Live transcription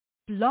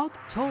Blog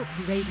Talk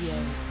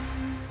Radio.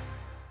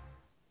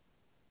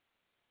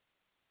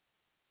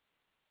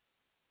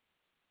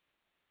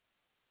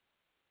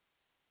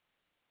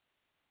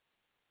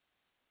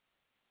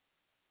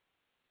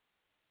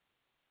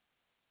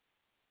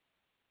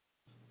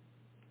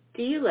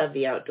 Do you love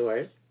the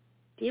outdoors?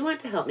 Do you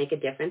want to help make a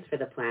difference for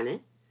the planet?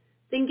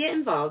 Then get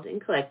involved in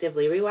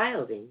Collectively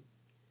Rewilding.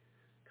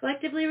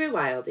 Collectively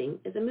Rewilding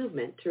is a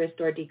movement to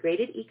restore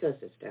degraded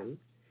ecosystems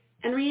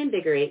and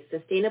reinvigorate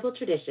sustainable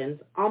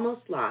traditions almost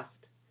lost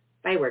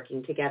by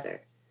working together.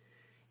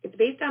 It's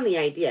based on the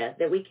idea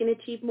that we can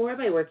achieve more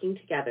by working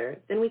together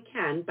than we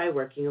can by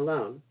working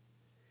alone.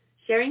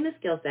 Sharing the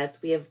skill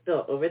sets we have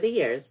built over the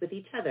years with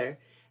each other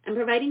and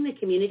providing the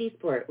community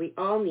support we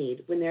all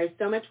need when there is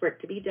so much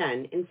work to be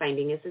done in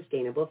finding a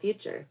sustainable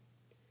future.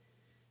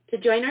 To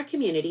join our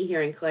community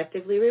here in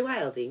Collectively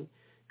Rewilding,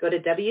 go to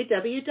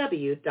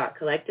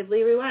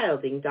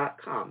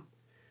www.collectivelyrewilding.com.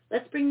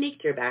 Let's bring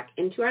nature back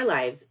into our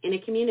lives in a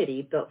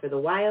community built for the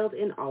wild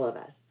in all of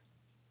us.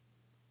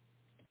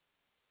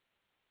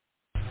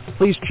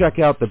 Please check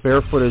out the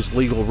Barefoot is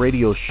Legal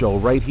radio show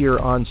right here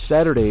on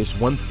Saturdays,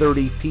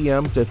 1:30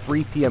 p.m. to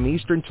 3 p.m.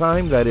 Eastern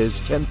Time. That is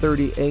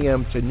 10:30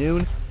 a.m. to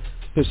noon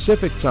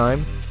Pacific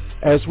Time,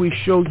 as we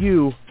show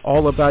you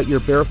all about your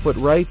barefoot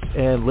rights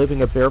and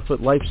living a barefoot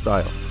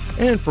lifestyle.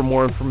 And for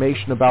more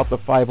information about the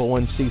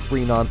 501c3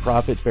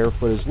 nonprofit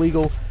Barefoot is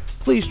Legal,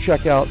 please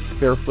check out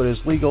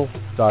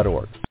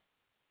barefootislegal.org.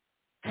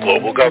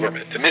 Global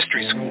government, the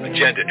mystery school,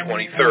 Agenda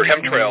 2030,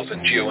 chemtrails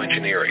and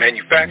geoengineering,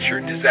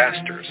 manufactured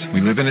disasters.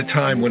 We live in a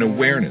time when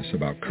awareness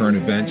about current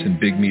events and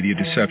big media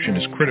deception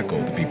is critical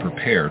to be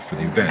prepared for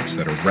the events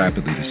that are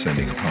rapidly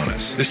descending upon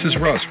us. This is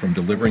Russ from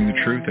Delivering the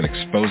Truth and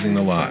Exposing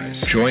the Lies.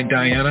 Join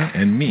Diana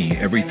and me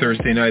every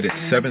Thursday night at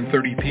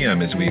 7:30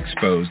 p.m. as we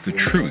expose the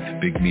truth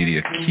big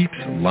media keeps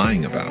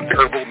lying about.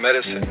 Herbal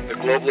medicine, the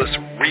globalist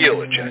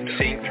real agenda,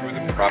 seeing through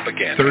the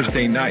propaganda.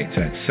 Thursday nights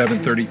at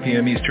 7:30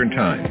 p.m. Eastern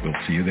Time. We'll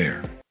see you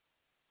there.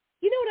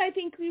 You know what I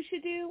think you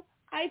should do?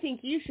 I think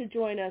you should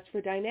join us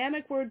for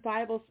Dynamic Word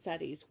Bible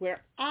Studies,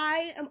 where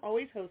I am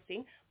always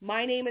hosting.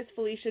 My name is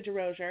Felicia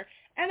DeRozier,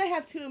 and I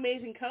have two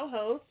amazing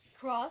co-hosts.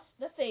 Cross,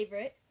 the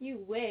favorite. You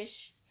wish.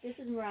 This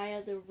is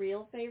Mariah, the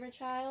real favorite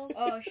child.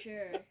 Oh,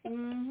 sure.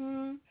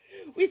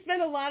 We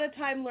spend a lot of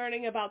time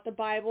learning about the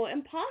Bible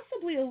and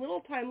possibly a little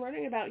time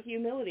learning about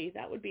humility.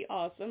 That would be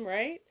awesome,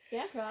 right?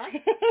 Yeah, Cross.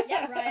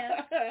 Yeah,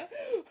 Mariah.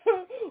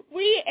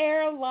 We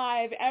air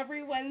live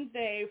every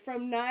Wednesday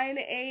from 9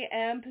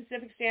 a.m.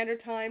 Pacific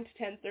Standard Time to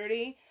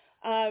 10:30.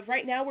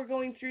 Right now we're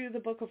going through the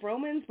book of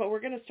Romans, but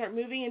we're going to start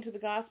moving into the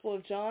Gospel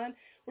of John.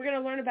 We're going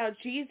to learn about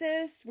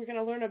Jesus. We're going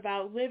to learn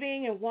about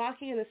living and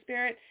walking in the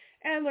Spirit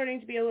and learning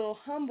to be a little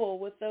humble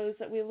with those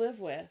that we live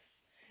with.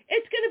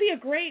 It's going to be a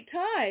great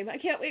time. I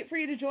can't wait for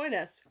you to join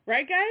us.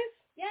 Right, guys?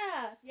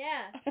 Yeah.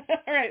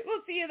 All right,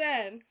 we'll see you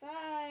then.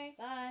 Bye.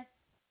 Bye.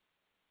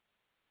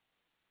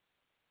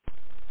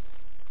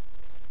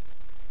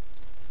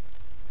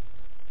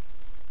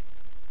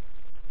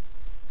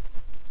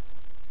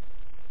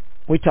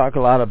 We talk a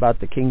lot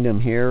about the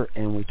kingdom here,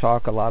 and we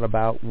talk a lot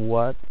about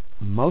what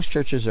most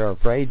churches are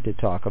afraid to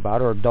talk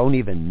about or don't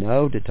even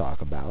know to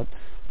talk about,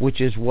 which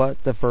is what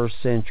the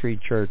first century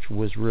church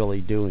was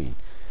really doing.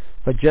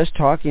 But just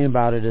talking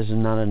about it is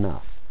not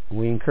enough.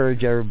 We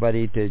encourage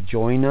everybody to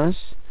join us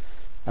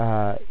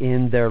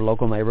in their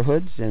local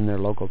neighborhoods, in their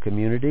local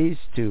communities,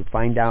 to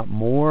find out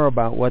more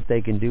about what they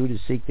can do to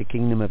seek the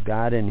kingdom of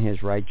God and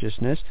His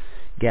righteousness.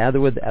 Gather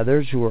with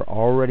others who are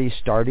already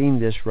starting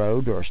this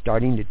road or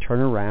starting to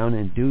turn around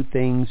and do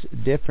things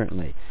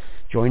differently.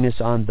 Join us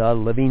on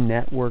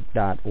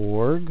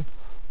thelivingnetwork.org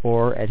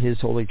or at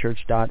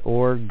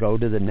hisholychurch.org. Go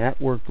to the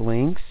network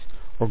links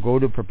or go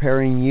to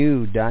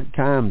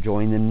preparingyou.com.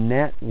 Join the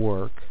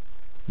network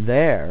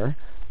there.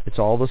 It's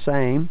all the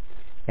same,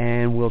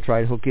 and we'll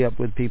try to hook you up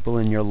with people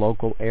in your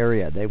local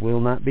area. They will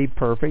not be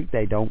perfect.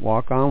 They don't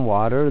walk on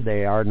water.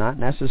 They are not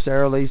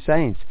necessarily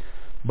saints,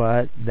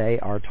 but they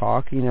are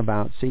talking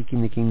about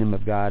seeking the kingdom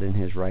of God and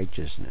His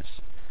righteousness.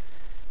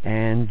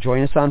 And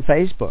join us on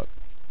Facebook,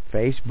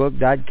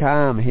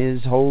 facebook.com,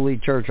 His Holy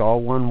Church,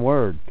 all one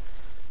word.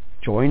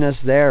 Join us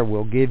there.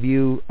 We'll give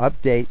you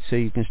updates so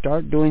you can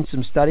start doing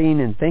some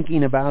studying and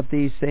thinking about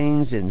these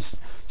things and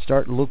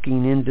start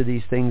looking into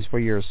these things for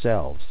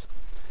yourselves.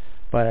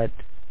 But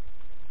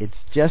it's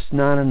just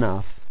not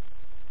enough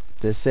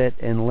to sit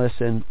and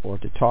listen or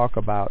to talk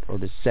about or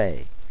to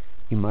say.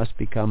 You must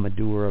become a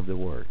doer of the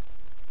word.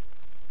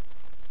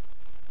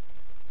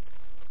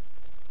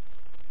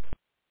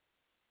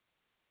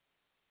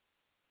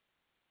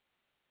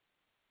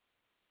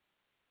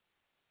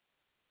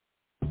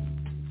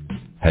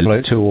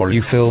 Hello to all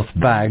you filth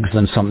bags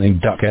and something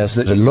duckers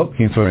that are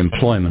looking for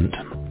employment.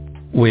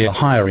 We're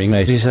hiring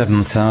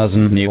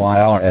 87,000 new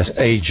IRS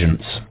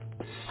agents.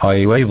 Are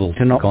you able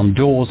to knock on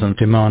doors and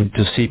demand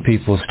to see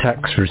people's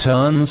tax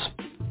returns?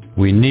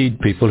 We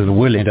need people who are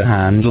willing to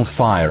handle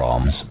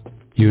firearms.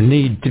 You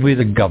need to be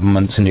the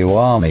government's new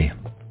army.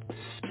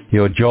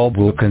 Your job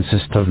will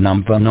consist of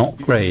number not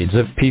grades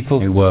of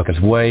people who work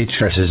as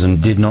waitresses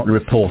and did not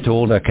report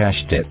all their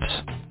cash tips.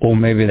 Or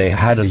maybe they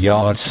had a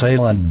yard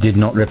sale and did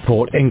not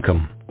report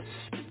income.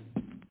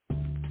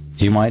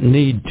 You might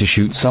need to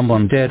shoot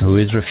someone dead who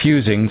is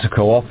refusing to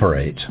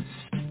cooperate.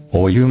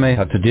 Or you may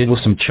have to deal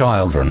with some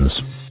children's.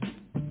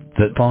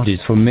 That part is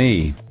for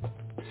me.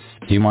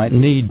 You might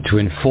need to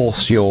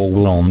enforce your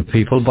will on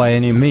people by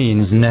any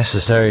means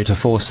necessary to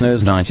force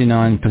those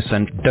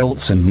 99%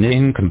 dolts and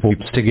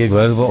nincompoops to give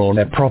over all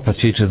their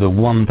property to the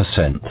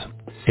 1%.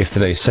 If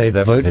they say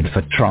they voted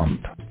for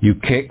Trump, you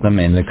kick them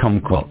in the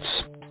kumquats.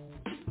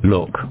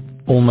 Look,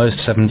 almost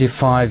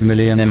 75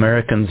 million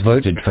Americans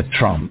voted for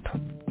Trump.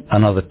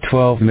 Another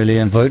 12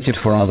 million voted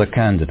for other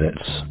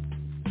candidates.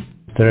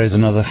 There is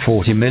another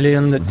 40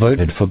 million that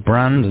voted for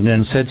Brandon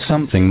and said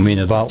something mean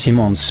about him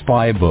on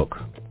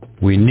Spybook.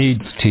 We need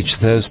to teach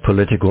those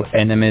political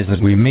enemies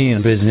that we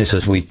mean business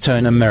as we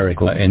turn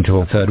America into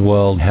a third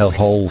world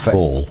hellhole for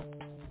all.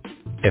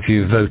 If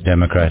you vote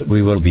Democrat,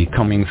 we will be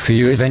coming for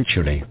you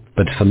eventually,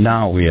 but for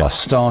now we are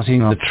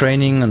starting our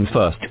training and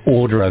first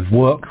order of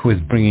work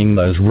with bringing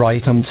those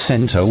right and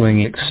center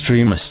wing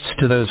extremists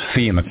to those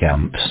FEMA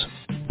camps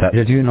that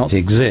do not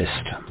exist.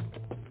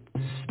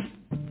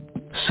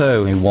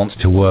 So who wants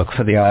to work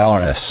for the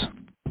IRS?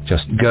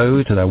 Just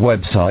go to their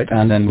website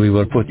and then we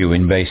will put you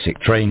in basic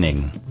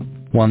training.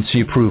 Once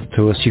you prove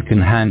to us you can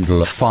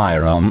handle a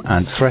firearm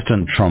and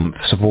threaten Trump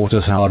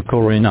supporters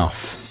hardcore enough,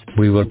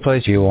 we will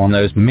place you on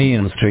those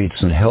mean streets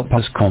and help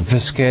us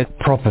confiscate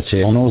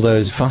property on all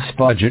those fuss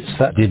budgets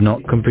that did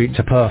not complete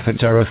a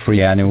perfect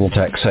error-free annual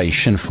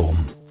taxation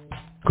form.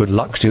 Good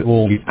luck to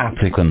all you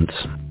applicants.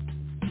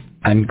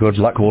 And good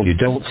luck all you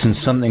dolts and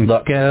something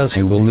that cares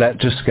who will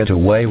let us get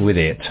away with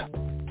it.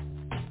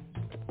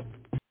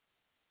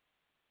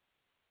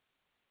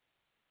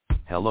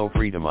 Hello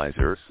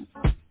Freedomizers.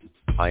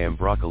 I am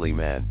Broccoli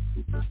Man.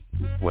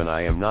 When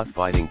I am not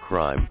fighting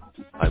crime,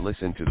 I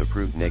listen to the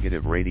Proof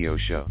Negative radio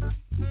show.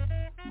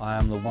 I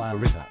am the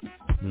Wire.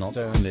 Not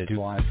only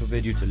do I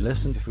forbid you to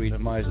listen to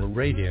Freedomizer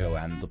Radio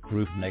and the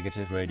Proof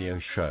Negative radio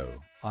show,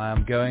 I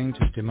am going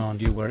to demand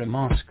you wear a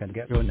mask and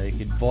get your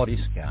naked body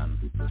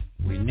scanned.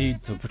 We need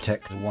to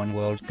protect the one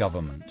world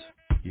government.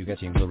 You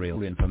getting the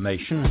real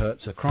information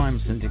hurts a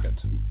crime syndicate.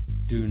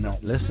 Do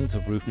not listen to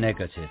Proof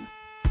Negative.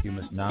 You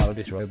must now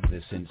disrobe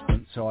this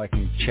instant so I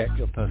can check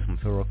your person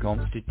for a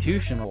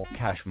constitution or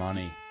cash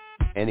money.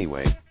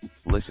 Anyway,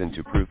 listen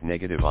to Proof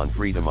Negative on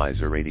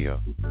Freedomizer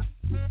Radio.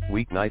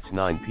 Weeknights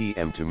 9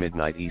 p.m. to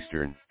midnight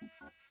Eastern.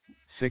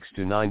 6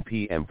 to 9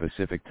 p.m.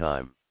 Pacific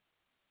Time.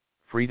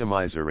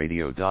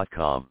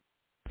 Freedomizerradio.com.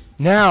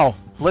 Now,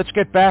 let's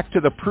get back to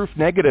the Proof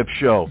Negative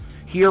show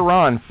here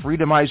on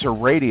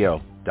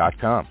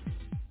Freedomizerradio.com.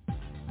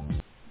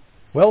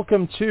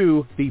 Welcome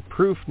to the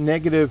Proof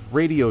Negative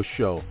radio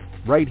show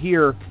right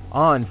here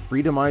on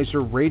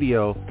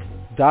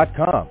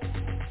Freedomizerradio.com.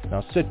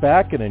 Now sit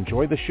back and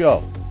enjoy the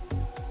show.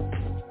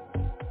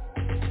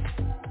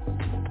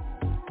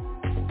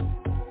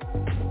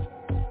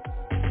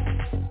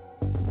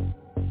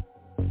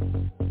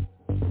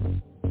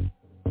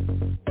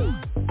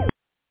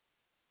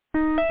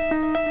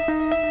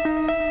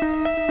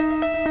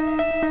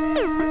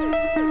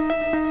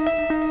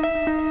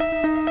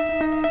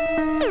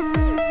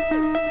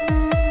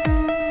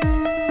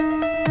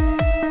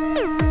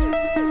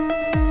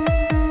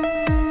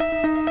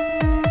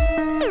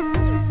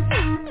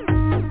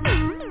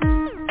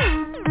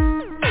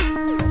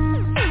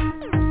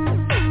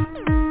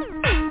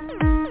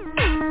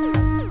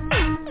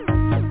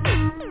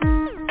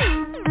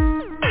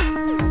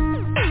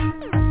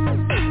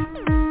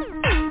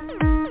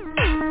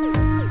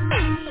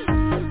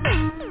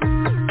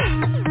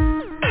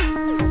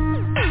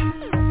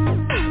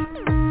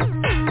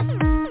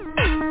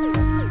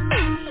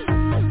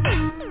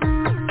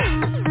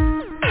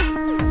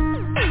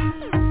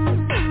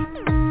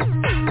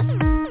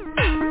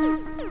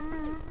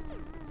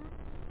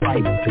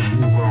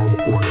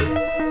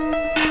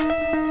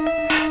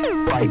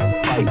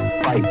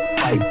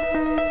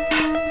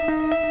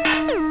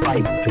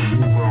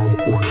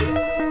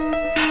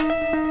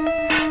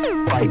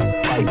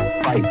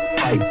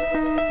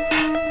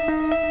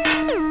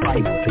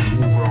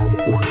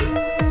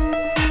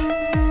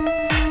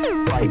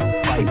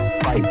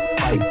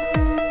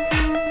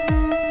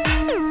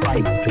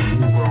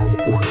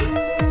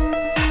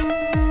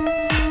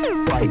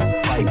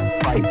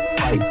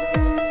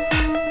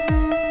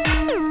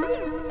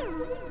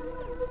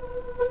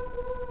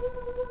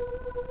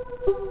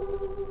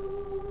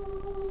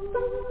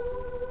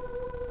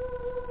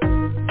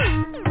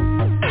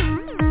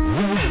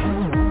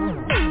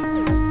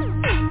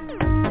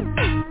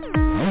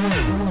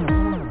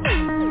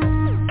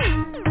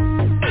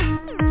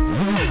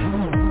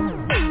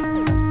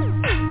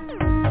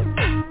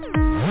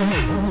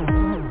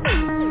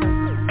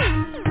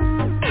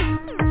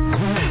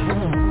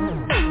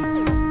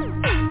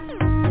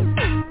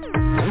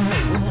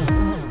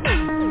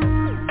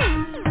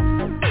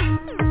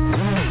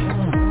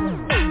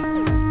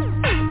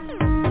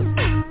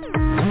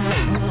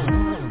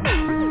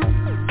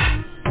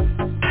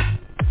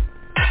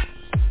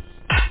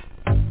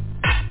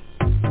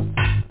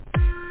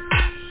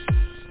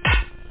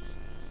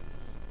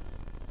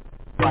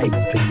 Fight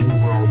the New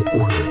World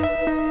Order.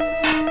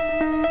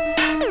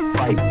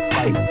 Fight,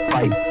 fight,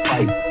 fight,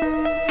 fight.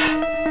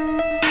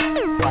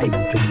 Fight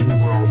the New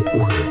World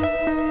Order.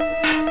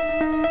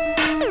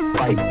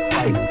 Fight,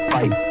 fight,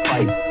 fight,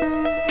 fight.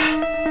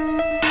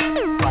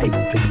 Fight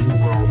the New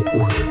World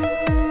Order.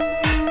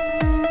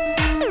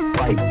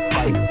 Fight,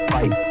 fight,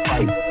 fight,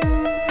 fight.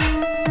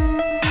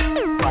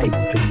 Fight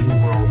the New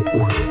World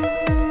Order.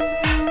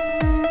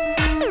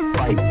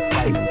 Fight,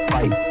 fight,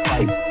 fight,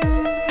 fight.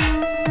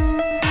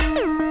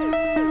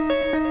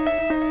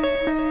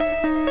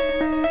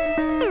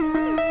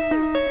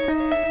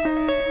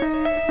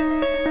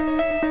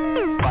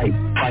 Fight,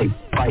 fight,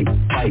 fight,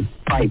 fight,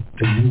 fight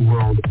the New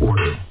World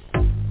Order.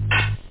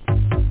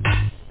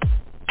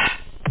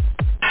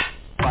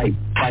 Fight,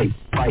 fight,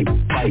 fight,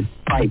 fight,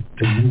 fight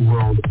the New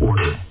World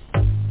Order.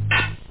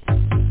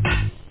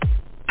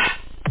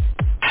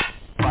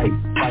 Fight,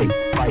 fight,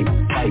 fight,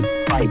 fight,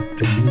 fight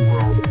the New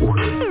World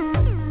Order.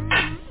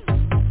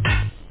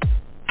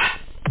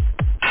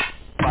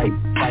 Fight,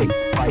 fight,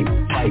 fight,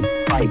 fight,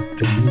 fight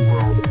the New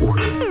World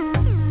Order.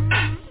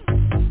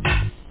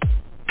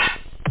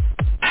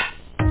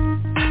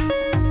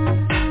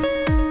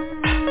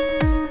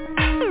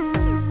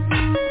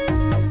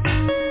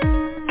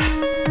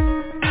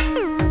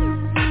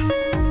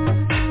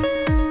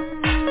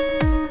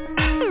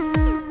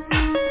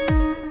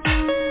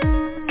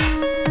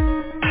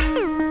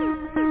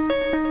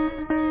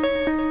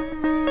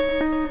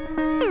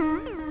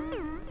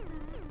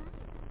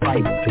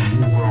 Fight the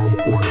New World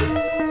Order.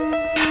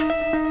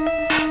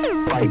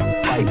 Fight,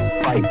 fight,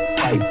 fight,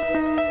 fight.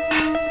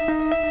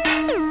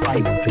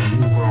 Fight the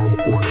New World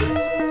Order.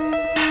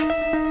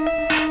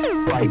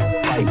 Fight,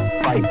 fight,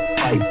 fight,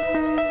 fight.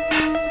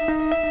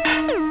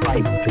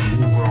 Fight the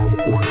New World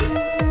Order.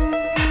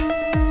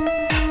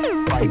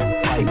 Fight,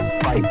 fight,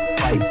 fight,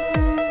 fight.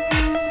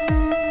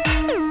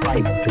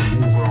 Fight the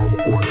New World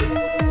Order.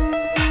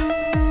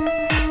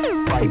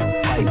 Fight,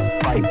 fight,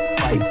 fight,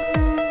 fight.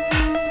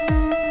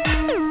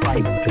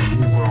 Fight the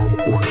New World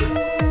Order.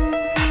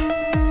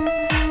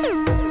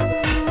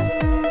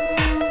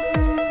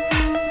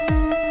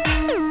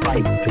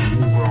 Fight the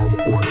New World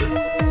Order.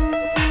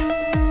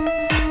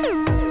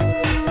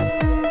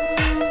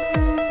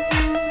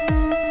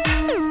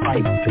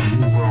 Fight the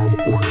New World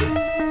Order.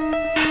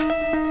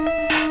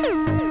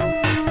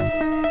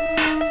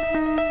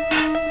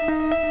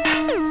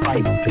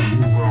 Fight the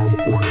New World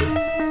Order.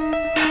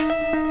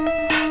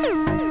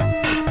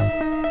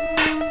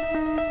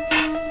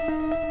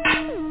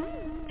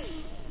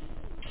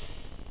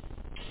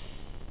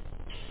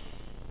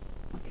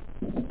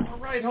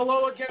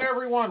 Hello again,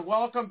 everyone.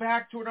 Welcome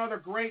back to another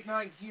great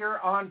night here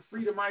on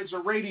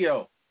Freedomizer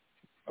Radio.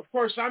 Of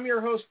course, I'm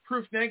your host,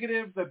 Proof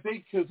Negative, the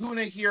big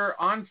kahuna here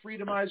on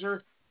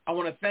Freedomizer. I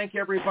want to thank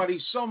everybody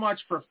so much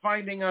for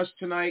finding us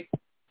tonight.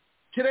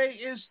 Today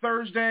is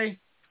Thursday,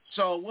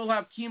 so we'll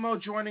have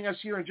Chemo joining us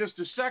here in just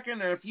a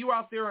second. And if you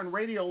out there in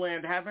Radio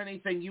Land have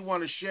anything you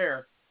want to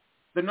share,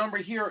 the number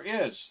here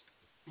is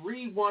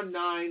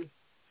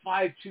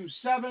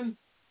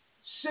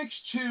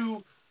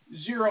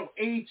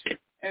 319-527-6208.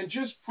 And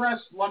just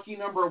press lucky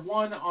number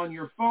 1 on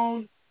your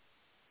phone.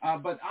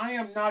 But I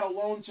am not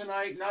alone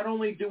tonight. Not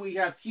only do we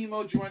have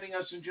Chemo joining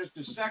us in just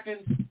a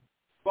second,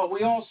 but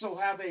we also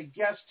have a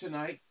guest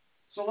tonight.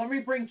 So let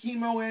me bring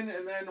Chemo in,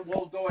 and then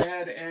we'll go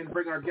ahead and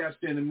bring our guest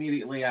in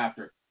immediately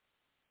after.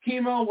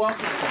 Chemo,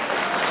 welcome.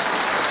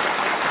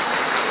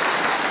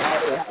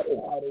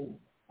 Howdy.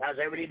 How's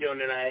everybody doing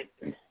tonight?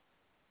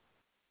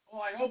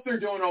 Well, I hope they're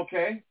doing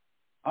okay.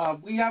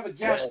 We have a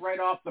guest right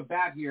off the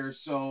bat here,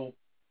 so...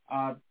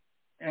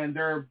 and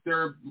they're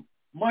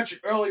much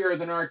earlier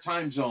than our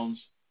time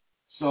zones,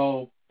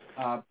 so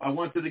I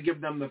wanted to give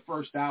them the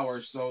first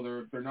hour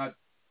so they're not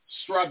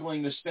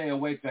struggling to stay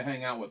awake to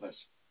hang out with us.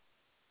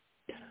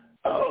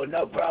 Oh,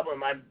 no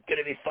problem. I'm going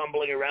to be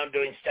fumbling around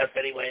doing stuff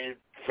anyway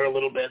for a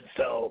little bit,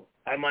 so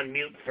I'm on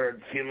mute for a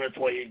few minutes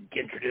while you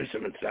introduce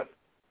them and stuff.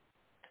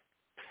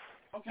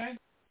 Okay.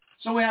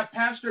 So we have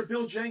Pastor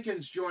Bill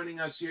Jenkins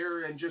joining us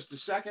here in just a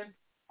second.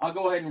 I'll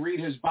go ahead and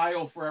read his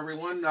bio for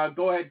everyone.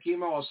 Go ahead,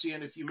 Chemo. I'll see you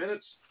in a few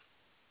minutes.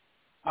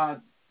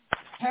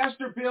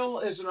 Pastor Bill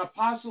is an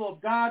apostle of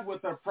God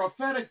with a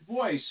prophetic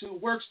voice who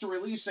works to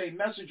release a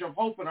message of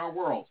hope in our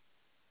world.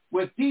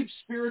 With deep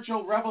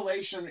spiritual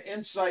revelation and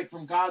insight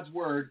from God's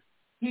Word,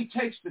 he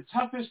takes the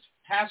toughest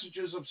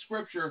passages of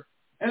Scripture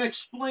and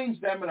explains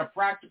them in a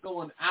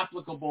practical and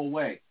applicable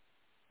way.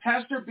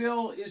 Pastor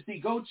Bill is the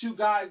go-to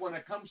guy when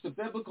it comes to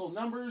biblical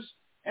numbers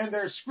and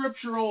their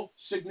scriptural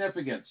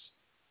significance.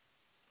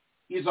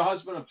 He's a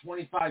husband of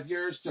 25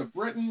 years to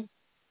Britain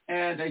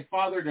and a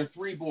father to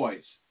 3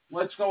 boys.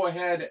 Let's go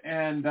ahead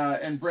and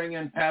bring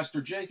in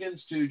Pastor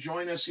Jenkins to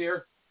join us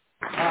here.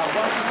 Welcome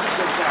to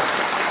the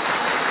podcast.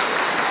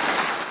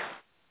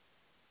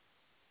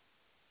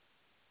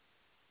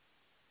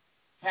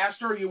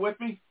 Pastor, are you with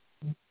me?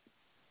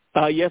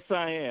 Yes,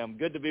 I am.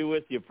 Good to be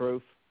with you,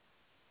 Proof.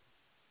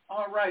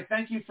 All right.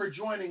 Thank you for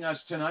joining us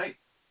tonight.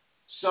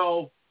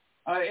 So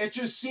it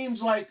just seems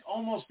like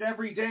almost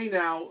every day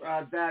now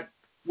that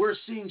we're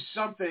seeing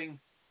something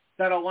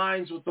that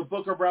aligns with the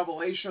book of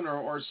Revelation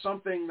or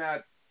something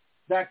that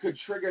could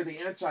trigger the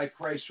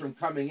Antichrist from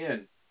coming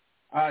in.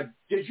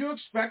 Did you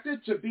expect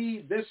it to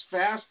be this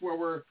fast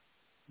where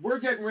we're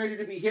getting ready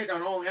to be hit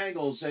on all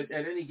angles at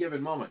any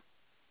given moment?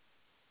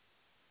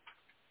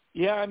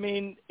 Yeah, I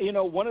mean,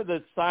 one of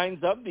the signs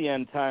of the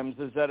end times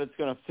is that it's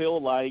going to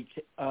feel like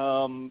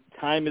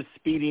time is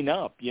speeding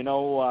up. I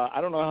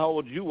don't know how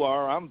old you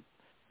are. I'm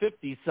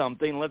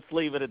 50-something. Let's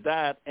leave it at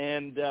that.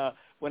 And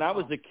when I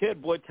was a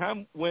kid, boy,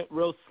 time went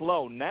real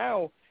slow.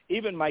 Now,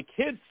 even my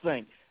kids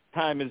think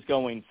time is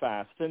going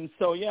fast. And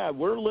so, yeah,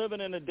 we're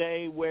living in a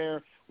day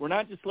where we're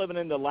not just living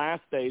in the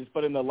last days,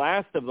 but in the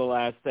last of the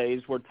last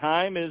days where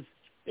time is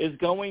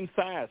going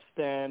fast.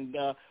 And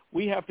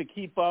we have to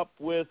keep up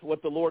with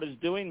what the Lord is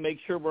doing, make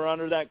sure we're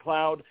under that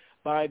cloud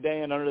by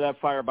day and under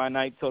that fire by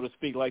night, so to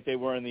speak, like they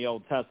were in the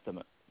Old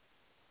Testament.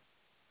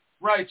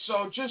 Right.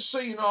 So just so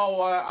you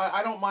know,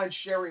 I don't mind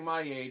sharing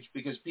my age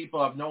because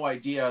people have no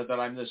idea that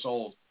I'm this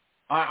old.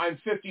 I'm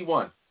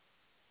 51.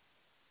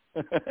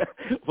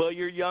 Well,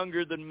 you're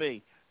younger than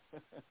me.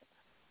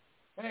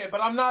 Hey, but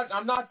I'm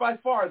not by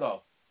far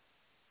though.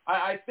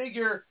 I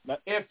figure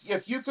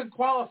if you can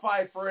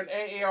qualify for an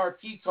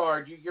AARP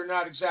card, you're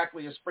not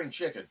exactly a spring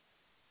chicken.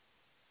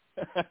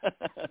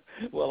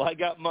 Well, I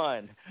got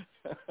mine.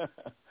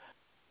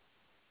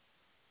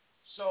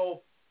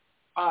 So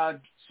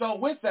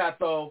with that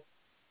though,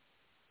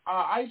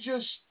 I'm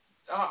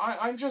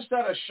just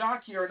at a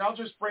shock here, and I'll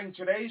just bring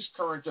today's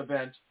current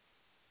event,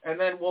 and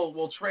then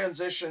we'll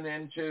transition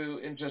into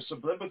some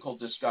biblical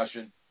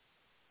discussion.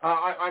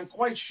 I'm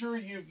quite sure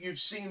you've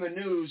seen the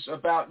news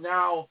about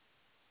now.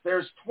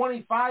 There's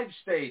 25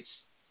 states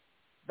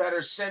that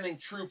are sending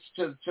troops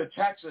to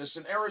Texas,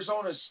 and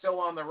Arizona's still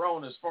on their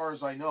own as far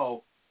as I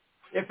know.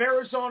 If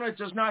Arizona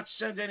does not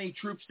send any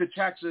troops to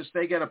Texas,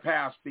 they get a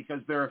pass because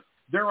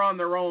they're on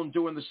their own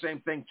doing the same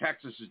thing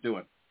Texas is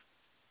doing.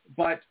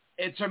 But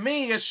to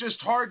me, it's just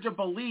hard to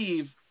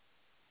believe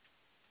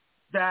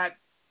that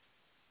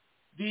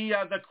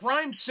the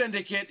crime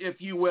syndicate,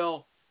 if you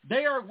will,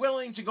 they are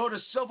willing to go to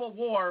civil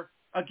war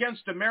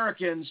against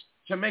Americans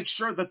to make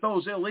sure that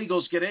those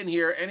illegals get in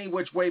here any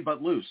which way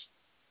but loose.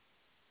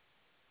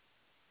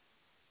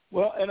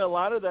 Well, and a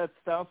lot of that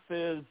stuff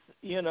is,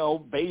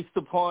 based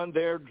upon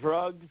their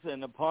drugs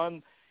and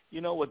upon,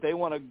 what they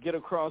want to get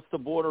across the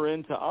border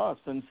into us.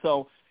 And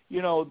so,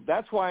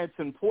 that's why it's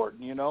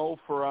important,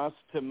 for us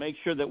to make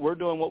sure that we're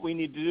doing what we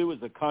need to do as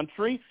a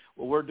country,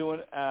 what we're doing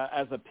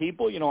as a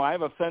people. I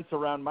have a fence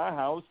around my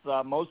house.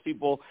 Most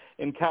people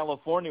in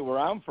California, where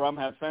I'm from,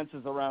 have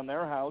fences around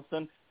their house.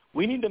 And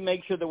we need to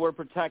make sure that we're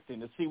protecting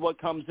to see what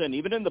comes in.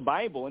 Even in the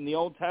Bible, in the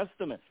Old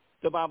Testament,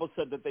 the Bible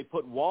said that they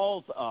put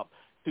walls up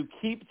to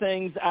keep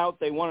things out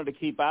they wanted to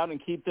keep out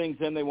and keep things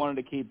in they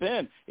wanted to keep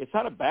in. It's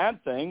not a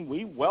bad thing.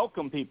 We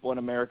welcome people in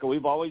America.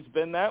 We've always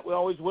been that. We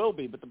always will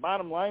be. But the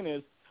bottom line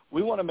is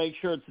we want to make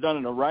sure it's done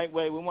in the right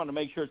way. We want to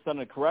make sure it's done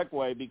in the correct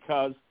way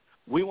because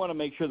we want to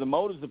make sure the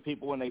motives of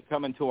people when they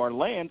come into our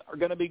land are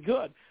going to be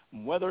good,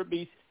 whether it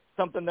be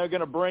something they're going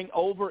to bring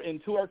over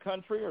into our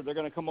country or they're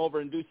going to come over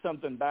and do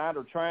something bad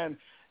or trying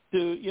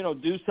to,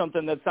 do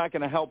something that's not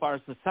going to help our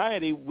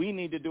society. We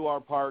need to do our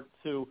part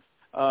to,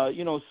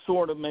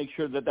 sort of make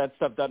sure that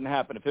stuff doesn't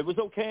happen. If it was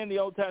okay in the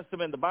Old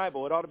Testament and the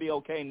Bible, it ought to be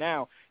okay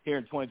now here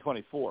in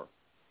 2024.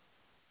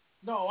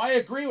 No, I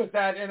agree with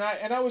that, and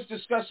I was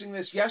discussing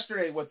this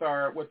yesterday with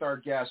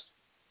our guest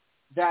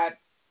that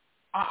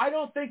I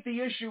don't think the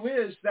issue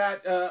is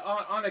that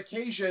on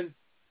occasion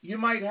you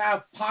might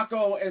have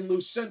Paco and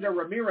Lucinda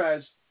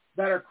Ramirez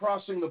that are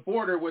crossing the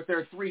border with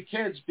their 3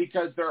 kids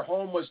because their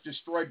home was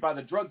destroyed by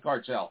the drug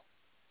cartel.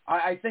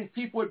 I think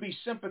people would be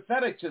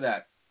sympathetic to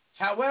that.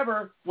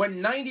 However,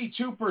 when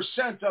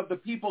 92% of the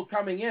people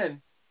coming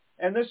in,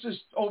 and this is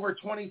over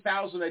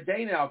 20,000 a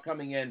day now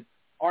coming in,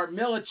 are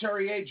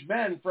military-age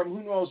men from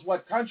who knows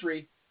what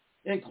country,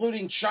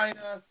 including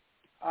China,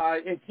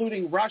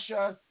 including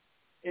Russia,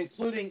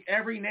 including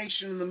every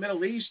nation in the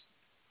Middle East.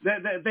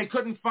 They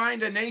couldn't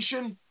find a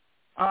nation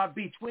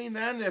between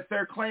them if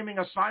they're claiming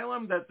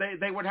asylum, that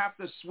they would have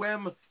to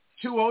swim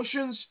 2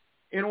 oceans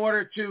in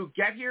order to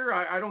get here.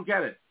 I don't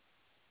get it.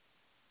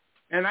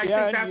 And I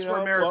think that's where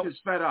America's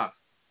fed up.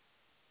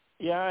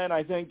 Yeah, and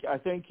I think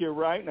you're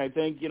right, and I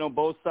think,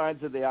 both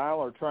sides of the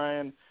aisle are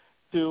trying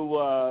to,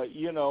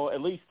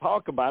 at least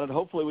talk about it.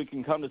 Hopefully we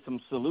can come to some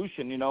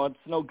solution. It's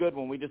no good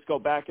when we just go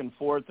back and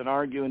forth and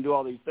argue and do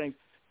all these things.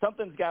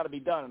 Something's got to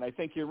be done, and I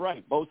think you're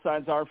right. Both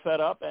sides are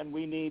fed up, and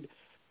we need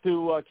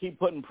to keep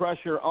putting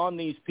pressure on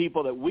these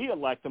people that we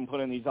elect and put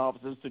in these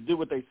offices to do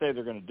what they say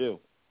they're going to do.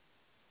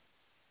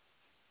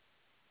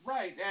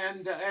 Right,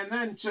 and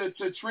then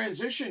to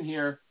transition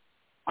here,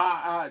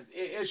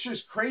 it's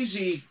just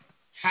crazy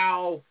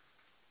how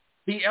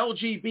the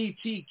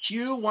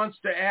LGBTQ wants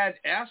to add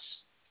S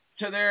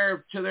to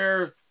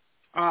their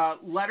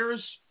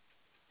letters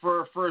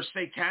for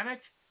satanic.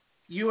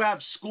 You have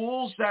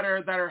schools that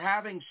are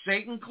having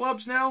Satan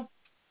clubs now,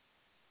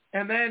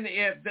 and then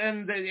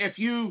if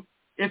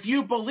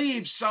you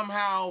believe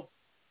somehow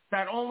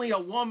that only a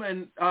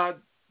woman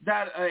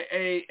that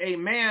a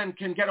man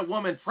can get a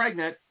woman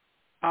pregnant,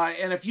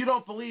 and if you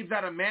don't believe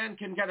that a man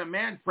can get a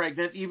man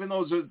pregnant, even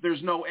though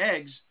there's no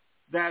eggs,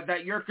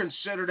 that you're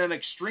considered an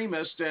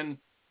extremist, and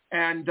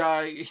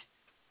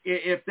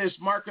if this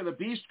mark of the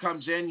beast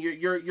comes in,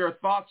 your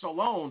thoughts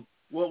alone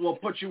will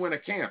put you in a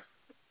camp.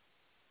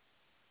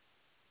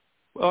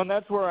 Well, and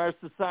that's where our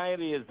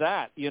society is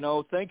at.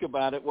 Think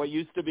about it. What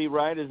used to be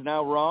right is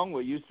now wrong.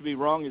 What used to be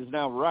wrong is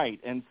now right.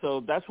 And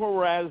so that's where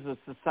we're at as a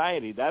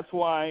society. That's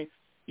why,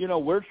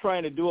 we're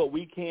trying to do what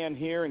we can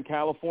here in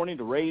California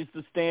to raise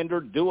the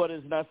standard, do what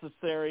is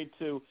necessary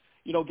to,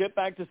 get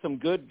back to some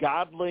good,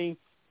 godly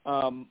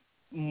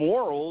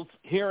morals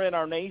here in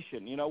our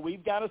nation.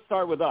 We've got to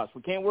start with us.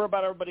 We can't worry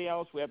about everybody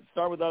else. We have to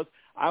start with us.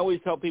 I always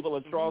tell people,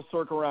 let's draw a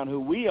circle around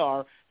who we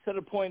are. Instead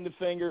of pointing the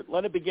finger,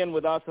 let it begin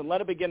with us, and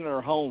let it begin in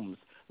our homes.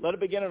 Let it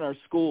begin in our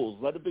schools.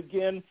 Let it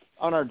begin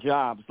on our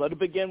jobs. Let it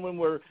begin when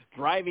we're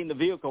driving the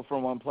vehicle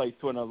from one place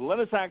to another. Let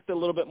us act a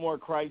little bit more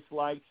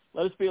Christ-like.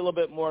 Let us be a little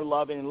bit more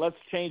loving, and let's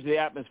change the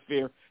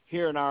atmosphere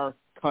here in our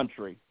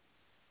country.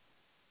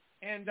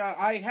 And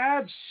I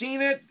have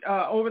seen it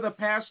over the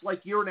past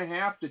year and a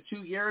half to 2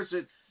 years.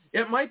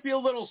 It might be a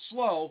little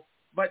slow,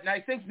 but I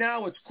think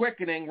now it's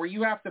quickening where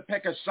you have to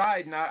pick a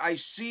side. And I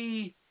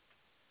see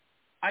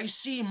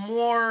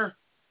more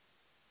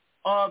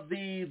of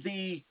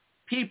the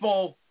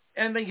people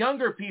and the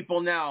younger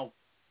people now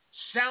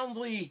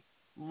soundly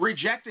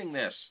rejecting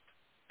this,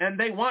 and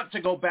they want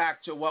to go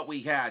back to what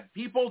we had.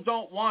 People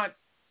don't want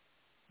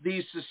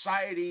the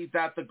society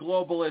that the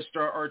globalists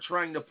are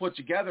trying to put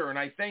together, and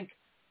I think,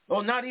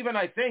 well, not even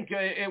I think,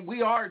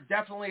 we are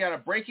definitely at a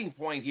breaking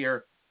point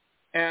here,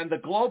 and the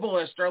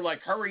globalists are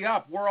like, hurry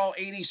up, we're all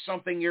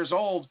 80-something years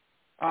old.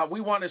 We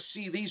want to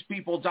see these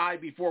people die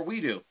before we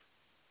do.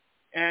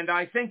 And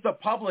I think the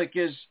public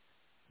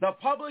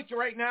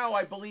right now,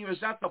 I believe,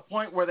 is at the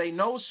point where they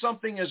know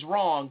something is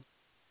wrong,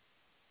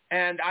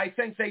 and I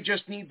think they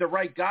just need the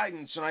right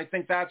guidance, and I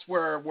think that's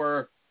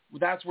where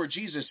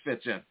Jesus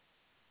fits in.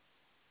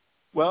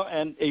 Well,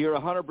 and you're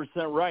 100%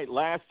 right.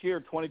 Last year,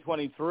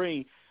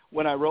 2023,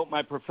 when I wrote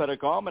my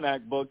Prophetic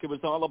Almanac book, it was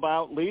all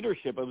about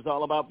leadership. It was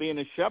all about being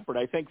a shepherd.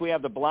 I think we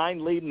have the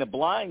blind leading the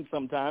blind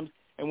sometimes,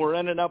 and we're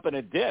ending up in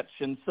a ditch.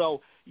 And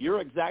so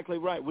you're exactly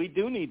right. We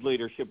do need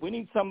leadership. We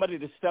need somebody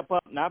to step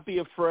up, not be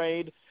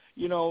afraid,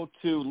 to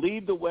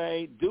lead the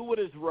way, do what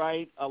is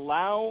right,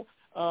 allow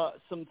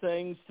some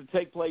things to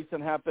take place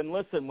and happen.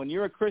 Listen, when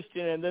you're a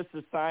Christian in this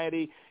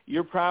society,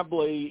 you're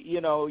probably,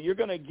 you're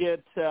going to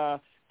get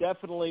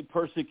definitely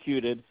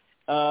persecuted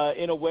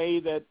in a way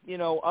that,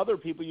 other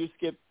people used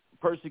to get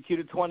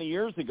persecuted 20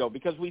 years ago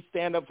because we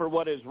stand up for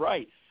what is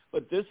right.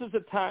 But this is a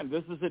time,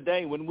 this is a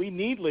day when we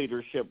need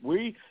leadership.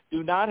 We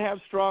do not have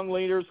strong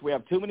leaders. We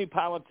have too many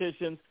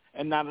politicians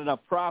and not enough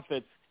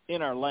prophets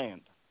in our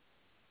land.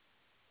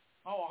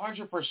 Oh,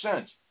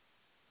 100%.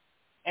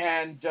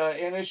 And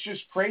it's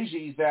just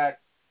crazy that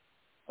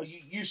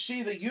you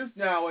see the youth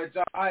now.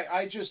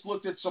 I just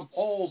looked at some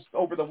polls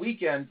over the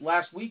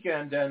last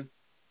weekend, and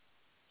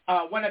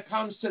when it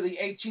comes to the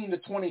 18 to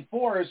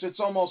 24s, it's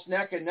almost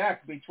neck and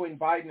neck between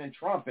Biden and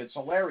Trump. It's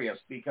hilarious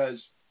because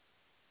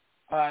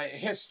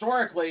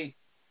historically,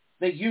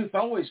 the youth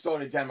always go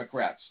to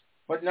Democrats,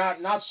 but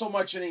not so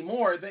much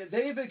anymore.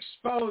 They've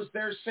exposed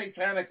their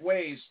satanic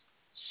ways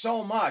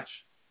so much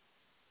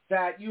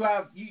that you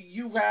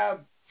have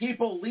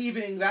people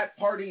leaving that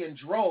party in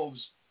droves.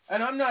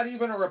 And I'm not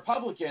even a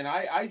Republican.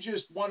 I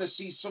just want to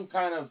see some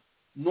kind of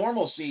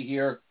normalcy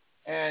here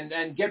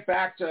and get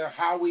back to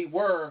how we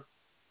were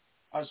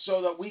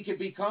so that we could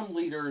become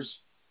leaders.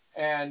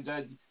 And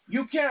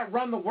you can't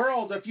run the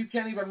world if you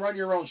can't even run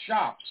your own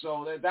shop.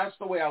 So that's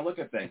the way I look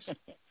at things.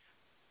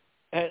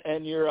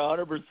 And you're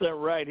 100%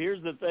 right.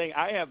 Here's the thing.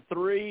 I have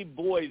 3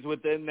 boys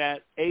within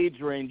that age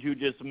range you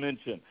just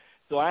mentioned.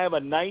 So I have a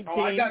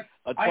 19,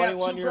 a 21-year-old.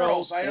 I have 2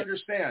 girls. I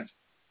understand.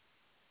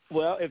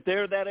 Well, if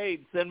they're that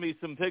age, send me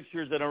some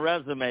pictures and a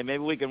resume.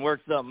 Maybe we can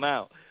work something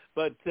out.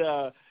 But,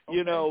 I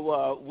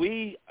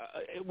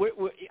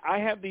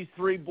have these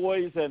 3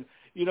 boys, and,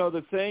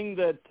 the thing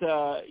that,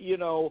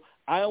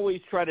 I always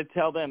try to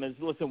tell them is,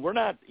 listen, we're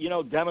not,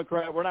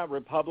 Democrat, we're not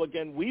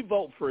Republican. We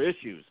vote for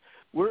issues.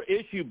 We're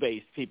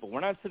issue-based people.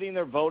 We're not sitting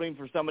there voting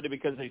for somebody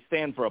because they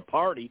stand for a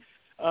party.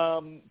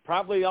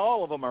 Probably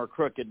all of them are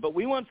crooked, but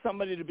we want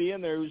somebody to be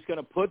in there who's going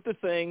to put the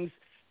things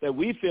that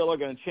we feel are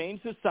going to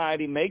change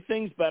society, make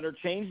things better,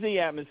 change the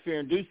atmosphere,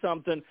 and do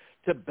something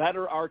to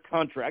better our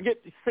country. I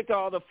get sick of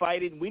all the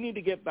fighting. We need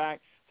to get back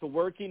to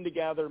working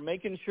together,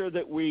 making sure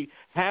that we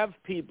have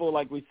people,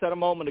 like we said a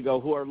moment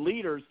ago, who are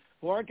leaders,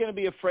 who aren't going to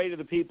be afraid of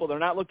the people. They're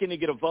not looking to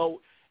get a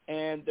vote,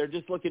 and they're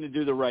just looking to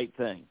do the right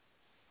thing.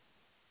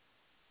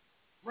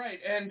 Right,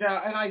 and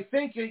I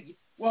think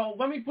well,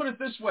 let me put it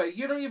this way.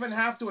 You don't even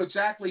have to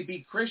exactly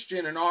be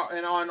Christian and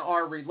on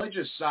our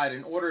religious side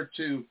in order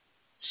to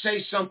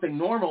say something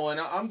normal. And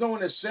I'm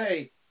going to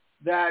say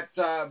that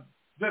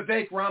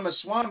Vivek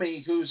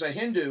Ramaswamy, who's a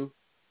Hindu,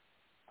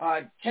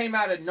 came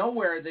out of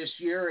nowhere this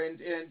year and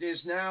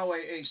is now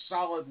a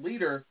solid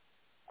leader,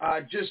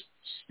 just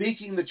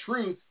speaking the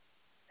truth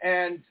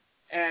and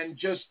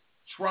just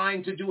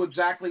trying to do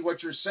exactly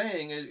what you're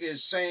saying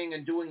is saying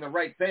and doing the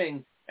right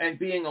thing and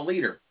being a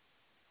leader.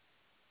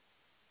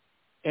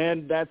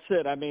 And that's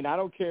it. I mean, I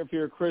don't care if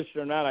you're a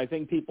Christian or not. I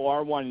think people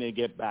are wanting to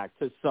get back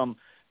to some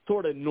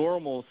sort of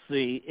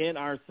normalcy in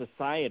our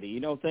society.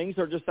 You know, things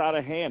are just out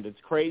of hand. It's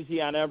crazy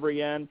on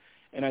every end.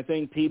 And I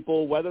think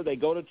people, whether they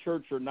go to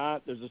church or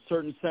not, there's a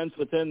certain sense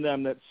within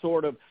them that's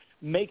sort of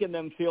making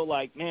them feel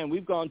like, man,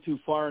 we've gone too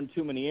far in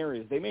too many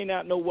areas. They may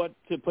not know what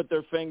to put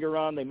their finger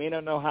on. They may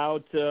not know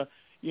how to,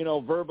 you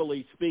know,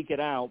 verbally speak it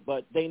out,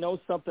 but they know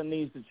something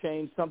needs to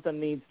change, something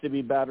needs to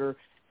be better.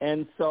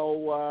 And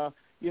so,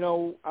 you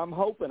know, I'm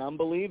hoping, I'm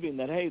believing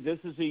that, hey, this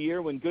is a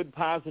year when good,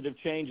 positive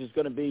change is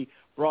going to be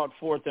brought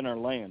forth in our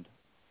land.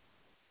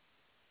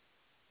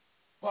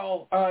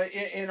 Well,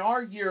 in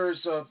our years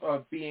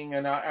of being,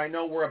 and I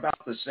know we're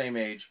about the same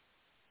age,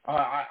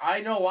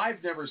 I know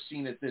I've never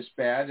seen it this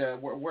bad,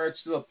 where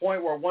it's to the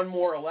point where one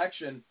more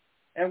election,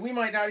 and we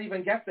might not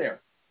even get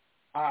there.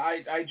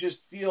 I just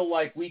feel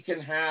like we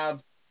can have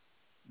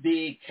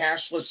the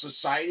cashless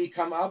society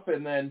come up,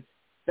 and then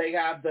they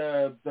have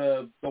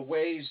the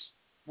ways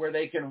where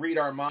they can read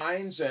our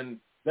minds, and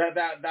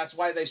that's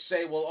why they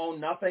say we'll own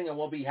nothing and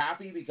we'll be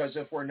happy, because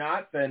if we're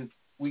not, then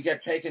we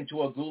get taken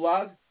to a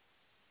gulag.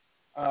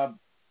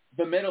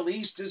 The Middle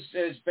East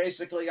is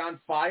basically on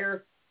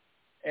fire,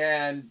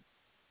 and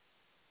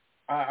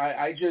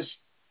I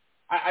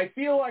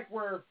feel like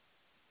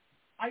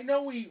I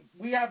know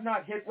we have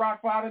not hit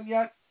rock bottom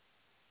yet,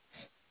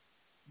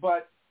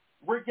 but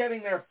we're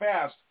getting there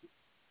fast.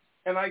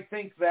 And I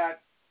think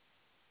that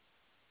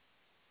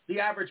the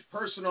average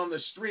person on the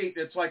street,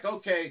 it's like,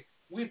 okay,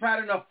 we've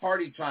had enough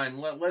party time.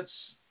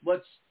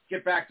 Let's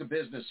get back to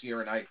business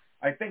here. And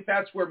I think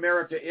that's where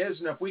America is.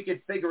 And if we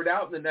could figure it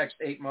out in the next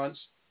 8 months,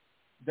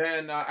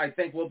 then I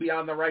think we'll be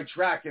on the right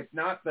track. If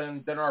not,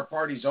 then our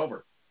party's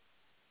over.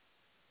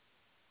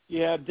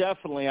 Yeah,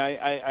 definitely.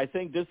 I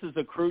think this is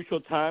a crucial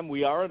time.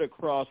 We are at a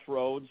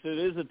crossroads. It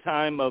is a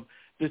time of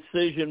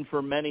decision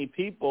for many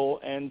people.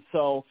 And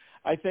so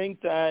I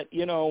think that,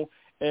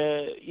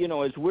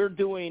 as we're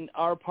doing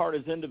our part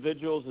as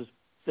individuals, as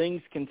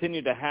things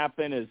continue to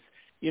happen, as,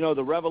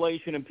 the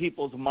revelation in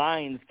people's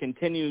minds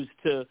continues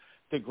to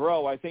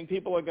grow, I think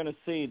people are going to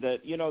see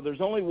that,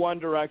 there's only one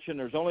direction,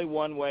 there's only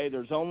one way,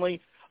 there's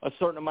only a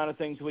certain amount of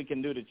things we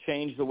can do to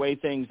change the way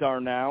things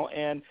are now.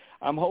 And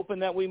I'm hoping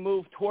that we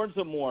move towards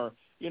a more,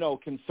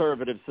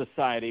 conservative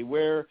society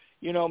where,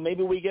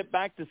 maybe we get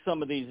back to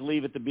some of these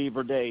Leave It to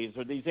Beaver days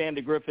or these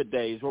Andy Griffith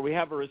days where we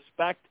have a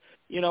respect,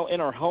 in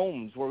our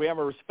homes, where we have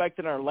a respect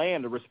in our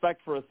land, a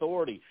respect for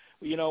authority,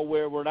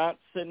 where we're not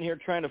sitting here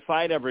trying to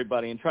fight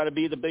everybody and try to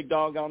be the big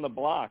dog on the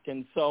block.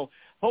 And so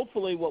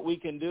hopefully what we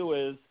can do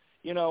is,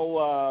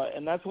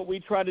 and that's what we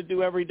try to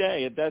do every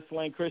day at Death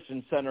Lane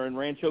Christian Center in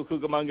Rancho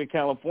Cucamonga,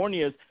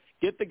 California, is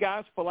get the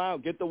gospel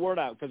out, get the word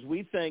out, because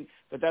we think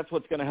that that's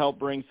what's going to help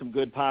bring some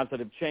good,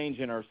 positive change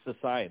in our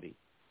society.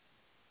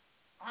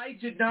 I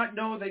did not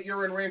know that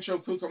you're in Rancho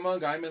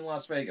Cucamonga. I'm in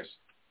Las Vegas.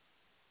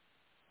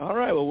 All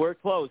right, well, we're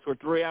close. We're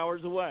 3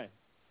 hours away.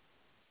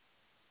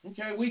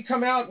 Okay, we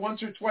come out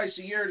once or twice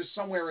a year to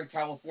somewhere in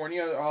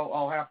California.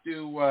 I'll have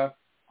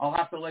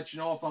to let you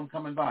know if I'm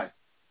coming by.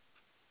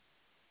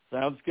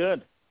 Sounds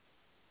good.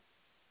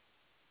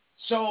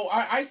 So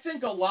I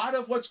think a lot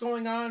of what's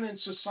going on in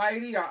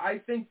society,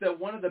 I think that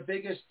one of the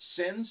biggest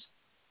sins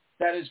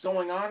that is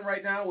going on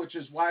right now, which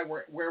is why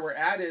where we're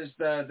at, is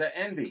the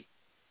envy.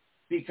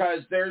 Because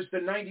there's the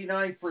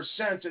 99%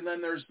 and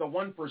then there's the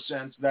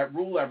 1% that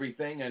rule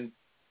everything, and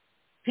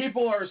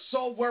people are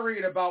so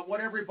worried about what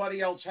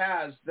everybody else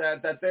has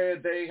that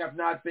they have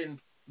not been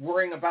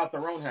worrying about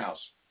their own house.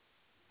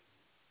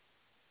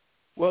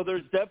 Well,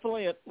 there's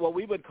definitely what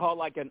we would call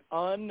like an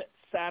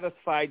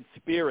unsatisfied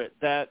spirit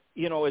that,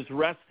 is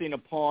resting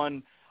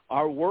upon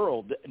our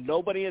world.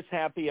 Nobody is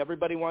happy.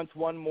 Everybody wants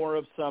one more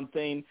of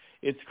something.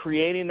 It's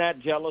creating that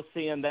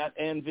jealousy and that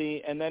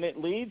envy, and then it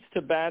leads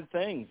to bad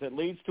things. It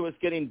leads to us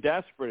getting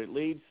desperate. It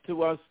leads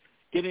to us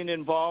getting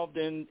involved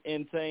in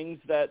things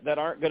that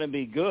aren't going to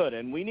be good.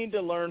 And we need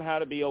to learn how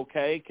to be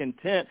okay,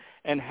 content,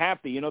 and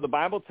happy. The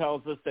Bible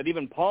tells us that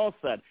even Paul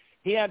said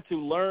he had to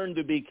learn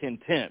to be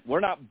content. We're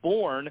not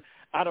born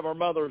out of our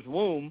mother's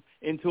womb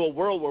into a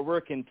world where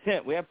we're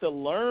content. We have to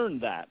learn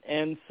that.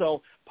 And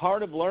so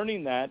part of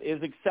learning that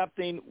is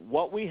accepting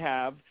what we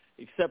have,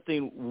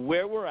 accepting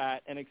where we're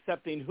at, and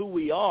accepting who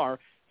we are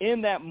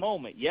in that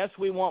moment. Yes,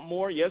 we want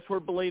more. Yes,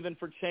 we're believing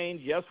for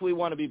change. Yes, we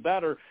want to be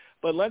better.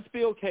 But let's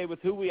be okay with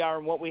who we are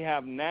and what we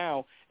have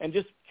now, and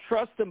just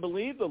trust and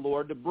believe the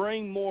Lord to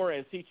bring more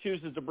as he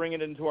chooses to bring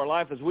it into our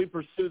life. As we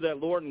pursue that,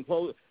 Lord, and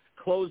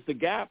close the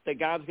gap, that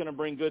God's going to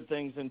bring good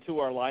things into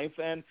our life.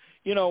 And,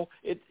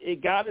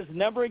 God is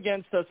never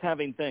against us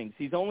having things.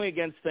 He's only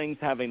against things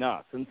having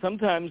us. And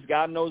sometimes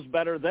God knows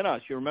better than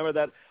us. You remember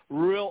that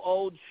real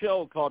old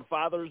show called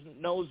Father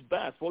Knows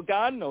Best? Well,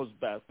 God knows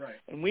best. Right.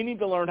 And we need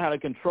to learn how to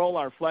control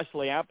our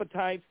fleshly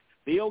appetites,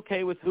 be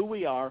okay with who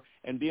we are,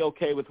 and be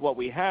okay with what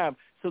we have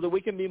so that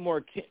we can be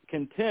more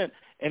content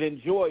and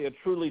enjoy a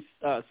truly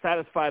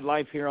satisfied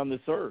life here on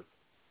this earth.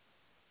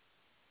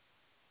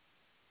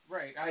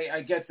 Right,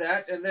 I get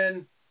that. And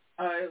then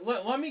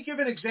let me give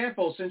an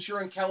example. Since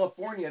you're in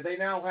California, they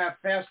now have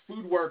fast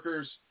food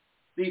workers.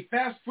 The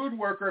fast food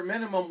worker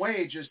minimum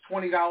wage is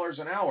 $20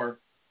 an hour.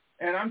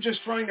 And I'm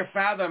just trying to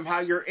fathom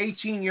how you're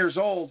 18 years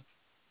old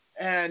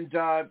and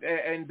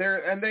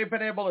they've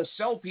been able to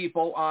sell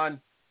people on,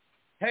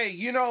 hey,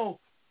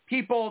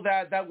 people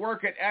that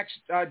work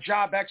at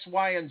job X,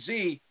 Y, and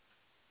Z,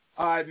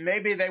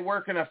 maybe they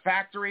work in a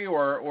factory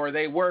or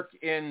they work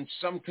in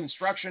some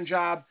construction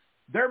job.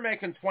 They're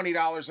making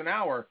 $20 an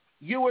hour.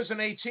 You as an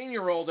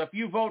 18-year-old, if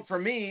you vote for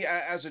me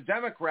as a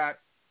Democrat,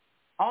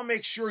 I'll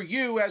make sure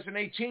you as an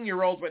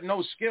 18-year-old with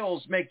no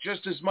skills make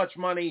just as much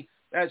money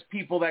as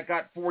people that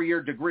got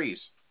 4-year degrees.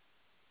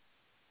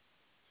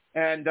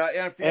 And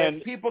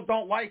if people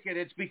don't like it,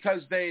 it's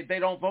because they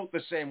don't vote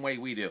the same way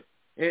we do.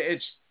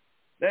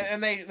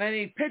 And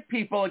they pit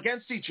people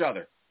against each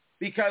other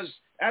because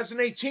as an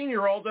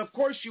 18-year-old, of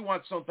course you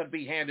want something to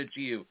be handed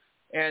to you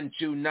and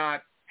to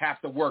not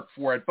have to work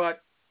for it.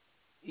 But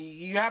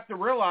you have to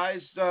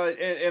realize,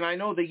 and I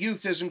know the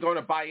youth isn't going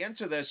to buy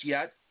into this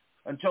yet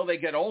until they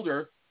get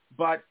older,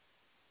 but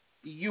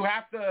you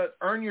have to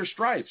earn your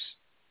stripes.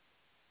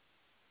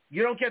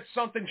 You don't get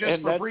something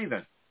just for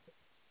breathing.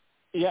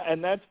 Yeah,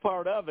 and that's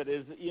part of it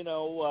is,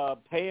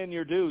 paying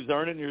your dues,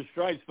 earning your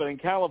stripes. But in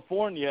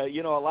California,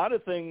 a lot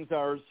of things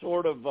are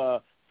sort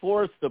of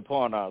forced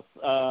upon us.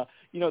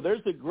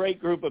 There's a great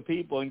group of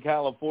people in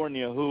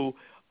California who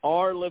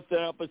are lifting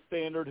up a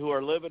standard, who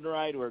are living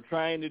right, who are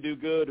trying to do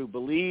good, who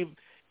believe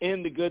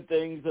in the good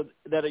things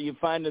that you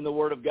find in the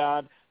Word of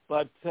God.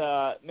 But,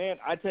 man,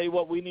 I tell you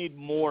what, we need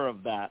more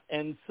of that.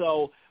 And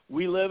so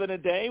we live in a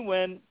day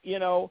when,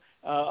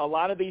 a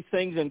lot of these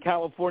things in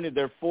California,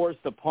 they're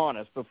forced upon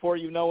us. Before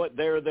you know it,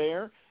 they're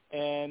there.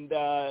 And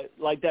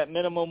like that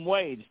minimum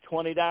wage,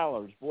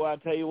 $20. Boy, I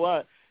tell you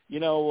what,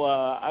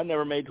 I've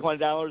never made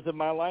 $20 in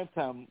my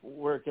lifetime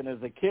working as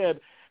a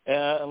kid.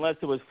 Unless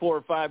it was 4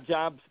 or 5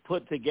 jobs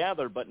put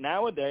together. But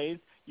nowadays,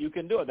 you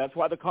can do it. That's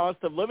why the cost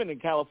of living in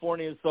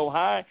California is so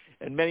high,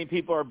 and many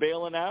people are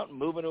bailing out and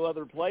moving to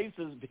other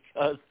places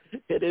because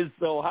it is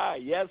so high.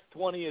 Yes,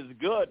 20 is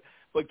good,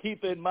 but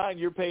keep in mind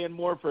you're paying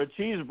more for a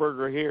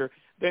cheeseburger here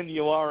than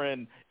you are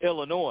in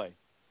Illinois.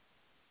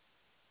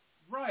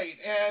 Right,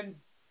 and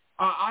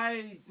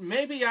I'm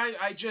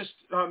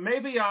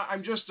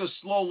just a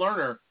slow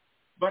learner.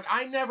 But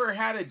I never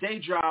had a day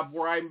job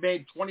where I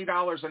made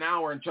 $20 an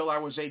hour until I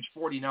was age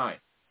 49.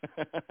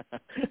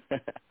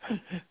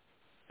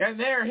 And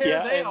they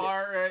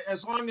are,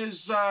 as long as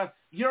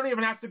you don't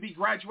even have to be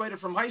graduated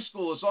from high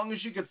school. As long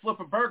as you could flip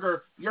a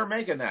burger, you're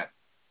making that.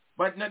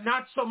 But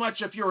not so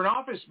much if you're an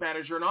office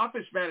manager. An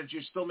office manager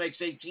still makes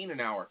 $18 an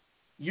hour.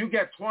 You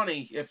get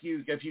 20 if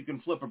you can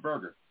flip a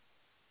burger.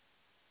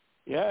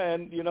 Yeah,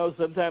 and,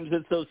 sometimes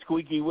it's those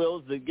squeaky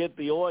wheels that get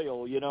the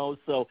oil,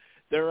 so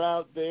they're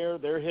out there,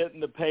 they're hitting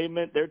the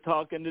pavement, they're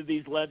talking to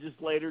these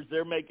legislators,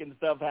 they're making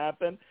stuff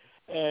happen.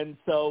 And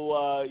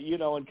so,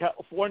 in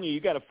California,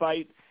 you got to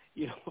fight,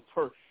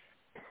 for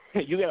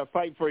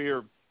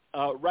your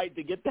right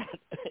to get that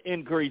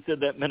increase in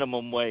that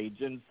minimum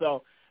wage. And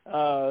so,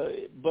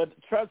 but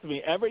trust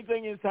me,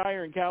 everything is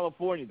higher in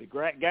California. The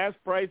gas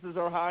prices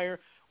are higher.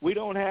 We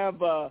don't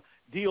have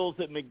deals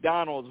at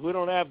McDonald's. We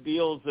don't have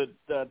deals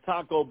at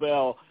Taco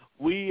Bell.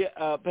 We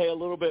pay a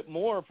little bit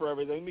more for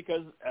everything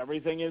because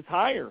everything is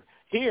higher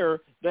here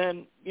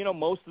than,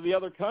 most of the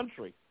other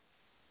country.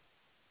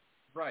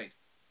 Right.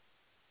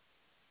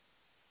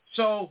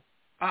 So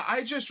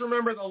I just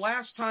remember the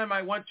last time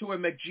I went to a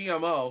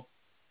McGMO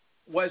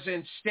was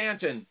in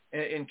Stanton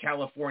in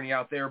California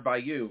out there by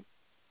you,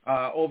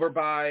 over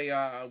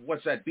by,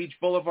 Beach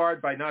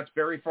Boulevard by Knott's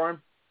Berry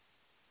Farm.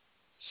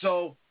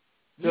 So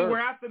we were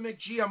at the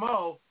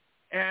McGMO.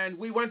 And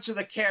we went to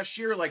the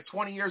cashier like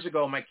 20 years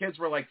ago. My kids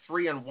were like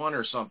 3 and 1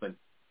 or something.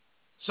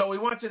 So we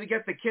wanted to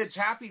get the kids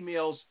Happy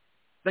Meals.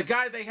 The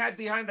guy they had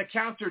behind the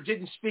counter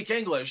didn't speak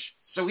English,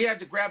 so he had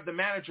to grab the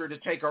manager to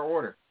take our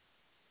order.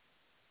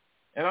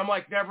 And I'm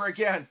like, never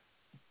again.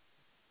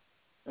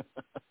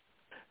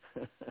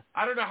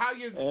 I don't know how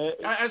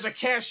as a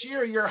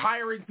cashier, you're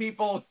hiring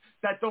people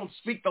that don't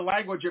speak the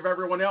language of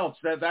everyone else.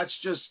 That's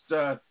just,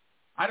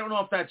 I don't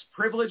know if that's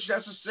privilege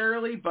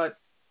necessarily, but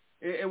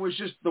it was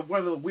just one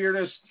of the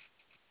weirdest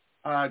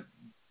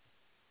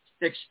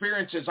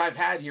experiences I've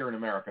had here in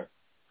America.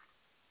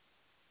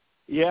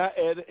 Yeah,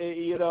 and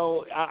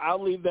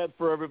I'll leave that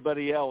for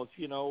everybody else.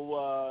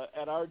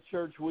 At our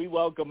church, we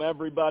welcome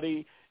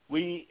everybody.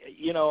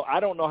 I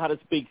don't know how to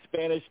speak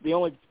Spanish. The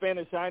only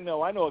Spanish I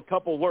know a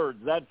couple words.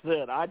 That's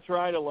it. I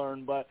try to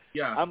learn, but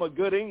I'm a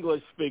good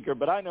English speaker,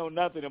 but I know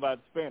nothing about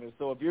Spanish.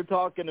 So if you're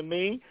talking to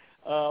me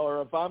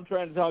or if I'm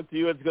trying to talk to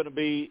you, it's going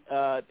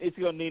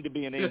to need to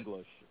be in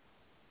English.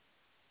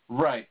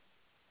 Right.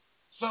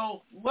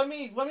 So let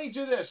me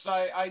do this.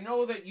 I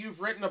know that you've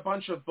written a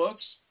bunch of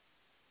books.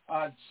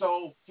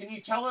 So can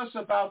you tell us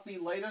about the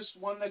latest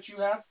one that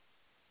you have?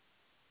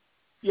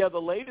 Yeah, the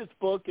latest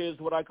book is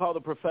what I call the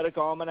Prophetic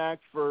Almanac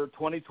for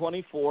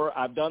 2024.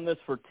 I've done this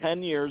for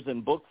 10 years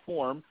in book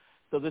form,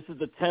 so this is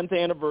the 10th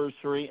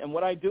anniversary. And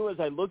what I do is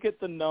I look at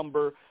the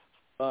number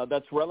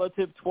that's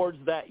relative towards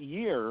that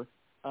year,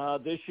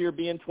 this year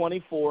being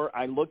 24.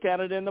 I look at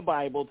it in the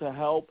Bible to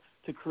help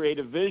to create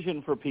a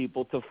vision for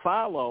people to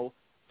follow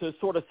to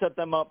sort of set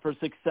them up for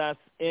success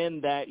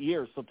in that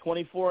year. So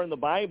 24 in the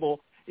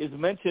Bible is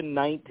mentioned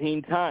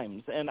 19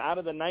 times. And out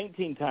of the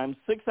 19 times,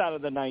 6 out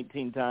of the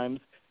 19 times,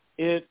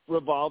 it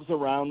revolves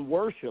around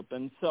worship.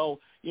 And so,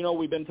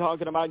 we've been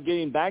talking about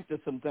getting back to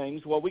some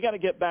things. Well, we got to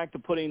get back to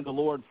putting the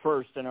Lord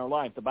first in our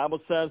life. The Bible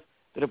says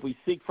that if we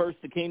seek first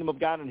the kingdom of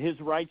God and his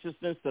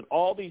righteousness, that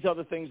all these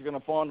other things are going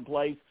to fall into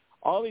place.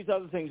 All these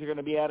other things are going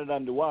to be added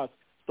unto us.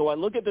 So I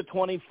look at the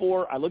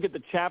 24, I look at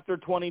the chapter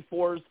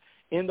 24s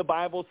in the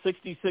Bible,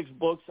 66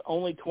 books,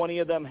 only 20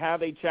 of them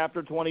have a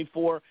chapter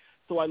 24.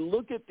 So I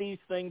look at these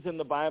things in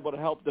the Bible to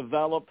help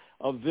develop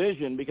a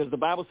vision, because the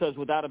Bible says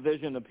without a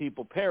vision the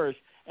people perish,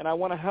 and I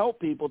want to help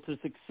people to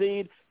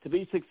succeed, to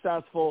be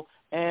successful,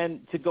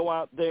 and to go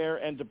out there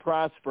and to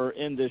prosper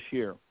in this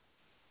year.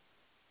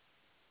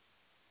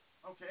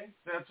 Okay,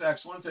 that's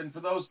excellent. And for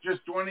those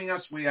just joining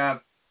us, we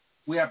have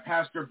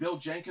Pastor Bill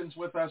Jenkins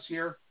with us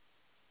here.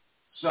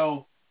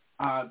 So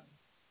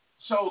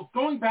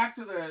going back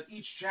to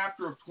each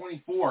chapter of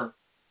 24.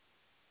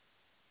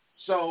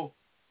 So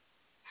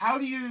how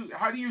do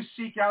you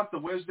seek out the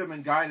wisdom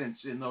and guidance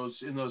in those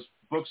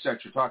books that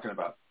you're talking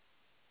about?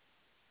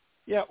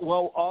 Yeah,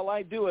 well, all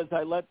I do is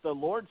I let the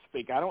Lord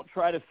speak. I don't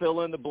try to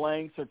fill in the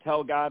blanks or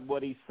tell God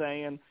what he's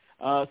saying.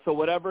 So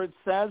whatever it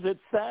says, it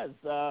says.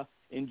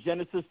 In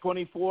Genesis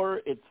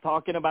 24, it's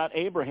talking about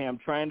Abraham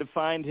trying to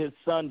find his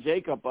son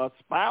Jacob a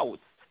spouse.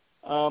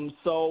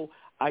 So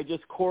I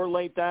just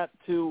correlate that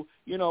to,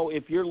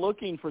 if you're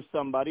looking for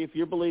somebody, if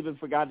you're believing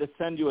for God to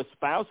send you a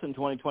spouse in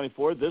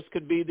 2024, this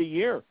could be the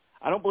year.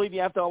 I don't believe you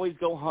have to always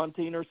go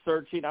hunting or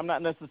searching. I'm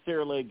not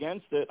necessarily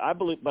against it. I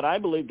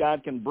believe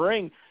God can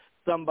bring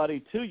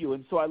somebody to you.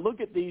 And so I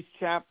look at these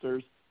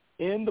chapters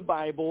in the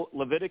Bible.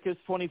 Leviticus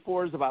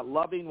 24 is about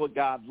loving what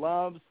God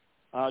loves.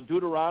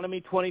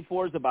 Deuteronomy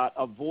 24 is about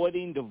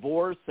avoiding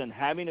divorce and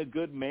having a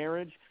good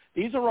marriage.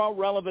 These are all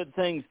relevant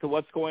things to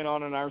what's going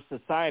on in our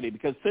society,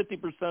 because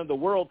 50% of the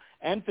world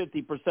and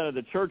 50% of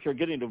the church are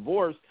getting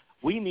divorced.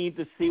 We need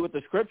to see what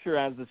the Scripture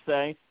has to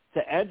say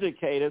to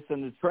educate us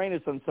and to train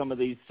us on some of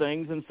these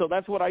things. And so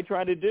that's what I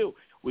try to do.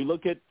 We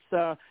look at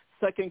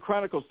 2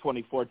 Chronicles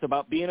 24. It's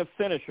about being a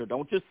finisher.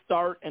 Don't just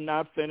start and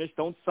not finish.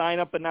 Don't sign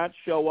up and not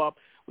show up.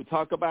 We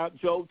talk about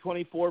Job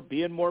 24,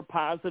 being more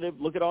positive.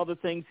 Look at all the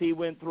things he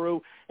went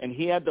through, and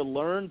he had to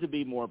learn to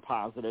be more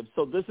positive.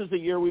 So this is a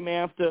year we may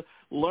have to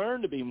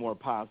learn to be more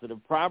positive.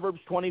 Proverbs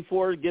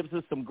 24 gives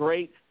us some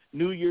great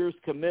New Year's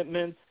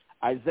commitments.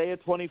 Isaiah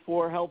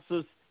 24 helps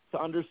us to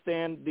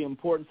understand the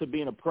importance of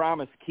being a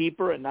promise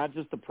keeper and not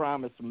just a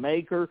promise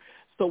maker.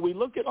 So we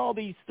look at all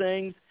these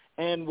things,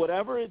 and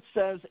whatever it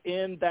says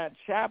in that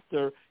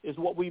chapter is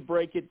what we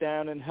break it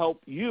down and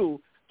help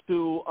you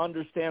to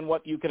understand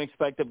what you can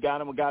expect of God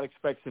and what God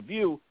expects of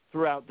you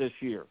throughout this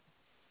year.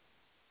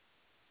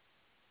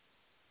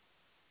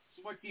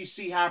 So what do you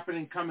see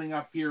happening coming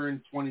up here in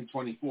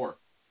 2024?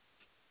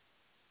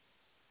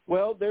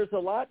 Well, there's a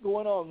lot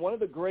going on. One of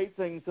the great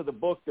things of the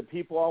book that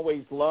people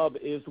always love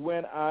is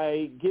when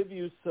I give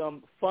you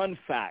some fun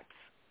facts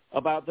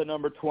about the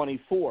number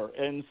 24.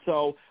 And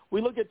so we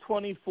look at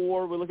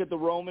 24, we look at the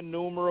Roman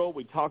numeral,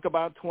 we talk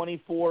about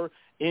 24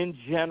 in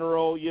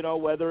general,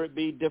 whether it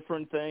be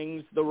different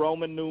things, the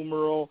Roman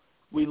numeral.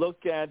 We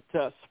look at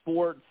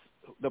sports,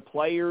 the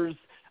players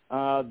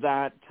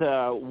that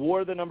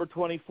wore the number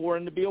 24,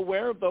 and to be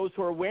aware of those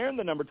who are wearing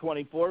the number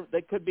 24,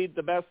 that could be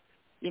the best,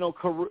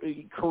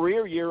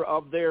 career year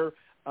of their,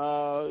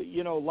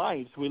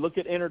 lives. We look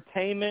at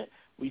entertainment.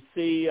 We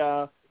see,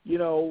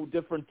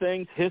 different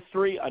things.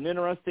 History, an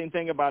interesting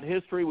thing about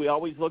history we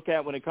always look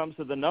at when it comes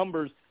to the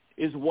numbers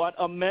is what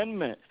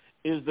amendment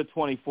is the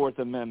 24th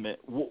Amendment.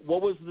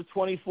 What was the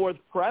 24th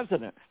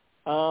president?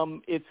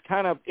 It's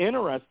kind of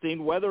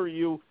interesting whether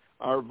you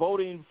are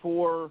voting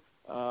for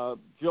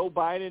Joe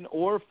Biden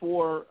or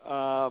for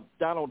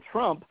Donald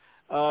Trump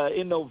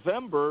in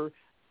November.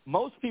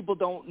 Most people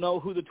don't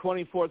know who the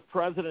 24th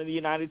president of the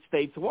United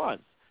States was.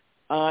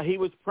 He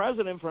was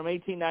president from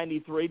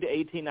 1893 to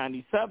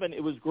 1897.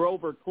 It was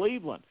Grover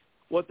Cleveland.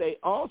 What they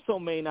also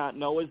may not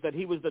know is that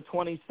he was the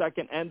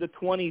 22nd and the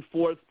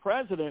 24th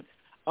president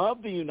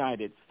of the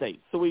United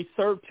States. So he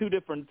served two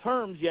different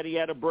terms, yet he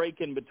had a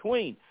break in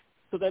between.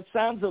 So that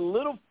sounds a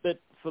little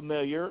bit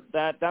familiar,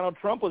 that Donald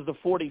Trump was the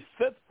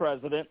 45th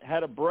president,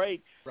 had a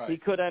break. Right. He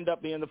could end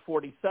up being the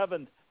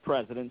 47th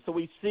president. So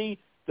we see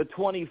the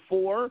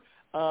 24,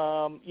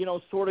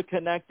 sort of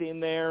connecting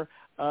there,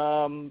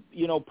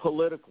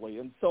 politically.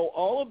 And so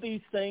all of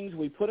these things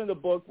we put in the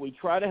book, we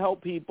try to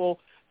help people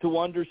to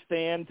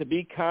understand, to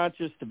be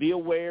conscious, to be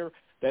aware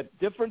that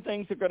different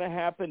things are going to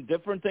happen,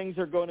 different things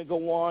are going to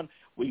go on.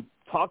 We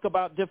talk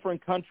about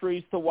different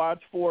countries to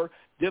watch for,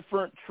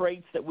 different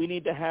traits that we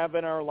need to have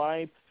in our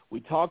life. We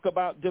talk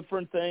about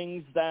different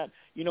things that,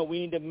 we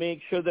need to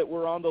make sure that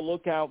we're on the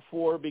lookout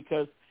for,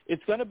 because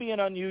it's going to be an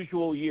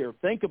unusual year.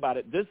 Think about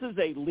it. This is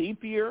a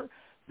leap year.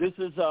 This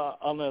is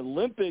an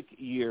Olympic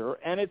year,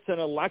 and it's an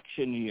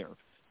election year.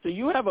 So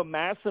you have a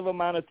massive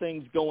amount of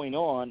things going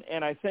on,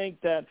 and I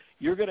think that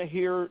you're going to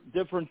hear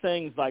different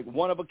things like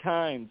one of a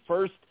kind,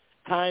 first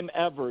time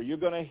ever. You're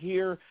going to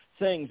hear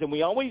things, and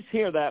we always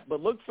hear that,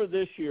 but look for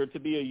this year to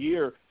be a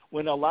year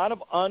when a lot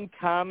of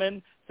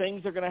uncommon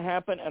things are going to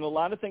happen, and a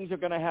lot of things are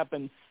going to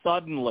happen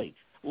suddenly.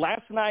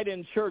 Last night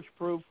in church,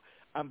 Proof,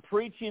 I'm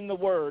preaching the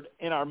word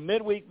in our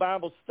midweek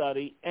Bible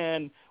study,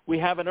 and we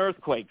have an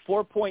earthquake,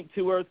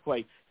 4.2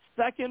 earthquake.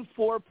 Second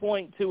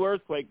 4.2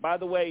 earthquake. By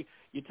the way,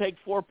 you take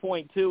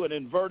 4.2 and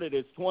invert it,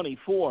 it's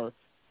 24.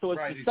 So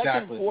it's the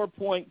second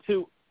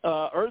 4.2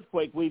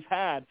 earthquake we've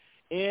had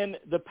in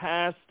the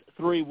past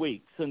 3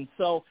 weeks. And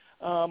so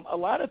a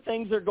lot of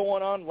things are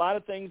going on, a lot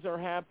of things are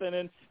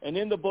happening. And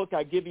in the book,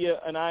 I give you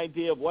an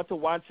idea of what to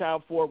watch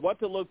out for, what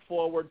to look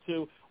forward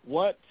to,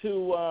 what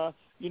to,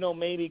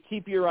 maybe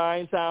keep your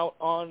eyes out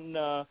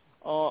on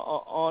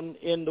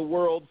in the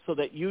world, so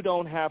that you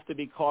don't have to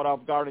be caught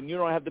off guard and you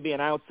don't have to be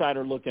an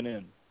outsider looking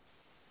in.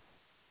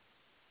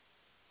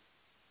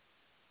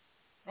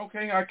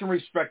 Okay, I can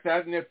respect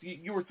that. And if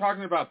you were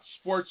talking about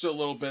sports a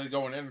little bit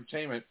ago and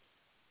entertainment,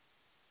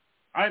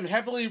 I'm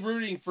heavily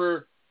rooting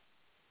for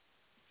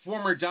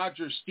former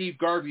Dodger Steve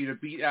Garvey to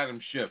beat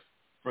Adam Schiff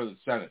for the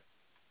Senate.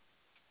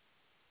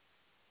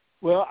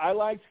 Well, I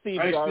like Steve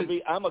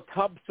Garvey. I'm a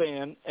Cub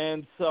fan,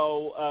 and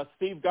so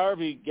Steve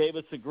Garvey gave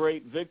us a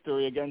great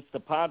victory against the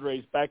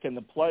Padres back in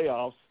the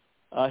playoffs.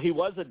 He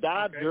was a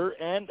Dodger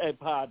and a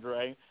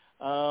Padre.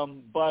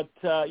 But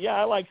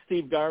I like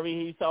Steve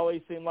Garvey. He's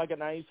always seemed like a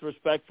nice,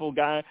 respectful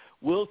guy.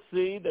 We'll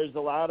see. There's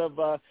a lot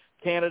of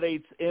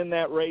candidates in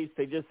that race.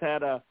 They just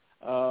had a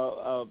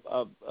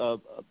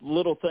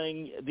little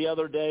thing the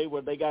other day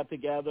where they got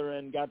together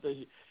and got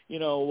to,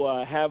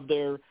 have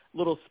their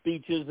little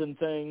speeches and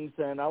things.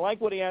 And I like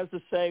what he has to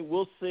say.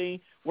 We'll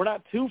see. We're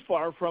not too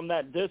far from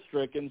that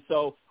district, and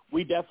so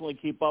we definitely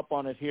keep up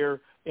on it here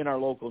in our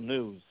local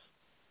news.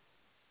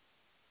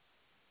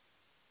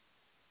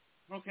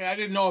 Okay, I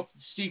didn't know if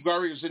Steve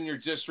Garvey was in your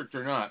district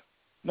or not.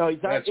 No,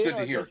 he's not That's in good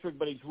our to hear. district,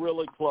 but he's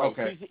really close.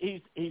 Okay.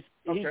 He's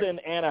in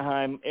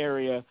Anaheim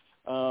area,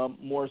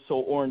 more so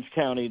Orange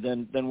County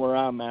than where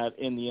I'm at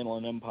in the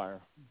Inland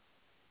Empire.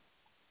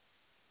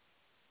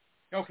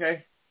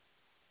 Okay.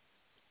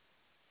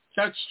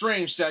 That's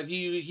strange that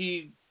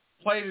he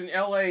played in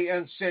L.A.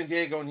 and San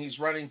Diego, and he's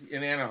running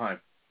in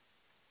Anaheim.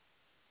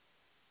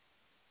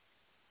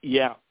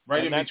 Yeah, right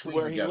and in that's between,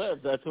 where I he guess.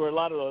 lives. That's where a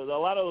lot of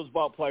those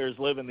ball players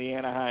live, in the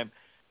Anaheim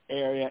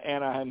area,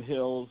 Anaheim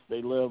Hills.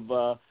 They live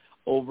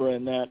over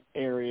in that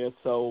area,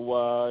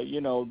 so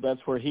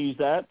that's where he's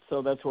at.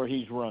 So that's where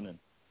he's running.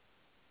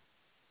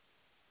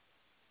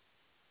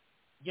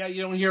 Yeah,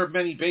 you don't hear of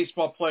many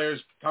baseball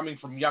players coming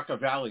from Yucca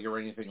Valley or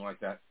anything like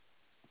that.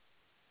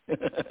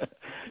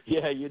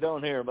 Yeah, you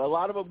don't hear them. A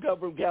lot of them come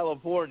from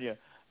California.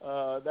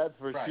 That's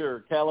for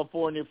sure.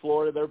 California,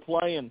 Florida, they're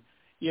playing,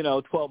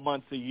 12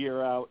 months a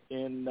year out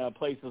in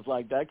places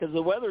like that because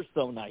the weather's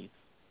so nice.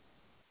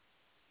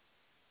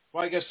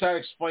 Well, I guess that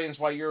explains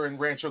why you're in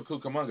Rancho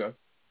Cucamonga.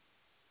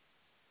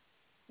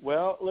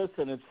 Well,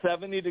 listen, it's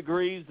 70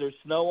 degrees. There's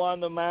snow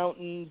on the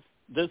mountains.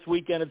 This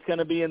weekend it's going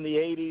to be in the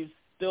 80s.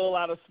 Still a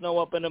lot of snow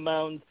up in the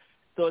mountains.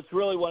 So it's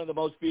really one of the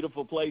most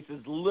beautiful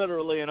places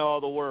literally in all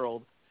the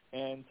world.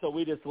 And so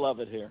we just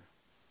love it here.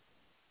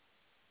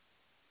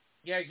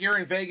 Yeah, here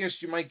in Vegas,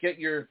 you might get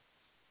your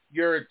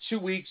 2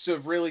 weeks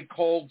of really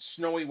cold,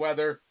 snowy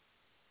weather,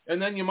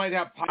 and then you might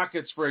have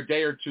pockets for a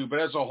day or two. But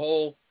as a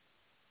whole,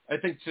 I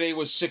think today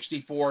was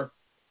 64,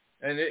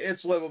 and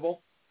it's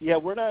livable. Yeah,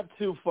 we're not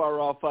too far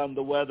off on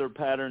the weather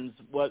patterns,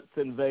 what's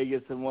in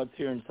Vegas and what's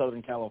here in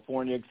Southern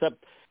California,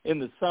 except in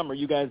the summer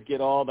you guys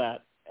get all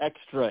that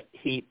extra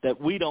heat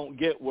that we don't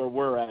get where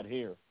we're at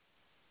here.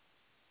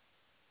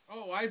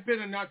 Oh, I've been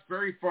in Knott's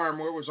Berry Farm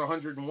where it was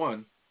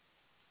 101.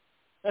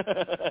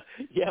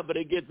 Yeah, but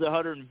it gets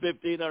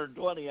 115,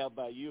 120 out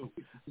by you.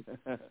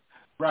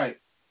 Right.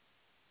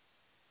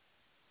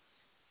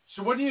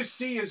 So what do you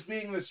see as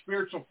being the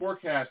spiritual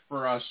forecast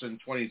for us in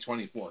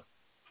 2024?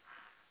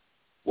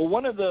 Well,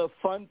 one of the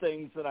fun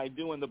things that I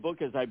do in the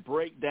book is I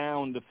break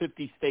down the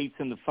 50 states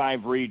and the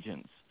 5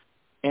 regions.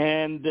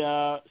 And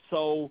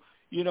so,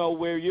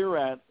 where you're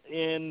at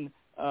in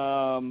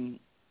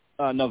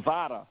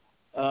Nevada,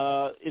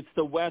 it's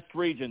the West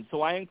region.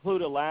 So I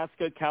include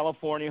Alaska,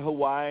 California,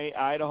 Hawaii,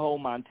 Idaho,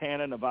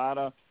 Montana,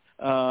 Nevada,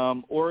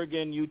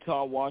 Oregon,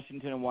 Utah,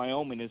 Washington, and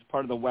Wyoming as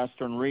part of the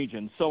Western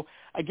region. So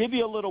I give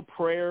you a little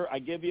prayer. I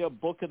give you a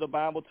book of the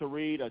Bible to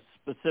read, a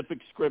specific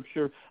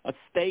scripture, a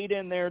state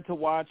in there to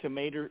watch, a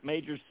major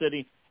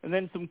city, and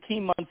then some key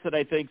months that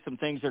I think some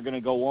things are going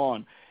to go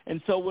on.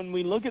 And so when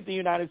we look at the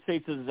United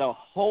States as a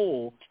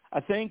whole, I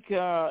think,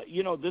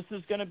 this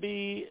is going to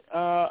be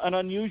an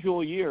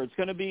unusual year. It's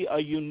going to be a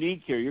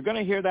unique year. You're going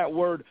to hear that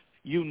word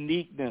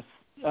uniqueness,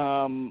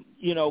 come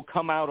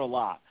out a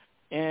lot.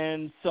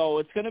 And so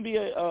it's going to be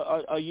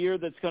a year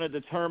that's going to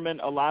determine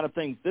a lot of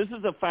things. This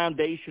is a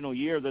foundational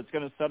year that's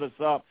going to set us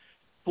up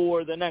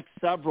for the next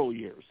several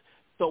years.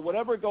 So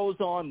whatever goes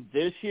on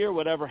this year,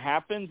 whatever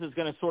happens, is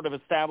going to sort of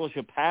establish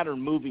a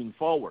pattern moving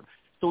forward.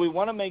 So we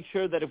want to make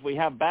sure that if we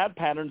have bad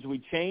patterns,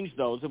 we change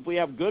those. If we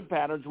have good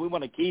patterns, we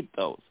want to keep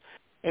those.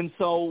 And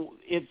so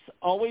it's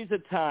always a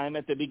time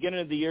at the beginning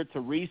of the year to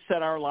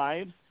reset our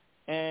lives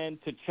and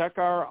to check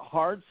our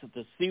hearts,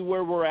 to see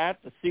where we're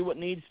at, to see what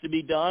needs to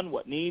be done,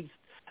 what needs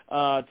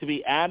to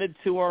be added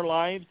to our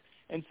lives.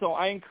 And so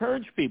I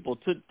encourage people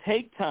to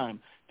take time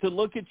to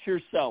look at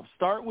yourself.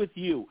 Start with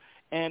you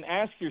and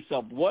ask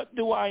yourself, what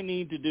do I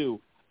need to do?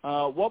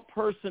 What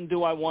person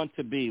do I want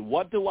to be?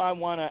 What do I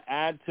want to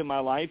add to my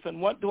life?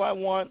 And what do I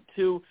want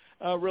to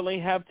really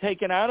have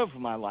taken out of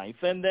my life?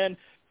 And then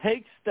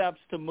take steps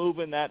to move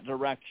in that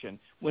direction.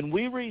 When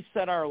we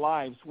reset our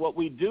lives, what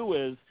we do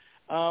is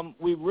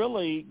we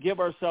really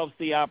give ourselves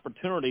the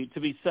opportunity to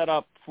be set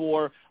up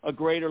for a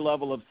greater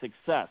level of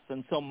success.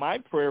 And so my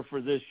prayer for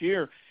this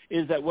year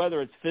is that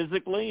whether it's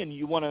physically and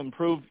you want to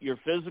improve your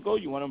physical,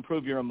 you want to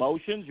improve your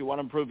emotions, you want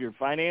to improve your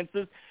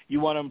finances, you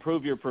want to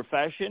improve your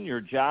profession,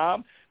 your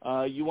job,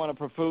 you want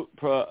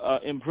to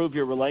improve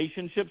your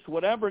relationships,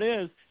 whatever it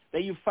is,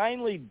 that you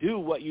finally do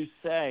what you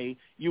say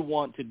you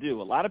want to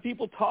do. A lot of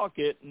people talk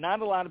it,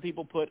 not a lot of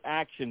people put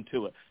action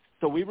to it.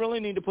 So we really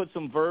need to put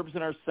some verbs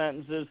in our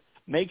sentences,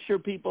 make sure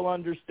people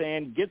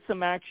understand, get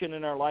some action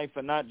in our life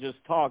and not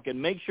just talk,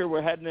 and make sure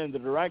we're heading in the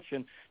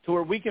direction to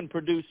where we can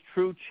produce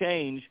true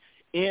change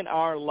in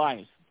our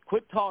lives.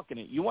 Quit talking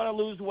it. You want to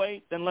lose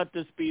weight? Then let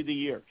this be the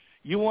year.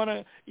 You want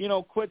to,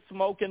 quit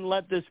smoking?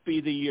 Let this be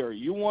the year.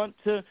 You want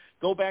to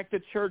go back to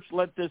church?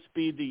 Let this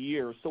be the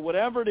year. So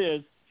whatever it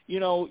is,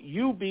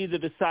 you be the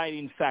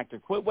deciding factor.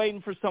 Quit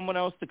waiting for someone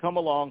else to come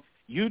along.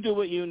 You do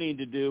what you need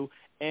to do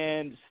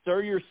and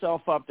stir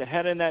yourself up to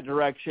head in that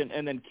direction,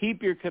 and then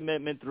keep your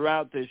commitment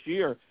throughout this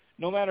year.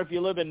 No matter if you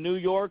live in New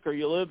York or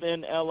you live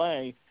in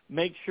L.A.,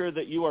 make sure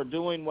that you are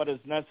doing what is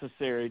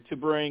necessary to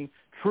bring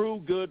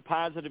true, good,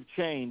 positive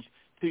change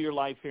to your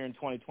life here in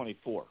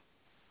 2024.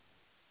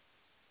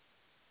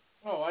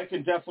 Oh, I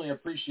can definitely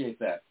appreciate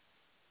that.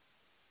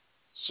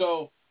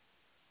 So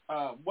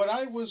what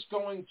I was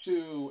going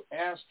to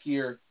ask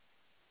here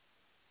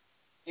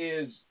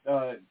is,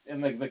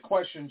 and the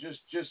question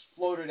just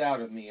floated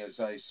out of me as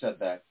I said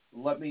that.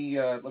 Let me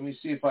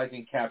see if I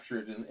can capture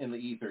it in the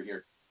ether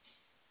here.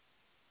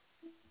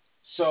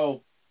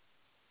 So,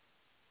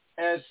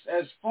 as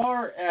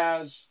far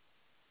as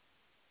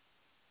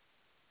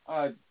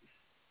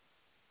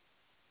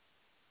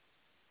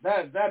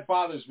that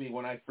bothers me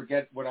when I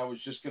forget what I was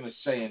just going to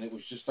say, and it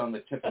was just on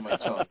the tip of my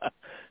tongue.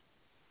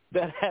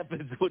 That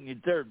happens when you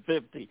turn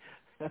 50.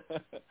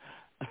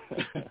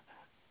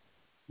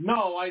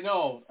 No, I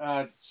know.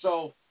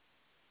 So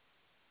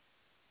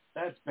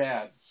that's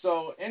bad.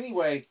 So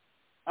anyway,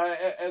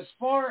 as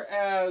far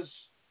as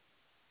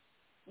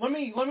let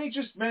me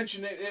just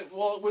mention it. It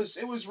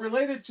was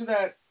related to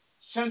that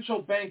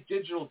central bank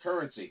digital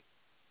currency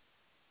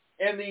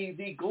and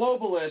the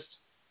globalists.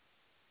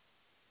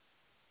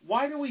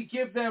 Why do we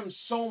give them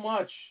so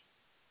much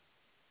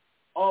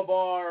of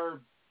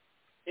our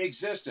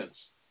existence?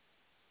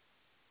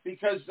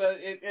 Because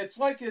it's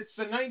like it's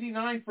the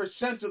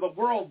 99% of the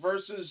world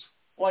versus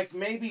like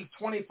maybe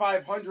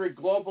 2,500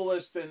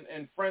 globalists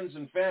and friends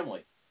and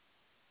family.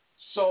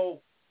 So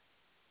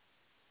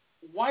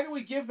why do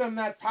we give them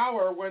that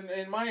power when,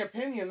 in my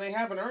opinion, they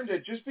haven't earned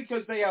it? Just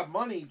because they have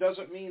money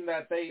doesn't mean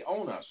that they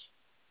own us.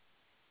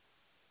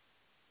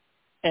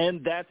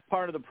 And that's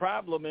part of the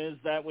problem, is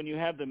that when you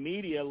have the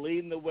media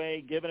leading the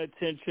way, giving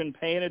attention,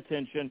 paying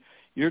attention,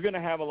 you're going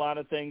to have a lot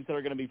of things that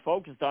are going to be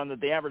focused on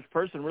that the average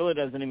person really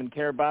doesn't even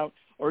care about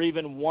or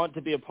even want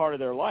to be a part of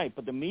their life.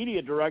 But the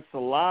media directs a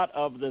lot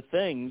of the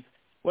things,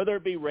 whether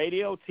it be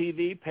radio,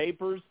 TV,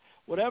 papers,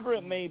 whatever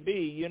it may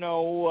be.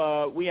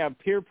 We have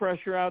peer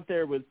pressure out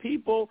there with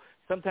people.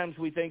 Sometimes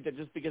we think that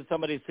just because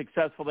somebody's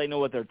successful, they know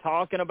what they're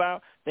talking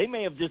about. They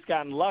may have just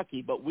gotten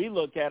lucky, but we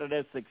look at it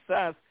as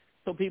success.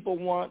 So people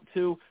want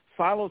to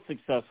follow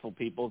successful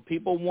people.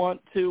 People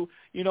want to,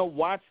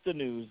 watch the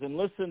news and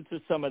listen to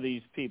some of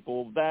these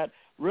people that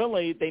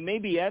really, they may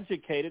be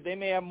educated. They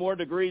may have more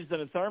degrees than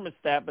a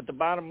thermostat, but the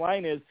bottom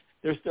line is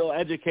they're still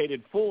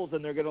educated fools,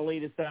 and they're going to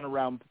lead us down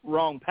a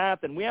wrong path.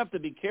 And we have to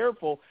be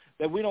careful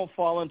that we don't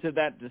fall into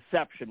that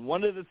deception.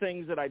 One of the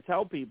things that I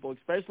tell people,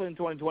 especially in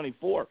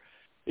 2024,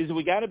 is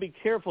we got to be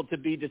careful to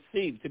be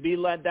deceived, to be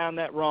led down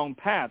that wrong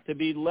path, to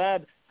be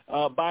led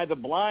by the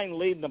blind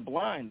leading the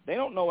blind. They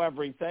don't know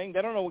everything.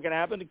 They don't know what's going to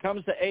happen. It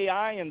comes to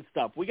AI and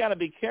stuff. We got to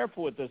be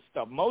careful with this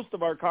stuff. Most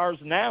of our cars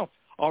now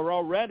are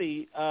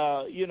already, they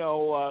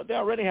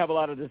already have a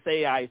lot of this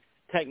AI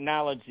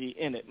technology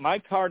in it. My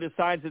car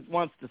decides it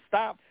wants to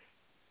stop.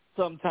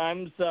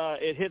 Sometimes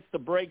it hits the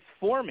brakes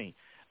for me.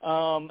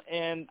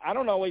 And I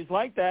don't always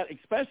like that,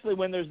 especially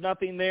when there's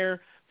nothing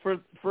there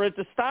for it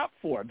to stop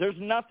for. There's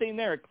nothing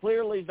there.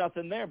 Clearly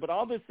nothing there. But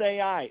all this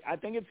AI, I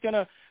think it's going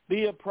to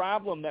be a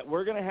problem that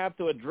we're going to have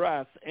to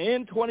address.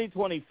 In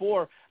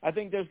 2024, I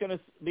think there's going to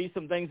be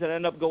some things that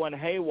end up going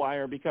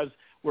haywire because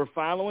we're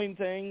following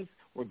things,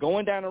 we're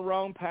going down a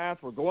wrong path,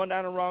 we're going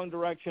down a wrong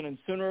direction, and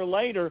sooner or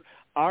later,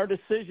 our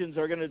decisions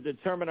are going to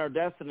determine our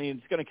destiny, and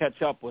it's going to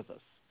catch up with us.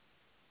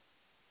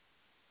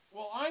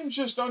 Well, I'm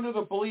just under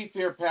the belief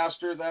here,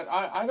 Pastor, that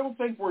I don't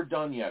think we're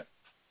done yet.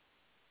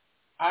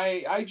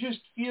 I just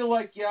feel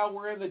like, yeah,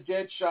 we're in the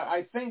ditch.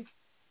 I think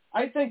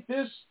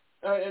this,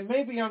 and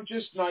maybe I'm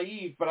just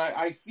naive, but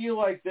I feel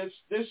like this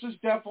is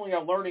definitely a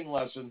learning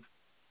lesson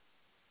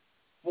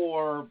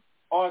for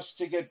us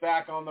to get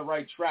back on the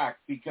right track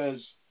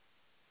because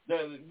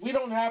we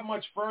don't have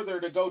much further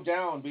to go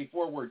down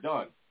before we're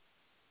done.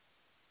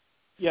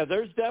 Yeah,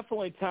 there's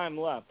definitely time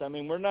left. I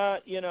mean, we're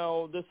not,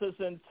 this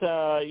isn't,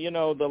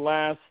 the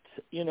last,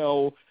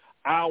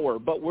 hour,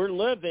 but we're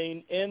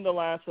living in the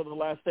last of the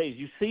last days.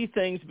 You see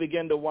things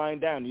begin to wind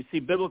down. You see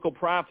biblical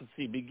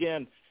prophecy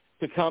begin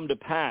to come to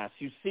pass.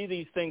 You see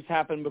these things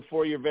happen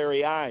before your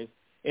very eyes.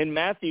 In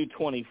Matthew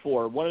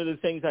 24, one of the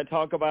things I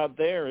talk about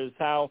there is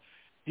how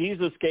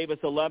Jesus gave us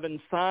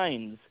 11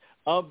 signs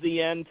of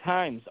the end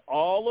times.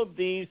 All of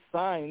these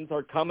signs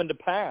are coming to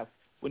pass.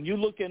 When you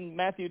look in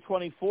Matthew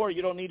 24,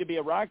 you don't need to be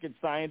a rocket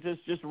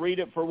scientist. Just read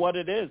it for what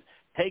it is.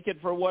 Take it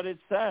for what it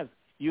says.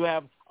 You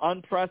have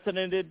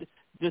unprecedented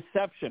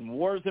deception,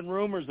 wars and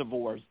rumors of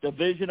wars,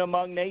 division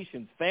among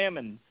nations,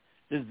 famines,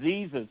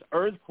 diseases,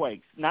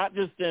 earthquakes, not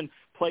just in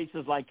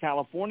places like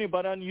California,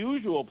 but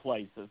unusual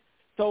places.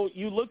 So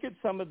you look at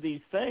some of these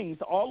things,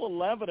 all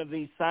 11 of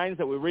these signs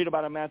that we read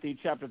about in Matthew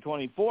chapter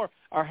 24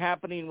 are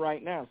happening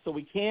right now. So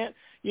we can't,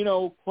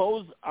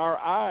 close our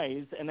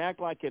eyes and act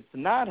like it's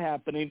not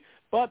happening,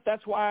 but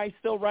that's why I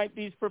still write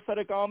these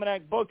prophetic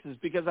almanac books is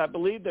because I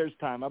believe there's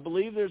time. I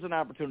believe there's an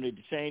opportunity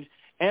to change,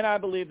 and I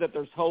believe that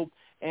there's hope,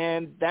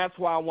 and that's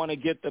why I want to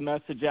get the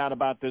message out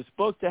about this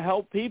book to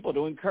help people,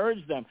 to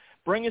encourage them,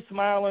 bring a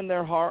smile in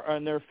their heart,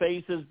 on their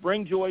faces,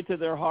 bring joy to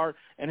their heart,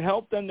 and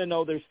help them to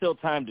know there's still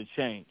time to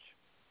change.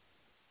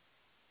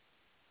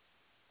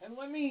 And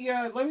let me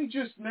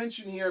just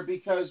mention here,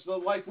 because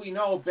like we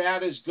know,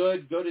 bad is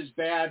good, good is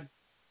bad,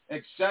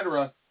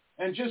 etc.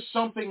 And just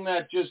something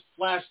that just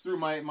flashed through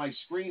my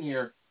screen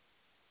here.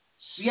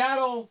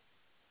 Seattle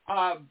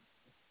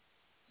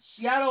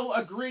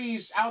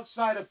agrees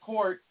outside of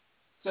court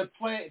to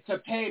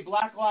pay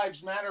Black Lives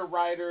Matter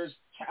writers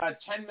a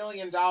 $10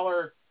 million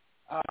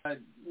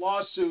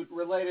lawsuit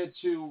related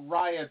to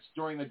riots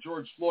during the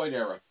George Floyd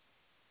era.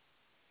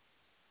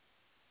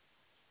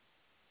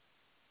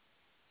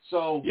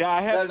 So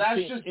yeah,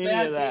 that's just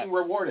bad being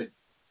rewarded.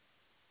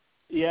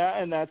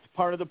 Yeah, and that's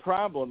part of the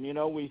problem.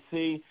 We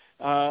see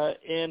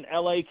in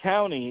L.A.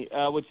 County,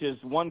 which is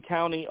one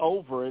county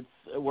over, it's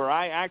where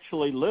I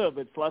actually live.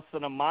 It's less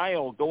than a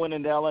mile going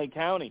into L.A.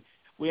 County.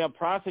 We have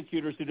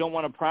prosecutors who don't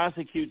want to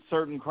prosecute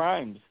certain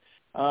crimes.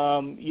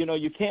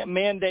 You can't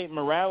mandate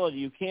morality.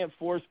 You can't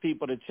force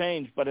people to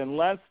change. But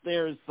unless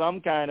there's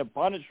some kind of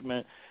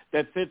punishment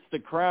that fits the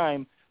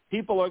crime,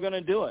 people are going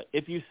to do it.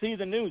 If you see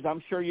the news,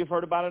 I'm sure you've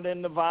heard about it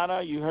in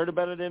Nevada. You heard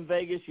about it in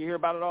Vegas. You hear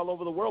about it all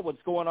over the world,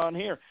 what's going on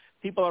here.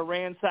 People are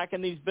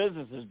ransacking these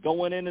businesses,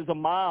 going in as a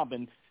mob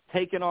and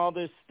taking all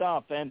this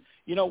stuff. And,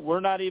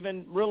 we're not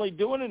even really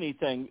doing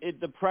anything.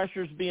 The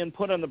pressure's being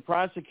put on the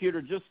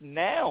prosecutor just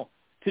now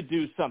to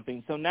do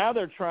something. So now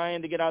they're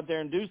trying to get out there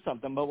and do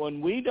something. But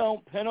when we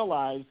don't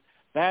penalize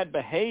bad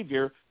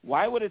behavior,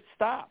 why would it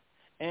stop?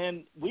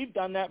 And we've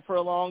done that for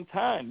a long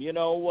time.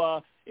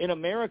 In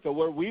America,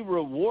 where we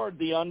reward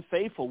the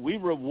unfaithful, we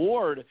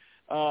reward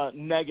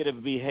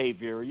negative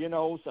behavior.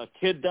 So a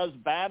kid does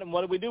bad, and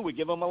what do? We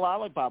give them a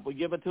lollipop. We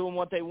give it to them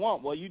what they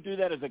want. Well, you do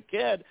that as a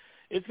kid,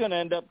 it's going to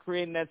end up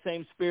creating that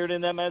same spirit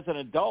in them as an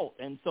adult.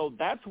 And so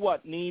that's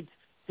what needs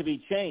to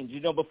be changed.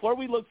 Before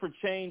we look for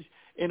change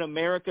in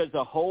America as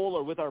a whole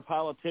or with our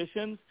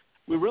politicians,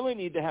 we really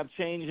need to have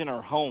change in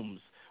our homes,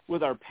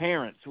 with our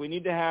parents. We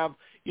need to have,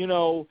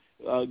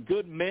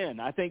 good men.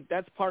 I think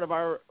that's part of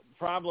our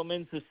problem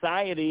in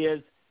society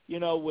is,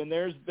 when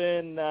there's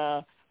been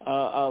a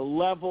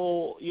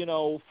level,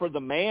 for the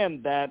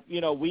man that,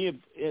 we have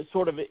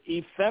sort of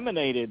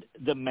effeminated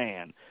the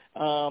man.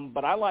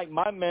 But I like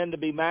my men to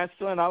be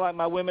masculine. I like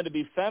my women to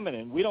be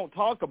feminine. We don't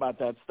talk about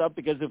that stuff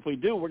because if we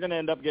do, we're going to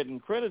end up getting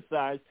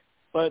criticized.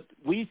 But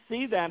we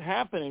see that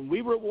happening.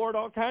 We reward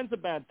all kinds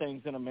of bad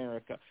things in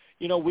America.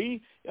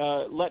 We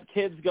let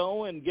kids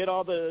go and get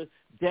all the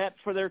debt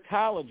for their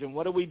college. And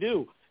what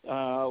do?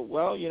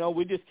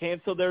 We just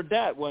cancel their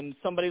debt. When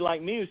somebody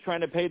like me who's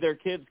trying to pay their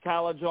kids'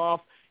 college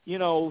off,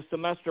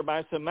 semester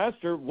by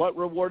semester, what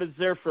reward is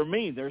there for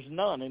me? There's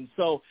none. And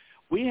so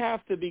we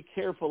have to be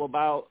careful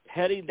about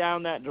heading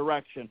down that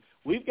direction.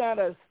 We've got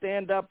to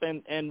stand up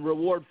and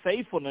reward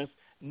faithfulness,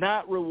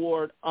 not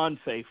reward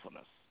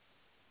unfaithfulness.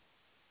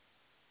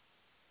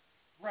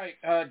 Right.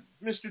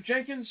 Mr.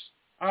 Jenkins,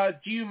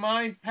 do you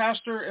mind,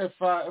 Pastor,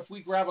 if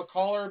we grab a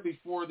caller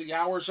before the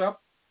hour's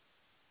up?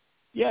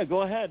 Yeah,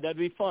 go ahead. That'd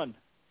be fun.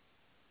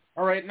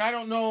 All right, and I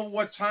don't know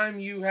what time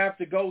you have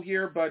to go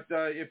here, but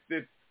if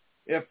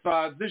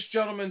this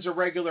gentleman's a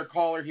regular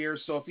caller here,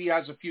 so if he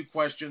has a few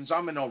questions,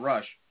 I'm in no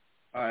rush.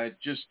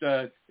 Just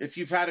if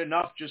you've had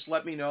enough, just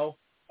let me know.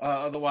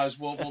 Otherwise,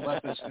 we'll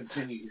let this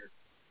continue here.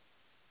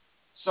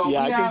 So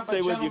yeah, we I can have stay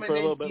a with you gentleman for a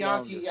little named bit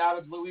Bianchi longer. out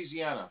of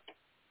Louisiana.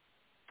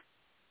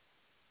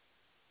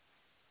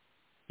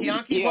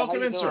 Bianchi, yeah, welcome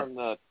how you in, sir.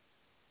 doing?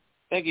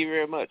 Thank you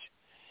very much.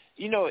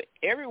 You know,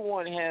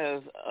 everyone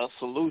has a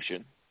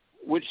solution,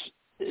 which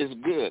is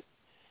good,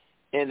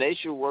 and they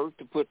should work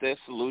to put that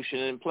solution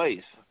in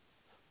place,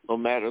 no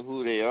matter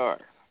who they are.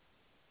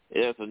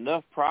 There's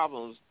enough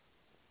problems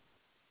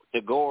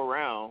to go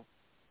around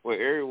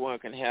where everyone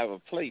can have a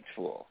plate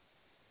full.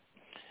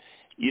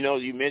 You know,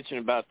 you mentioned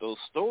about those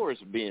stores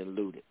being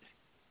looted.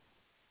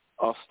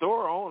 A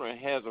store owner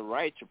has a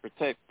right to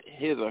protect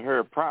his or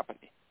her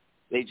property.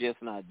 They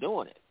just not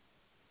doing it.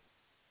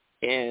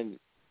 And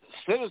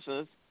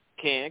citizens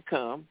can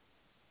come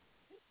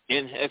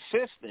and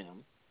assist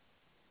them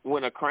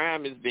when a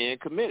crime is being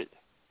committed.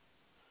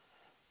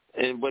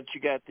 But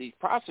you got these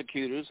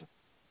prosecutors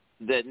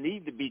that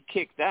need to be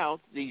kicked out,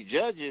 these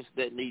judges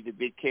that need to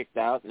be kicked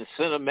out, and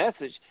send a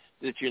message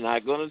that you're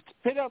not going to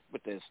put up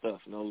with that stuff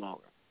no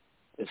longer.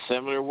 It's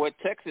similar to what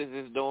Texas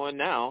is doing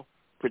now,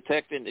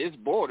 protecting its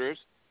borders,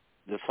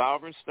 the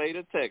sovereign state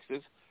of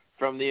Texas,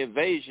 from the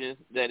invasion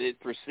that it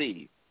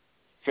perceived.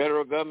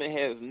 Federal government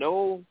has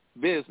no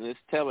business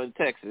telling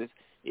Texas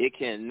it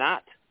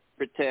cannot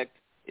protect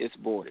its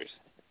borders.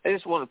 I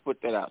just want to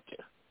put that out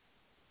there.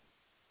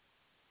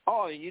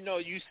 Oh, you know,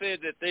 you said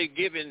that they're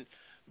giving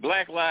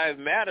Black Lives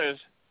Matter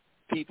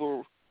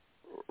people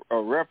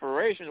a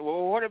reparation.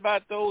 Well, what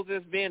about those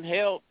that's being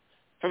held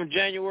from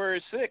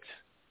January 6th,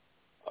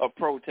 a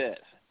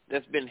protest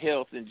that's been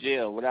held in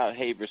jail without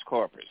habeas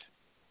corpus?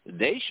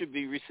 They should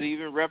be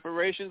receiving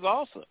reparations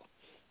also.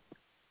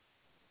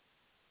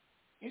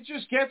 It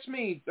just gets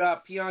me,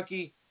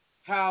 Bianchi,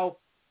 how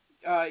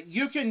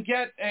you can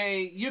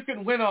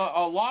win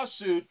a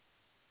lawsuit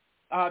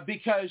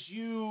because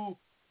you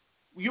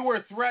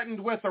were threatened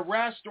with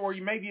arrest, or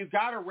maybe you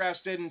got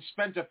arrested and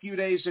spent a few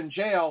days in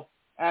jail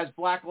as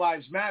Black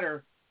Lives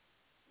Matter.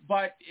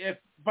 But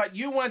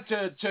you went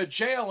to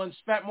jail and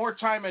spent more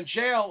time in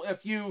jail if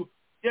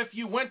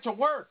you went to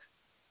work.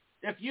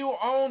 If you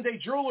owned a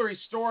jewelry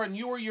store and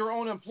you were your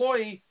own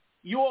employee,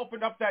 you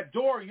opened up that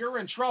door, you're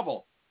in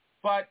trouble.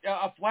 But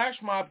a flash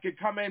mob could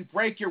come in,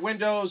 break your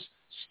windows,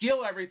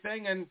 steal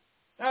everything, and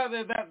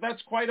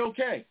that's quite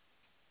okay.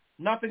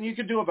 Nothing you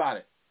can do about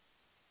it.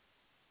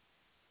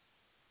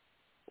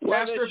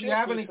 Well, Pastor, if you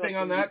have anything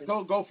on that,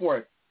 go for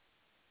it.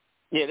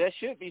 Yeah, there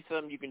should be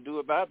something you can do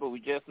about it, but we're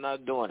just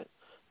not doing it.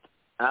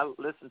 I'll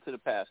listen to the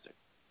pastor.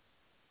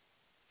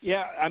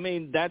 Yeah, I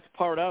mean, that's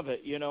part of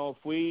it. You know,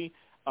 if we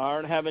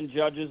aren't having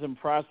judges and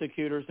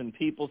prosecutors and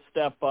people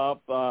step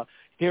up,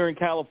 here in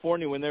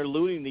California when they're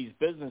looting these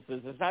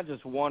businesses, it's not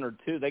just one or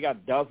two. They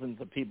got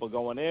dozens of people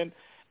going in.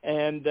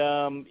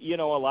 And, you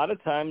know, a lot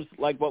of times,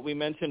 like what we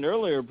mentioned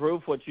earlier,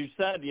 Bruce, what you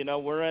said, you know,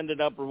 we're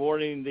ended up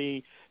rewarding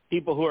the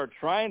people who are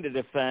trying to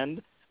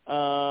defend,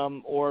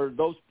 or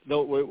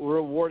we're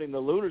rewarding the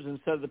looters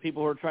instead of the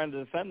people who are trying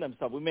to defend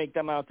themselves. We make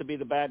them out to be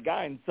the bad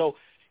guy. And so,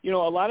 you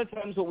know, a lot of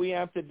times what we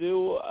have to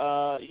do,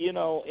 you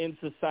know, in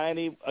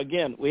society,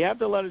 again, we have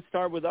to let it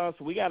start with us.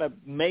 We got to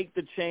make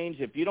the change.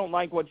 If you don't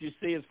like what you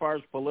see as far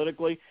as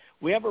politically,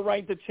 we have a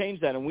right to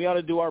change that, and we ought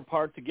to do our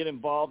part to get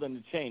involved in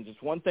the change.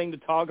 It's one thing to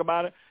talk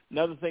about it,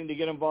 another thing to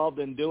get involved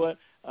and do it.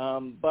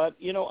 But,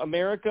 you know,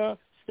 America,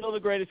 still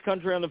the greatest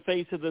country on the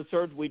face of this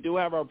earth. We do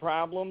have our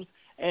problems,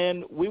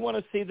 and we want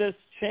to see this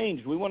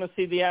change. We want to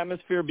see the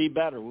atmosphere be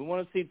better. We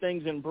want to see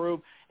things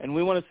improve, and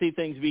we want to see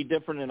things be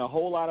different in a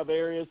whole lot of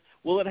areas.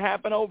 Will it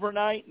happen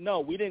overnight?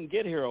 No, we didn't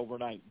get here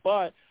overnight.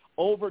 But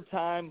over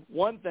time,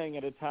 one thing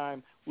at a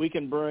time, we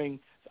can bring,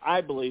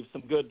 I believe,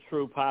 some good,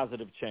 true,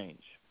 positive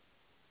change.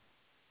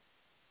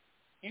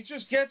 It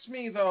just gets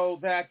me, though,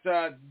 that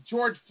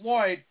George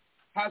Floyd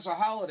has a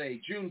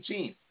holiday,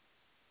 Juneteenth,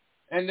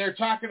 and they're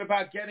talking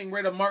about getting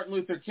rid of Martin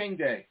Luther King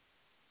Day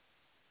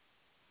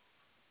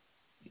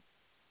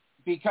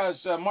because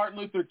Martin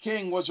Luther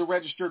King was a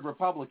registered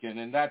Republican,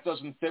 and that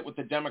doesn't fit with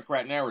the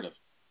Democrat narrative.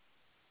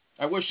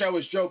 I wish I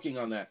was joking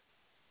on that.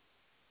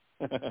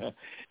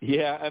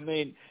 Yeah, I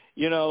mean,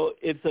 you know,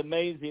 it's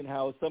amazing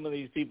how some of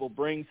these people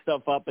bring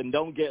stuff up and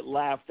don't get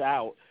laughed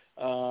out,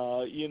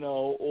 you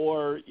know,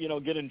 or, you know,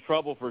 get in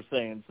trouble for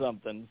saying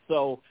something.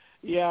 So,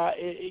 yeah,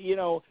 you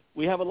know,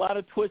 we have a lot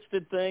of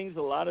twisted things,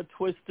 a lot of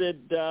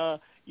twisted,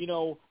 you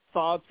know,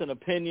 thoughts and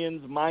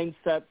opinions,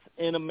 mindsets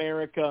in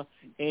America.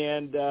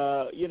 And,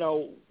 you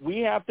know, we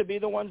have to be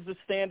the ones to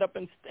stand up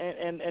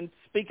and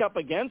speak up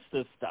against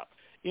this stuff.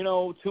 You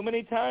know, too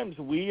many times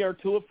we are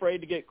too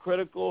afraid to get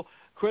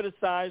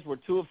criticized. We're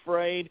too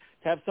afraid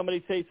to have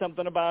somebody say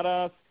something about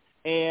us.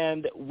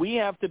 And we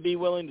have to be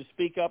willing to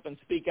speak up and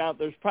speak out.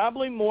 There's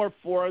probably more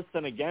for us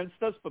than against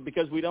us, but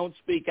because we don't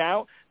speak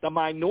out, the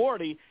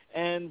minority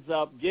ends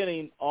up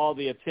getting all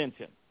the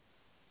attention.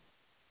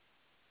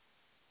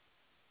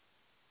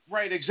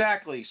 Right,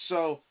 exactly.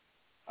 So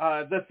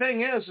The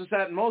thing is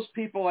that most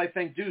people, I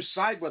think, do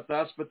side with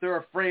us, but they're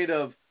afraid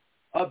of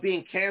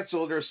being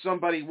canceled, or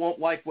somebody won't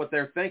like what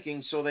they're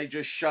thinking, so they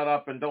just shut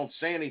up and don't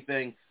say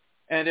anything.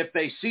 And if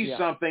they see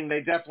something, they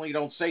definitely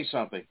don't say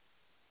something.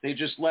 They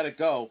just let it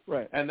go.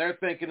 Right. And they're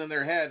thinking in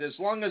their head, as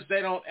long as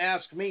they don't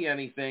ask me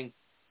anything,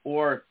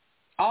 or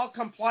I'll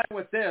comply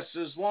with this,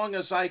 as long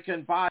as I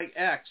can buy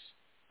X,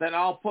 then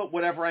I'll put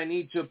whatever I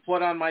need to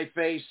put on my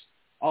face.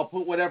 I'll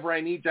put whatever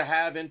I need to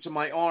have into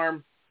my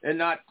arm and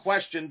not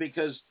question,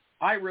 because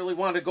I really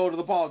want to go to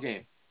the ball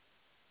game.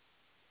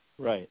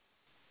 Right.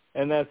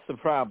 And that's the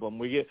problem.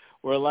 We're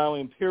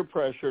allowing peer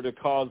pressure to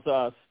cause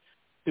us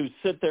to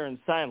sit there in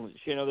silence.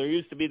 You know, there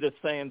used to be this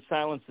saying,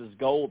 silence is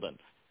golden.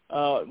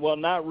 Well,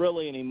 not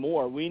really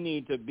anymore. We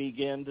need to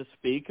begin to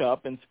speak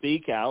up and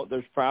speak out.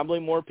 There's probably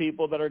more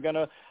people that are going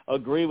to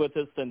agree with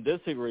us than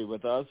disagree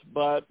with us,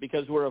 but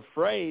because we're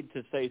afraid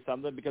to say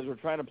something, because we're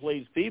trying to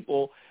please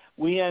people,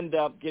 we end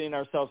up getting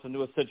ourselves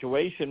into a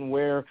situation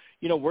where,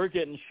 you know, we're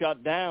getting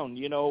shut down.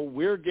 You know,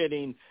 we're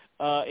getting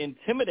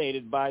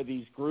intimidated by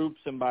these groups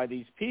and by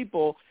these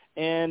people,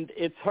 and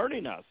it's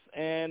hurting us,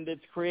 and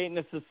it's creating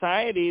a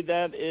society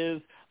that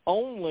is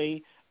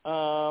only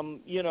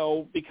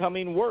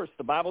becoming worse.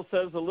 The Bible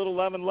says a little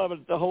leaven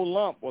leavens the whole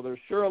lump. Well, there's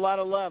sure a lot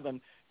of leaven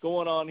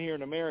going on here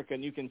in America,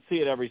 and you can see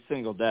it every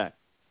single day.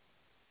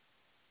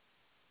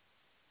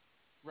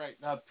 Right.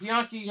 Now,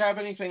 Bianchi, you have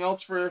anything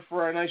else for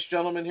our nice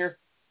gentleman here?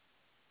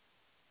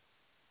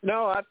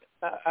 No,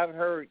 I've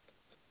heard.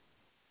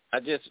 I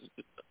just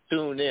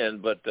tuned in,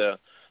 but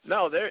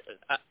no,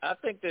 I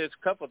think there's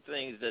a couple of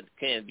things that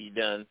can be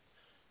done.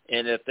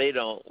 And if they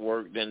don't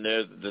work, then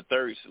there's the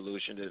third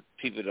solution that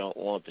people don't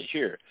want to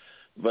hear.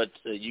 But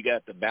you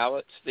got the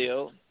ballot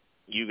still.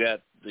 You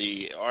got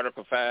the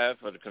Article 5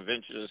 for the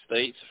Convention of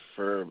States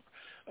for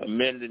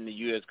amending the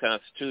U.S.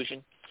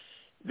 Constitution.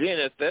 Then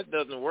if that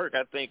doesn't work,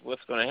 I think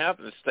what's going to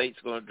happen, the state's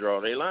going to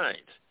draw their lines.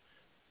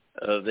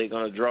 They're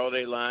going to draw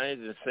their lines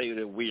and say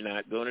that we're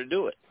not going to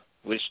do it,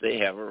 which they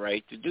have a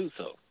right to do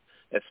so,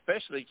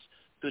 especially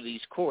to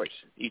these courts.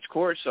 Each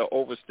courts are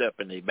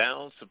overstepping their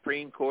bounds.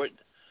 Supreme Court,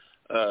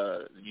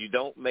 you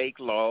don't make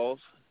laws.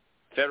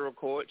 Federal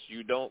courts,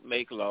 you don't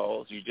make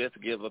laws. You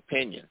just give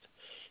opinions.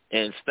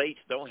 And states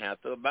don't have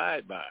to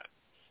abide by it.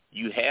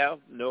 You have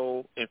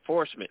no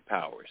enforcement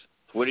powers.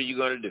 What are you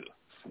going to do?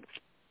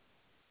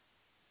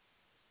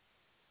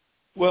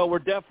 Well, we're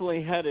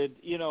definitely headed,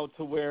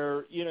 to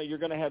where, you're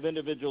going to have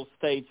individual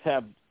states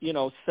have,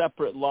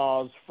 separate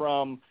laws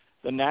from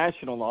the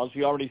national laws.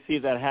 You already see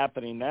that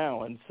happening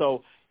now. And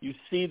so you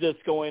see this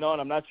going on.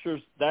 I'm not sure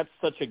that's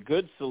such a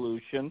good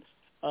solution.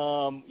 We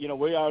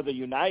are the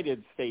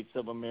United States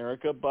of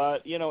America,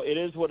 but, it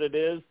is what it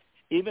is.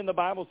 Even the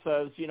Bible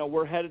says,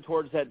 we're headed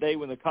towards that day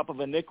when the cup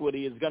of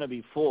iniquity is going to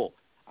be full.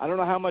 I don't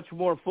know how much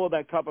more full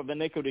that cup of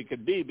iniquity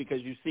could be,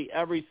 because you see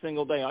every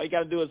single day. All you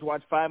got to do is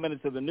watch 5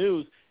 minutes of the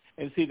news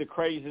and see the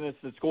craziness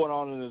that's going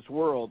on in this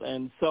world.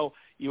 And so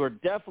you are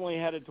definitely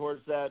headed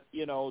towards that,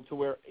 to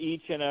where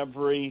each and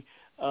every,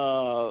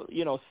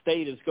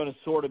 state is going to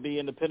sort of be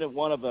independent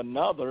one of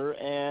another.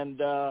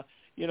 And,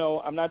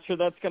 I'm not sure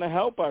that's going to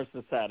help our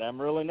society. I'm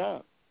really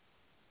not.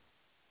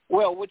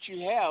 Well, what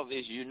you have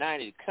is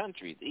united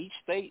countries. Each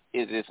state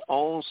is its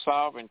own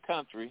sovereign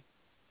country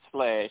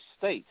 /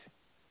 state.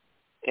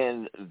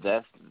 And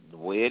that's the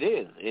way it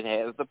is. It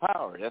has the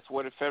power. That's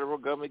where the federal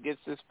government gets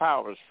its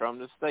powers, from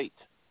the states.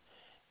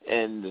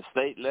 And the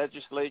state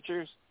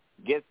legislatures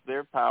get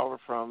their power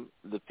from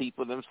the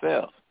people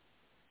themselves.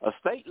 A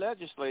state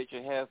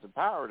legislature has the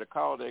power to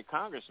call their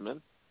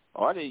congressman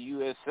or their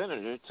U.S.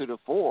 senator to the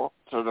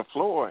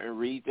floor and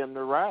read them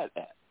the riot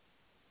act.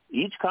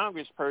 Each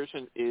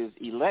congressperson is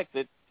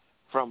elected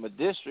from a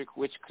district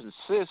which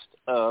consists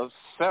of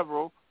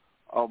several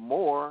or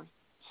more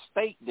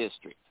state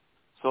districts.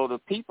 So the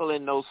people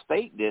in those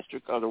state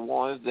districts are the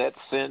ones that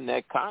send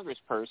that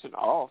congressperson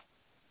off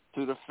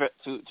to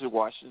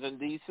Washington,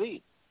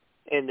 D.C.,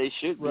 and they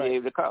should be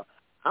able to call.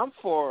 I'm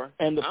for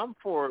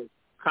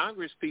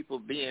Congress people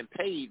being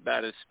paid by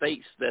the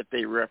states that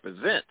they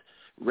represent,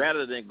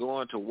 rather than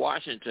going to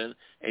Washington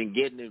and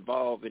getting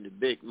involved in the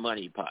big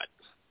money pots.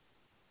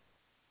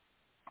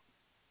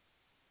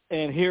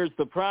 And here's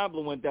the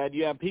problem with that.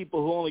 You have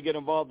people who only get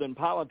involved in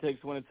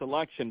politics when it's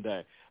election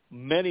day.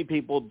 Many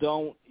people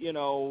don't,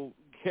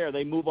 care.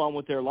 They move on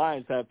with their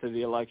lives after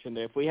the election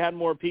day. If we had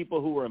more people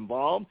who were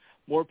involved,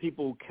 more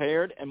people who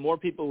cared, and more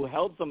people who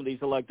held some of these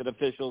elected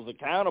officials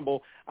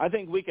accountable, I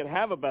think we could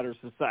have a better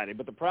society.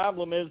 But the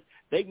problem is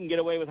they can get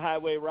away with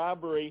highway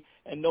robbery,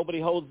 and nobody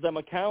holds them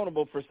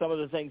accountable for some of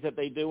the things that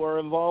they do or are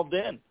involved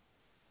in.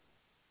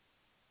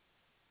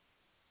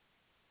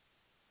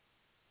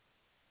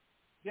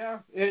 Yeah,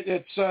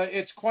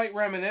 it's quite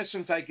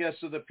reminiscent, I guess,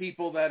 of the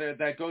people that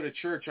go to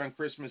church on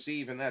Christmas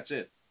Eve, and that's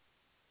it.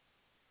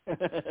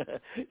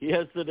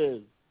 Yes, it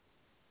is.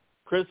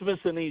 Christmas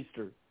and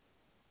Easter.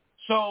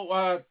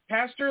 So,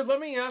 Pastor, let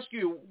me ask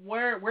you,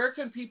 where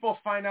can people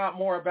find out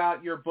more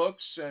about your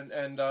books,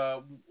 and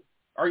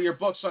are your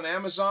books on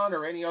Amazon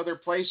or any other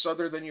place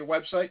other than your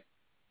website?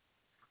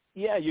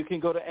 Yeah, you can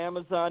go to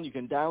Amazon. You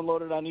can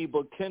download it on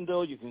ebook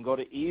Kindle. You can go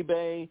to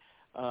eBay.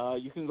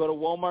 You can go to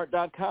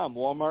Walmart.com.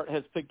 Walmart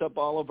has picked up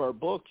all of our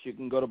books. You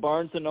can go to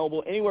Barnes &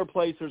 Noble. Anywhere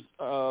places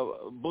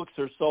books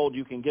are sold,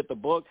 you can get the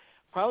book.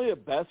 Probably the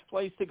best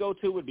place to go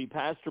to would be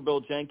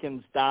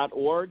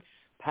PastorBillJenkins.org.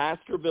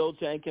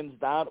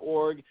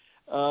 PastorBillJenkins.org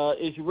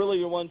is really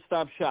your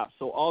one-stop shop.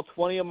 So all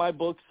 20 of my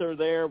books are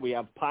there. We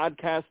have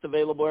podcasts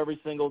available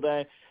every single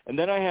day. And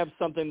then I have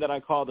something that I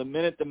call the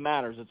Minute That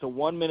Matters. It's a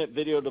 1-minute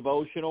video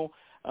devotional.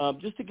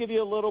 Just to give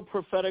you a little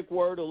prophetic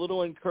word, a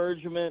little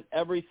encouragement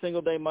every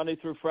single day, Monday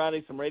through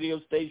Friday. Some radio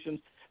stations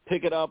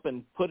pick it up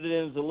and put it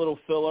in as a little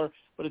filler.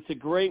 But it's a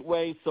great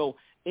way. So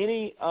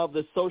any of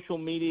the social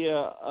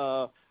media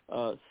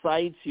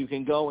sites, you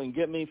can go and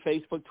get me,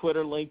 Facebook,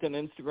 Twitter, LinkedIn,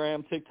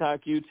 Instagram,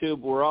 TikTok, YouTube.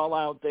 We're all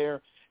out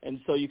there. And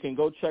so you can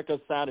go check us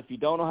out. If you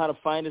don't know how to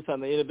find us on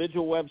the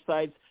individual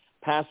websites,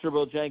 Pastor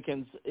Bill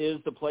Jenkins is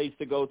the place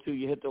to go to.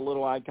 You hit the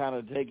little icon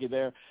to take you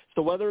there.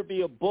 So whether it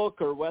be a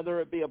book or whether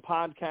it be a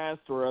podcast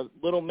or a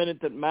little minute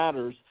that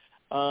matters,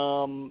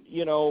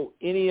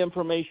 any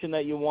information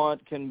that you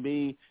want can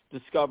be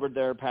discovered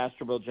there at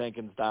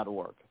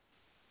PastorBillJenkins.org.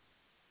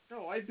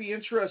 No, I'd be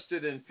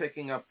interested in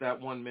picking up that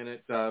 1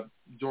 minute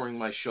during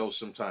my show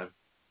sometime.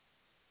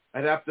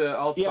 I'll have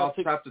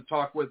to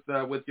talk with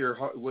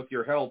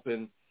your help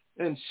and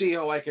see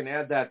how I can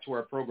add that to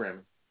our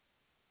programming.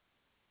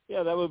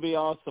 Yeah, that would be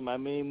awesome. I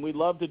mean, we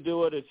love to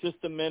do it. It's just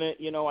a minute.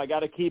 I got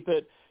to keep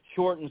it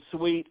short and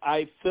sweet.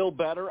 I feel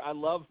better. I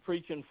love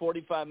preaching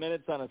 45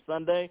 minutes on a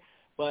Sunday,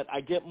 but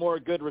I get more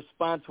good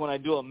response when I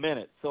do a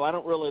minute. So I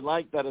don't really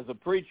like that as a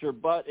preacher,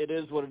 but it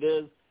is what it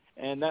is.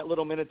 And that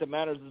little minute that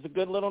matters is a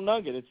good little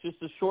nugget. It's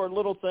just a short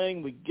little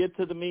thing. We get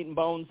to the meat and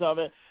bones of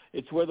it.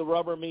 It's where the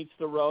rubber meets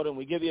the road, and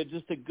we give you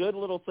just a good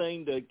little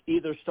thing to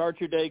either start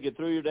your day, get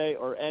through your day,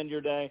 or end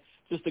your day.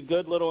 Just a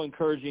good little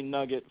encouraging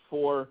nugget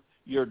for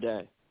your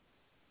day.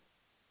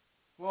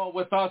 Well,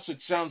 with us, it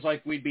sounds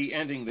like we'd be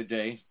ending the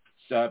day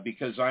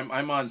because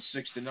I'm on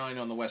 6 to 9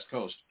 on the West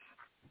Coast.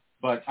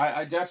 But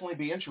I'd definitely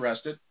be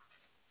interested.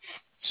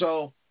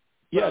 So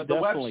the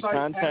definitely. website,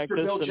 Contact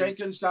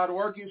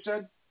PastorBillJenkins.org, you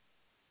said?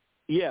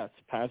 Yes,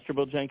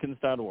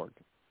 PastorBillJenkins.org.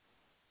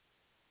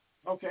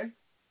 Okay.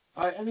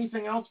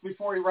 Anything else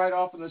before we ride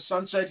off in the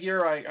sunset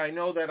here? I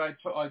know that I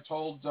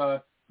told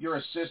your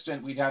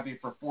assistant we'd have you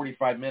for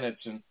 45 minutes,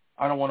 and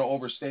I don't want to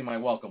overstay my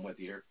welcome with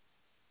you here.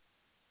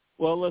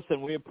 Well,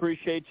 listen, we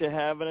appreciate you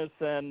having us,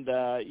 and,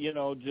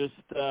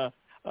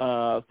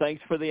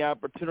 thanks for the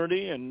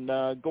opportunity, and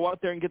go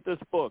out there and get this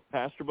book,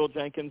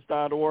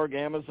 PastorBillJenkins.org,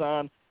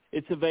 Amazon.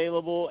 It's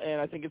available,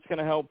 and I think it's going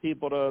to help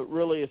people to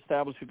really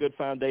establish a good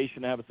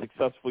foundation to have a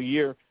successful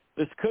year.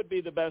 This could be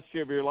the best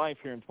year of your life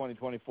here in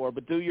 2024,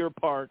 but do your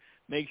part.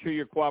 Make sure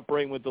you're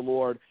cooperating with the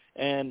Lord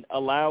and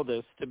allow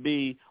this to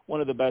be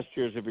one of the best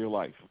years of your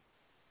life.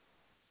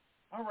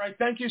 All right.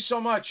 Thank you so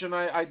much, and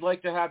I'd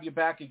like to have you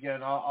back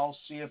again. I'll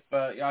see if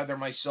either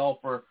myself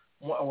or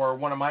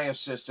one of my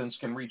assistants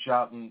can reach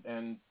out,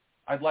 and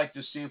I'd like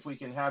to see if we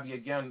can have you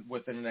again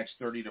within the next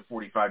 30 to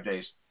 45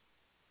 days.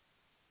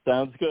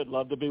 Sounds good.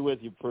 Love to be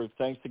with you, Proof.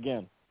 Thanks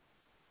again.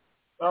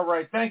 All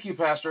right. Thank you,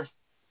 Pastor.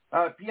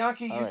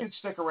 Bianchi, you can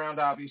stick around,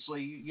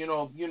 obviously. You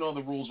know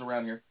the rules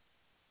around here.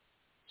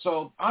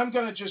 So I'm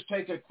going to just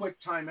take a quick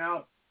time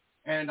out,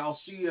 and I'll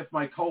see if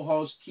my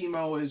co-host,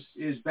 Chemo,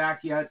 is back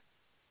yet.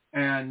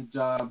 And,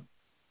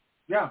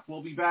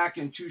 we'll be back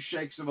in 2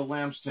 shakes of a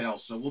lamb's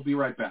tail. So we'll be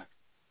right back.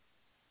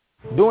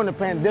 During the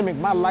pandemic,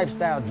 my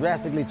lifestyle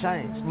drastically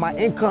changed. My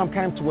income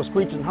came to a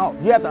screeching halt.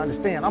 You have to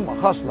understand, I'm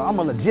a hustler. I'm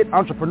a legit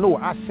entrepreneur.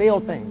 I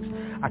sell things.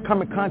 I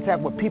come in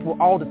contact with people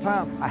all the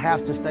time. I have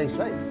to stay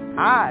safe.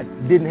 I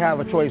didn't have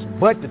a choice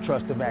but to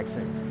trust the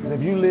vaccine. And if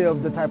you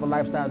live the type of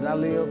lifestyle that I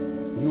live,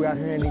 you out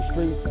here in these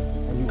streets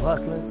and you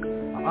hustling,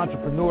 an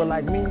entrepreneur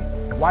like me,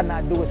 why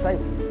not do it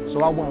safely?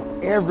 So I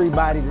want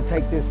everybody to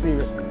take this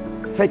seriously.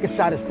 Take a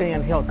shot at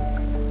staying healthy.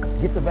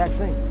 Get the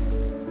vaccine.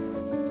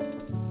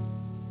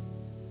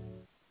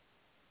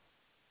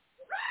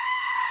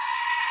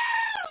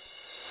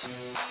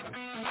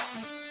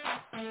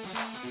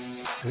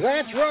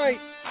 That's right.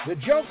 The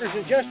Jokers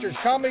and Jesters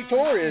Comedy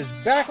Tour is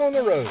back on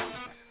the road.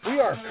 We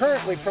are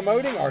currently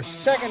promoting our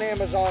second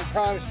Amazon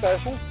Prime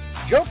special,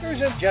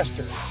 Jokers and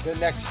Jesters, the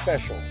next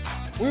special.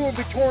 We will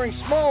be touring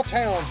small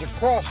towns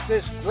across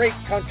this great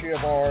country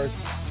of ours.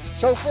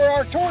 So for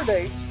our tour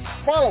dates,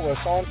 follow us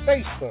on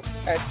Facebook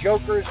at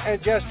Jokers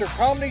and Jester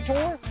Comedy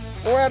Tour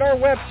or at our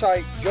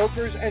website,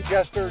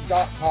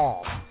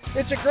 jokersandjester.com.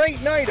 It's a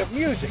great night of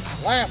music,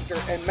 laughter,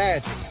 and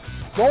magic.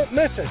 Don't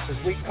miss us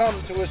as we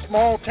come to a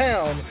small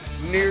town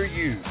near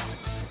you.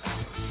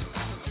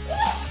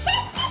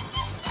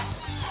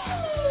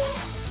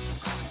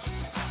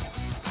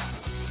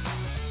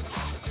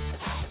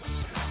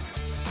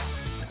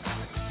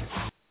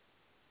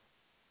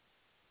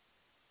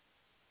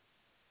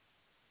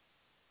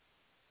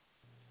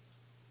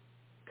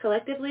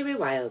 Collectively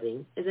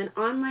Rewilding is an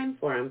online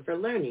forum for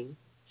learning,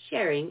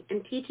 sharing,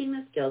 and teaching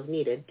the skills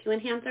needed to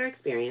enhance our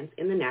experience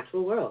in the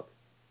natural world.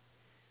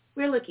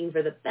 We're looking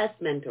for the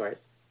best mentors,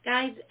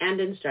 guides, and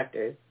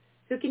instructors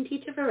who can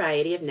teach a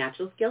variety of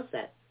natural skill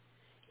sets.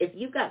 If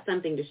you've got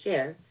something to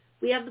share,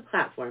 we have the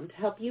platform to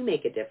help you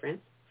make a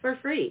difference for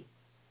free.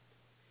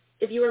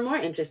 If you are more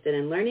interested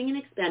in learning and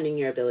expanding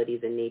your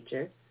abilities in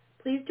nature,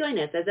 please join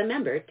us as a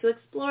member to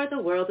explore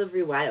the world of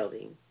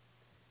rewilding.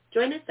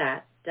 Join us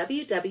at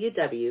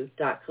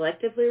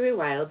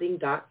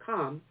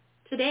www.collectivelyrewilding.com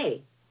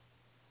today.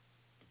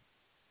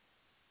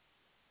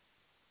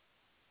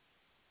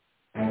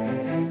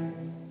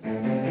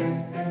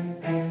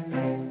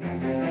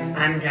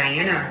 I'm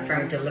Diana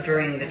from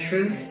Delivering the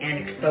Truth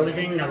and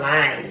Exposing the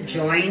Lies.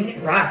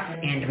 Join Russ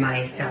and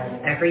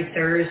myself every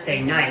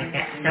Thursday night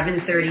at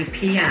 7:30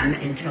 p.m.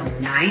 until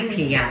 9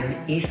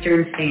 p.m.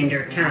 Eastern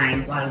Standard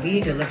Time while we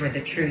deliver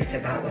the truth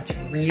about what's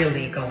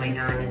really going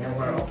on in the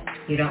world.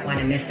 You don't want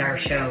to miss our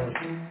shows.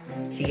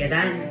 See you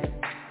then.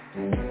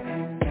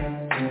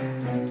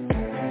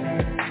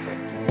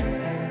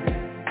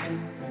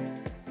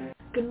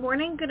 Good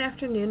morning, good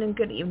afternoon, and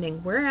good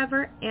evening,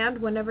 wherever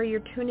and whenever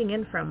you're tuning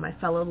in from, my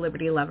fellow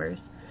Liberty lovers.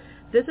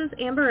 This is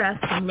Amber S.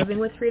 from Living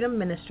with Freedom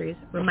Ministries,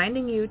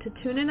 reminding you to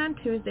tune in on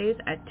Tuesdays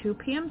at 2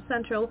 p.m.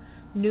 Central,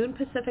 noon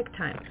Pacific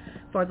Time,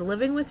 for the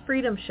Living with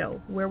Freedom show,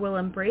 where we'll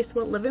embrace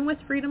what living with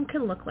freedom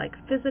can look like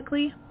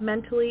physically,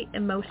 mentally,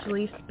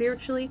 emotionally,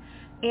 spiritually,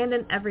 and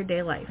in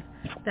everyday life.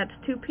 That's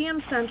 2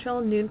 p.m.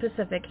 Central, noon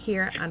Pacific,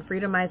 here on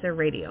Freedomizer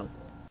Radio.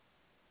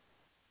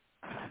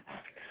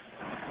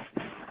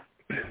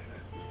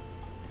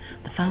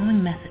 The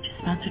following message is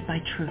sponsored by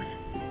Truth.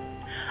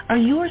 Are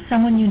you or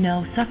someone you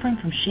know suffering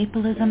from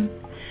sheepilism?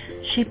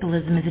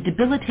 Sheepilism is a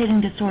debilitating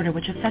disorder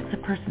which affects a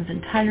person's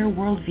entire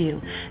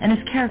worldview and is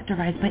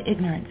characterized by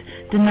ignorance,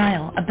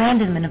 denial,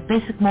 abandonment of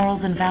basic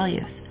morals and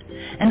values.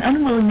 An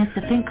unwillingness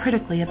to think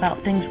critically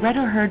about things read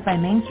or heard by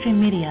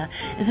mainstream media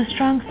is a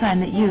strong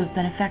sign that you have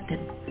been affected.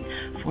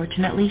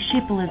 Fortunately,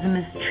 sheepilism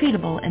is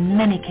treatable in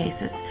many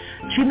cases.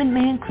 Treatment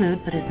may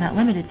include, but is not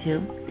limited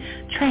to,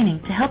 training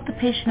to help the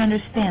patient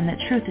understand that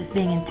truth is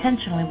being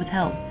intentionally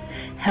withheld,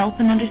 help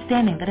in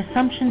understanding that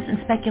assumptions and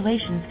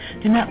speculations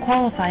do not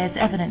qualify as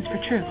evidence for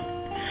truth.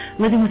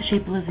 Living with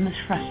sheepilism is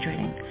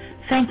frustrating.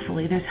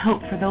 Thankfully, there's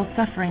hope for those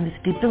suffering this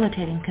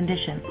debilitating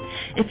condition.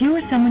 If you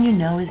or someone you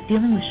know is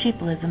dealing with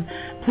sheepilism,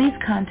 please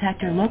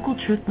contact your local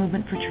Truth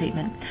Movement for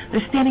treatment.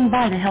 They're standing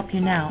by to help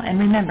you now, and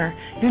remember,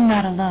 you're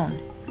not alone.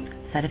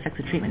 Side effects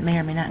of treatment may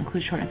or may not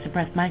include shortness of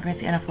breath,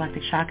 migraines,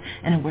 anaphylactic shock,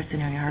 and in worst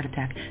scenario, heart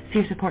attack. See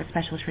your support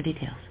specialist for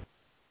details.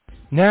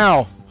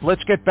 Now,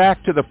 let's get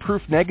back to the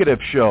Proof Negative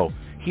show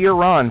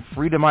here on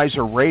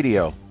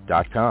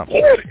FreedomizerRadio.com.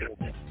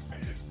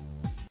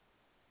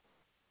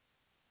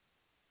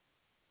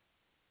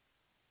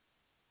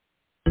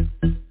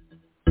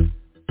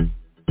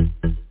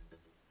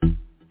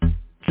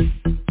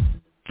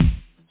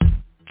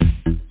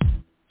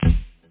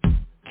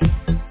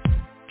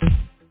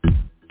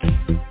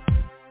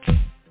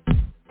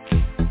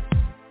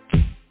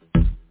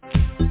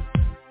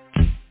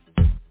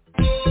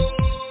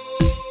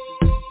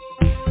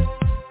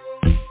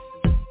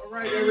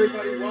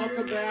 Everybody,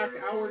 welcome back.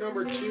 Hour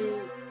number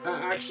 2.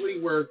 Actually,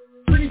 we're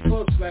pretty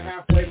close to the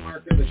halfway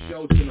mark of the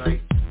show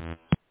tonight.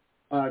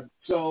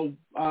 So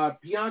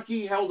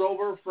Bianchi held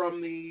over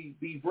from the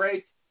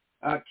break.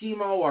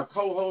 Chemo, our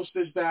co-host,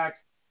 is back.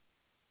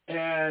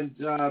 And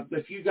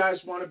if you guys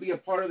want to be a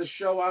part of the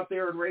show out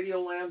there in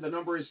Radio Land, the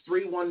number is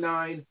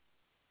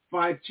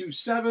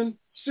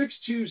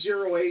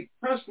 319-527-6208.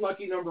 Press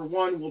lucky number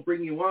 1. We'll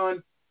bring you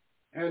on.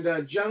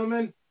 And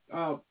gentlemen,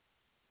 have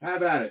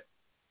at it.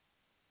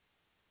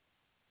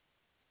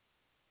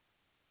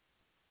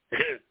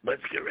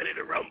 Let's get ready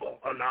to rumble.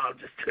 Oh, no, I'm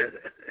just...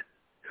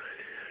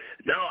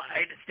 No,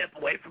 I had to step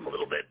away from a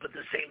little bit, but at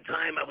the same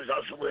time, I was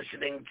also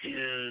listening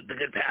to the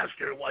good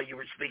pastor while you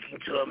were speaking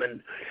to him, and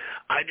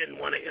I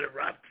didn't want to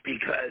interrupt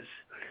because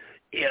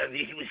he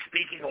was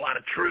speaking a lot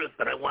of truth,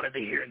 but I wanted to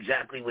hear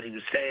exactly what he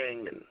was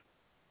saying. And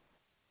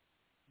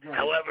right.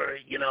 However,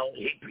 he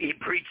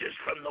preaches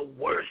from the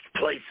worst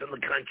place in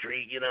the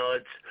country.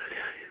 It's...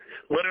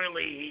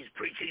 Literally, he's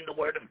preaching the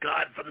word of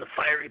God from the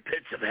fiery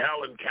pits of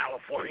hell in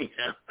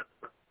California.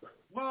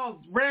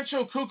 Well,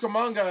 Rancho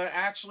Cucamonga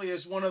actually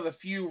is one of the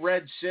few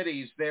red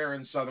cities there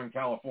in Southern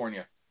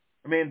California.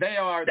 I mean, they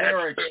are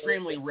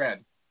extremely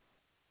red.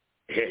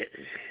 That's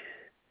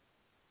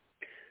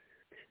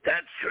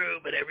true,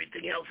 but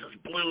everything else is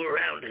blue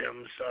around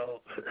him,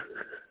 so...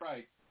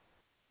 Right.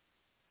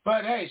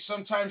 But, hey,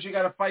 sometimes you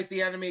got to fight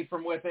the enemy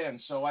from within,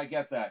 so I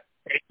get that.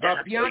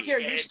 Exactly. Bianchi, are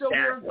you still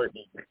here?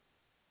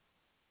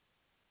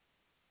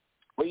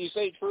 What do you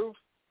say, Truth?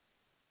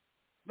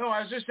 No,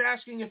 I was just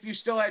asking if you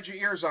still had your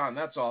ears on,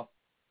 that's all.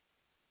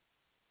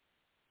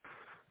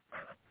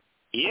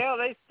 Yeah,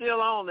 they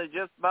still on. They're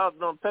just about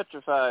done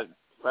petrified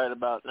right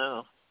about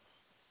now,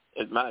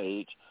 at my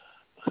age.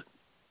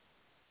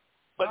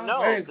 But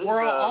no, hey,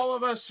 all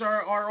of us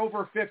are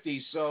over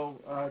 50,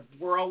 so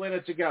we're all in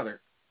it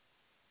together.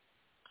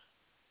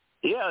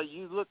 Yeah,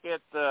 you look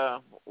at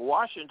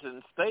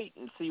Washington State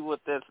and see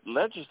what that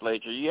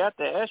legislature, you have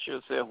to ask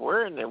yourself,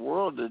 where in the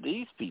world did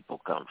these people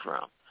come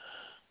from?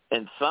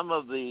 And some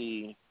of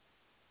the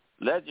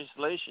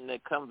legislation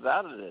that comes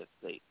out of that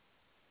state.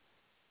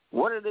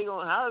 What are they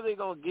going? How are they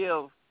going to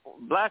give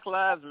Black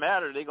Lives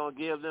Matter? They're going to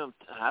give them,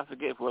 I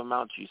forget what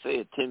amount you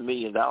said, $10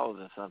 million or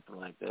something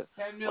like that.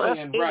 $10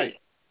 million, right?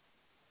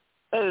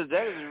 That is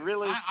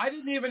really. I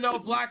didn't even know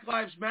Black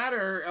Lives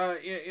Matter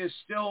is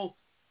still.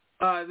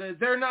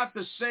 They're not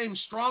the same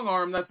strong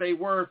arm that they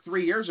were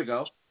 3 years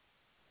ago.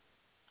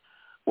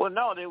 Well,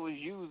 no, they was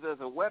used as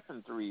a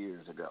weapon 3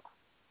 years ago.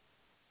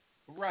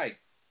 Right.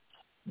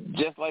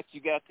 Just like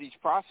you got these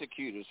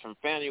prosecutors from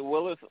Fannie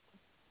Willis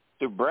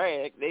to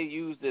Bragg, they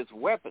used as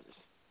weapons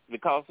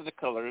because of the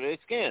color of their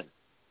skin.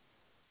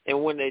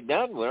 And when they're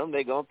done with them,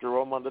 they're going to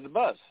throw them under the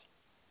bus.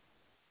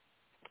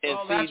 And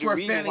well, that's where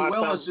Fannie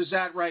Willis is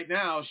at right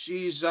now.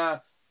 She's,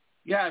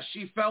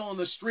 she fell in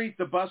the street.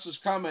 The bus is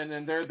coming,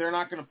 and they're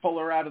not going to pull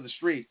her out of the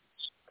street.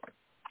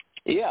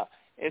 Yeah,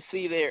 and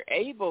see, they're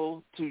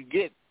able to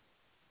get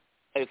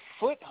a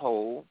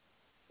foothold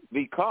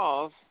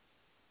because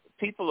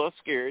people are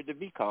scared to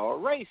be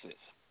called racist.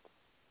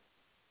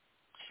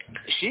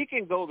 She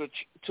can go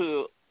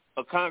to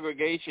a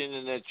congregation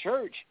in that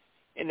church,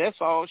 and that's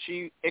all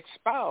she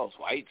espouse: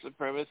 white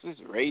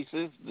supremacists,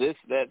 racists, this,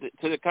 that,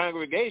 to the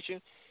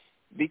congregation,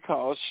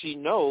 because she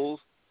knows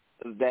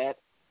that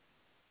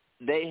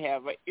they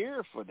have an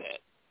ear for that.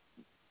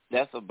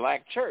 That's a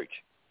black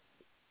church.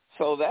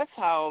 So that's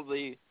how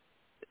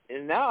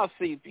and now I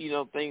see,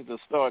 things are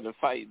starting to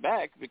fight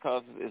back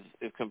because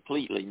it's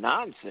completely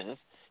nonsense.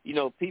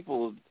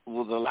 People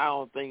was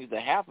allowing things to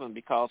happen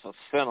because of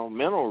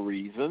sentimental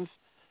reasons.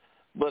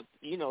 But,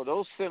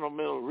 those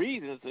sentimental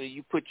reasons,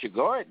 you put your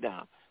guard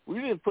down.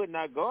 We've been putting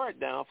our guard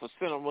down for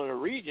sentimental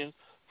reasons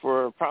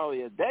for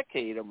probably a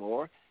decade or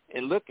more,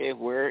 and look at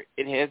where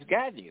it has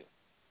gotten you.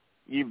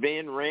 You're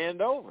being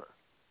ran over.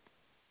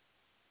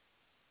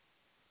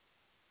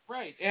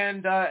 Right,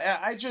 and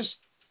I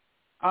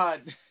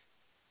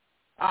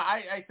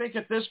think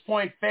at this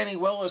point Fannie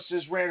Willis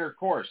has ran her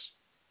course.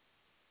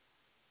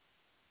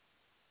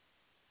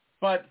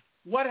 But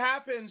what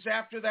happens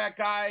after that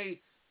guy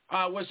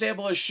was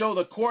able to show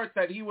the court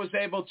that he was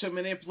able to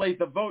manipulate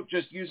the vote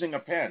just using a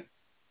pen?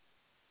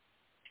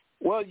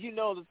 Well,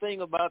 the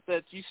thing about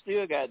that, you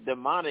still got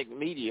demonic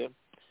media.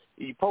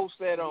 You post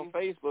that on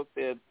Facebook,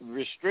 they'll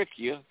restrict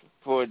you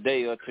for a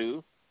day or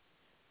two.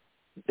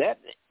 That,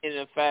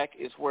 in fact,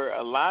 is where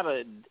a lot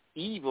of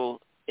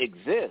evil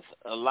exists.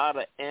 A lot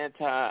of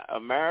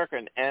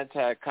anti-American,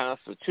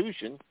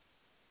 anti-Constitution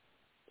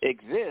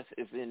exists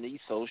is in these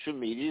social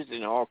medias,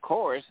 and of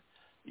course,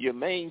 your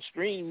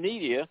mainstream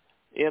media,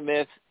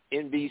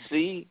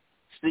 MSNBC,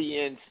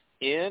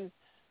 CNN,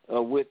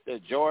 with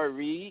Joy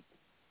Reid,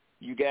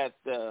 you got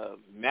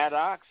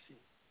Maddox,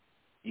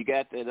 you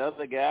got that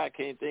other guy, I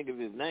can't think of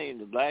his name,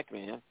 the black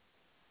man.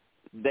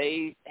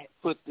 They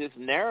put this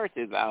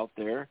narrative out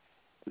there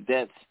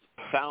that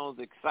sounds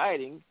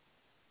exciting.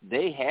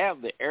 They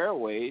have the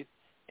airwaves,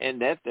 and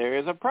that there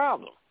is a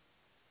problem.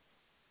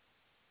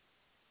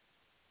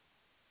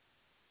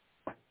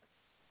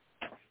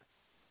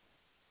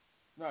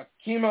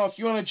 Chemo, if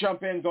you want to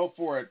jump in, go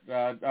for it.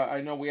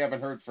 I know we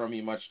haven't heard from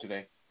you much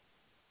today.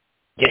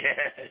 Yeah.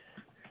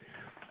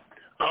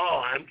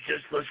 Oh, I'm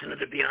just listening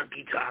to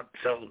Bianchi talk,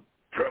 so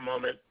for a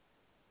moment.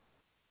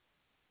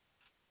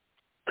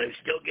 I'm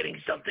still getting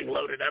something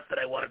loaded up that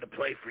I wanted to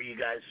play for you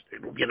guys,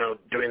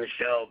 during the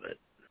show.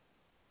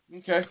 But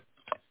okay.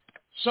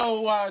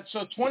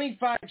 So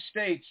 25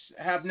 states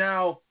have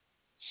now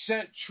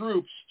sent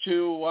troops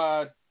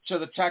to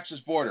the Texas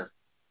border,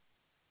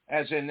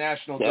 as in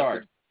National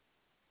Guard.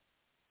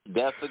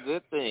 That's a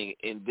good thing.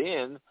 And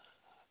then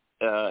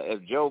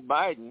if Joe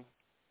Biden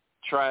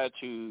tried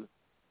to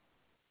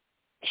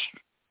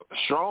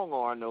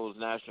strong-arm those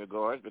National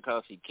Guards,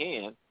 because he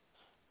can,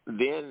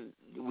 then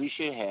we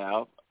should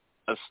have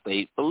a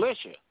state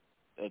militia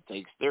that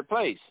takes their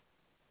place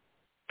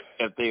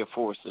if they are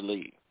forced to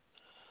leave.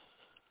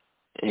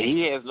 And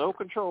he has no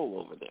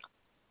control over them.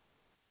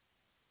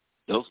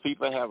 Those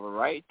people have a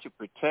right to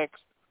protect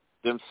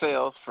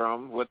themselves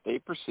from what they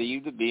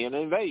perceive to be an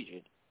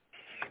invasion.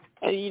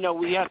 And,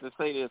 we have to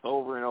say this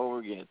over and over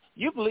again.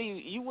 You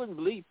wouldn't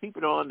believe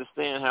people don't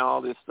understand how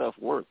all this stuff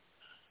works.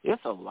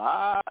 It's a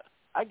lot.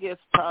 I guess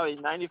probably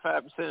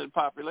 95% of the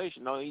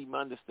population don't even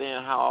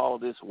understand how all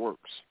this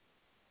works.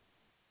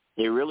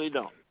 They really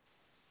don't.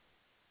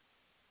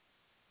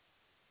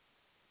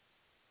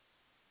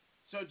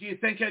 So do you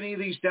think any of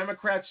these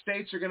Democrat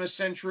states are going to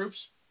send troops?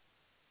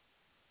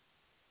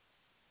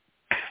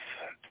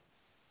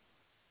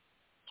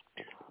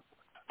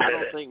 I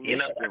don't think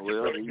Michigan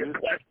will. Really good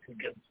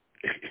question.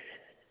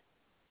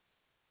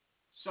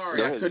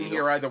 Sorry, I couldn't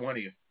hear either one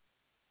of you.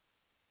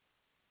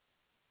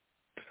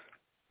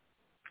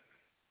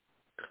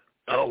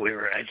 Oh, we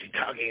were actually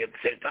talking at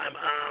the same time.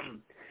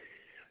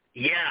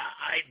 Yeah,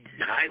 I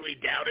highly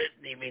doubt it.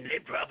 I mean,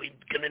 they're probably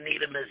going to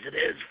need them as it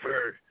is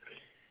for,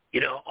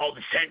 all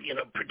the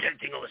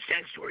protecting all the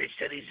sanctuary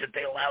cities that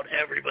they allowed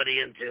everybody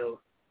into.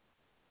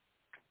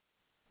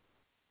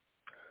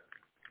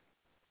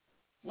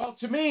 Well,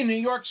 to me, New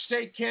York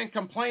State can't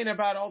complain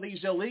about all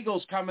these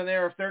illegals coming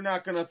there if they're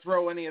not going to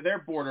throw any of their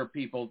border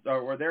people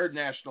or their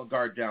National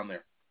Guard down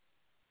there.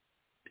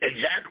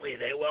 Exactly.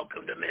 They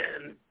welcomed them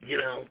in, you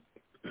know.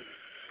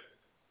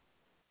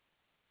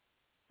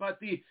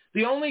 But the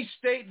only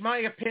state, in my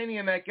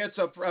opinion, that gets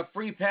a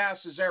free pass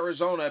is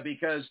Arizona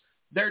because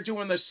they're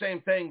doing the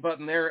same thing, but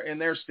in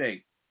their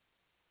state.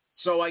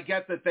 So I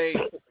get that they're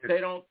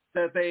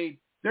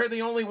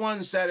the only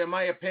ones that, in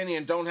my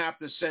opinion, don't have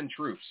to send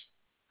troops.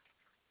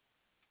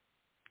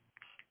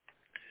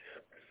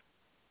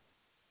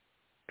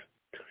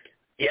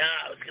 Yeah,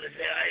 I was going to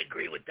say I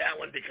agree with that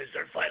one because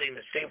they're fighting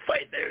the same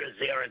fight there as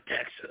they are in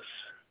Texas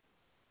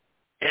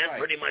and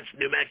pretty much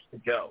New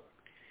Mexico.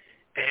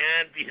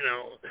 And, you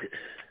know.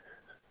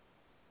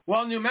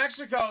 Well, New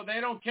Mexico,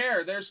 they don't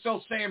care. They're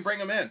still saying bring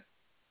them in.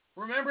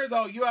 Remember,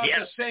 though, you have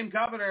the same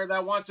governor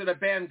that wanted to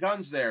ban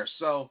guns there.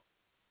 So,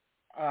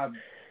 and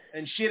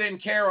she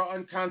didn't care how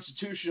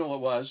unconstitutional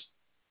it was.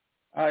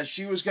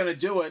 She was going to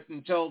do it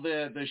until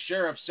the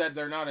sheriff said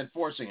they're not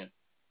enforcing it.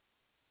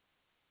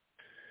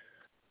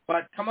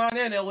 But come on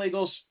in,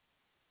 illegals.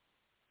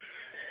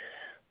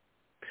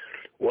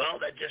 Well,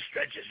 that just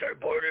stretches our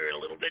border a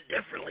little bit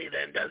differently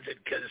then, does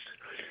it? Because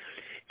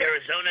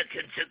Arizona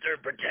can sit there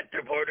and protect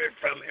their border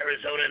from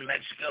Arizona and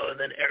Mexico, and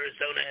then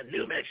Arizona and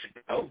New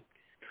Mexico.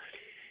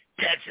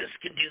 Texas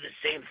can do the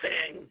same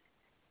thing,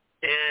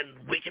 and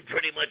we can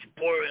pretty much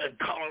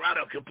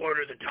Colorado can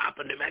border the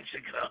top of New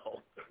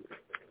Mexico.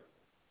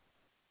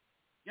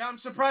 Yeah, I'm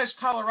surprised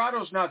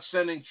Colorado's not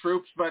sending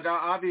troops, but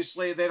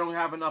obviously they don't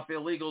have enough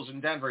illegals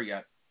in Denver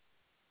yet.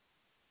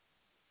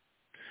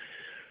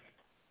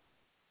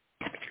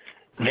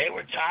 They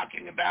were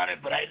talking about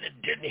it, but I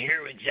didn't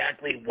hear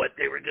exactly what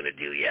they were going to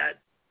do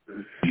yet.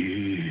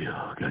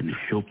 Yeah, got to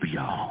show for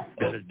y'all.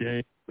 Got a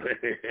day.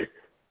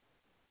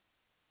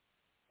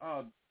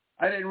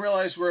 I didn't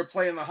realize we were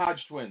playing the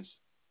Hodge twins.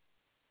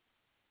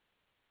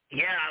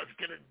 Yeah, I was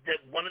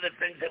one of the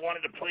things they wanted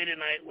to play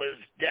tonight was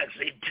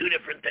actually two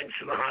different things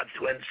from the Hodge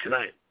twins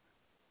tonight.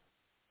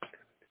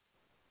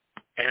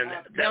 And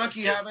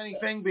Bianchi, have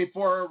anything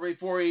before we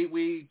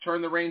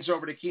turn the reins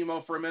over to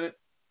Chemo for a minute?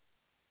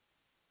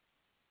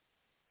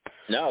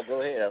 No, go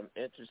ahead. I'm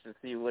interested to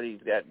see what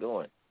he's got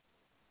going.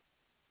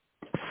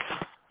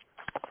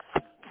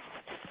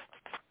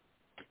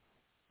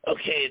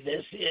 Okay,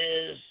 this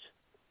is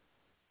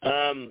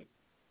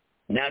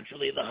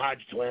naturally the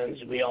Hodge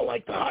twins. We all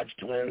like the Hodge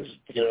twins.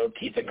 You know,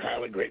 Keith and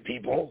Kyle are great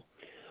people.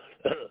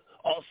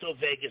 Also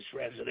Vegas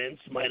residents,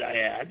 might I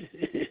add.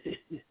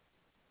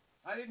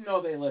 I didn't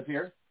know they live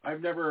here.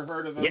 I've never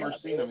heard of them or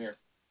seen them here.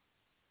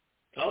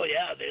 Oh,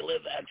 yeah, they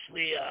live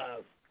actually,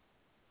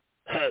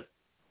 I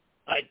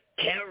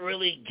can't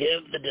really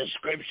give the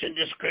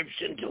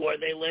description to where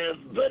they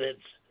live, but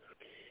it's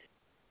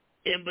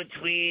in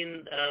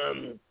between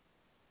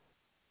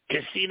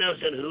casinos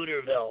and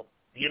Hooterville.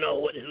 You know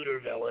what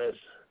Hooterville is?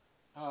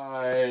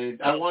 I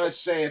want to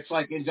say it's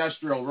like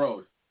Industrial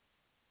Road.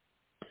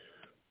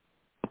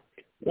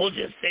 We'll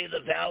just say the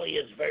valley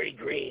is very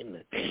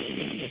green.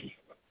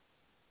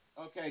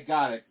 Okay,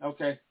 got it.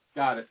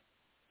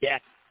 Yeah.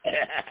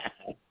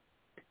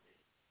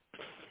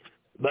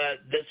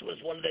 But this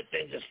was one of the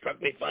things that struck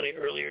me funny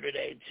earlier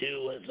today,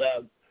 too, was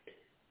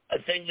a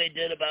thing they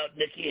did about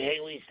Nikki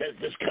Haley says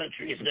this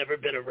country has never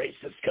been a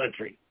racist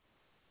country.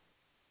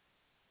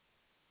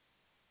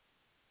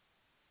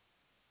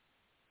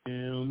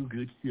 Damn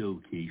good show,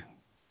 Keith.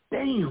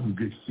 Damn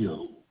good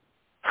show.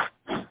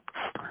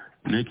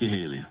 Nikki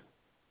Haley.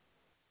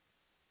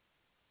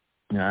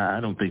 Nah,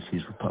 I don't think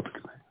she's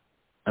Republican.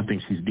 I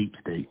think she's deep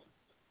state.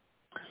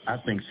 I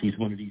think she's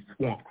one of these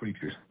swamp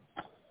creatures.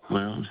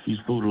 Well, she's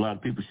fooled a lot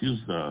of people. She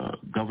was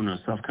governor of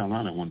South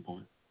Carolina at one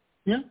point.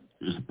 Yeah.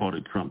 She was a part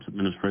of Trump's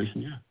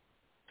administration, yeah.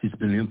 She's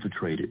been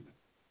infiltrated.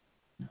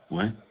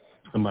 What?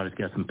 Somebody's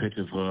got some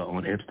pictures of her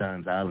on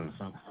Epstein's Island or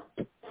something.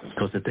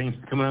 Because the things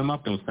coming out of her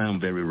mouth don't sound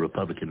very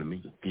Republican to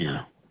me.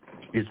 Yeah.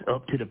 It's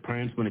up to the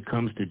parents when it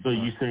comes to... So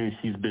you saying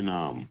she's been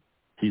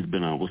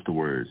what's the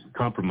word?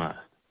 Compromised.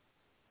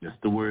 That's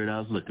the word I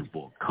was looking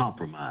for.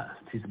 Compromised.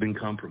 She's been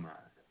compromised.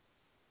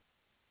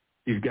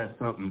 She's got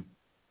something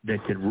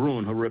that could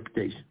ruin her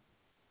reputation.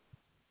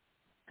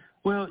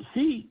 Well,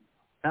 she,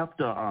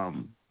 after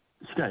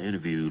she got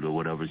interviewed or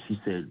whatever, she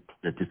said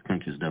that this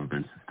country's never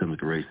been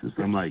systemically racist.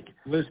 I'm like,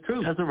 well, it's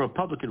true. As a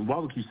Republican, why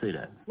would you say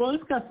that? Well,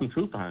 it's got some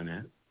truth behind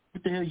that.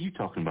 What the hell are you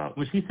talking about?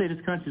 When she said this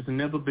country's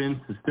never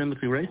been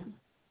systemically racist,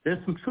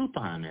 there's some truth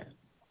behind that.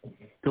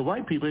 To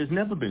white people, it's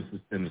never been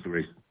systemically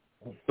racist.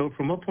 So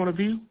from her point of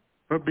view,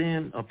 her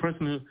being a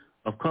person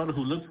of color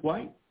who looks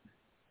white,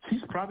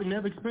 she's probably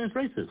never experienced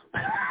racism.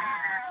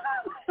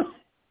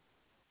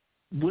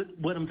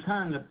 What I'm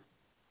trying to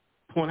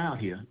point out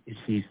here is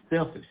she's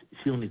selfish.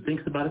 She only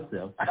thinks about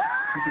herself.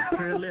 She could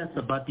care less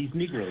about these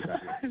Negroes out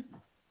here.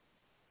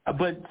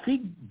 But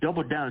she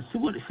doubled down. She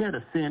had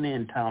a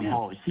CNN town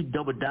hall. She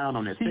doubled down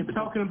on that. She's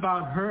talking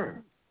about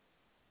her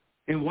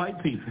and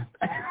white people.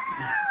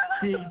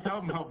 She ain't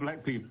talking about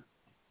black people.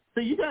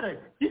 So you gotta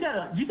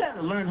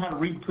learn how to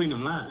read between the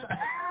lines.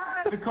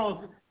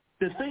 Because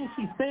the things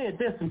she said,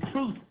 there's some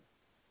truth,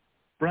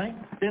 right?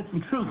 There's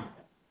some truth,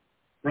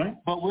 right?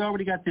 But we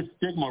already got this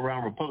stigma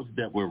around Republicans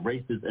that we're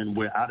racist and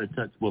we're out of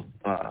touch with,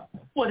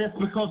 well, that's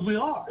because we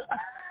are.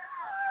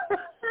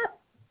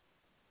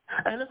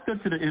 Hey, let's go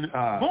to the,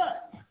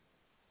 but,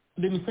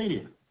 let me say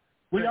this.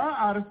 We are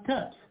out of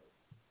touch,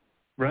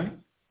 right?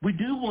 We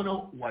do want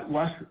to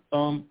whitewash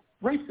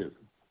racism.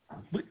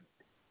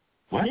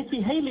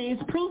 Nikki Haley is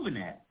proving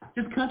that.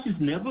 This country's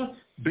never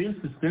been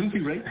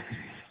systemically racist.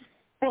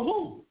 For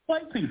who?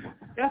 White people.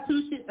 That's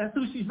who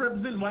she's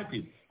representing, white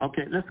people.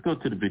 Okay, let's go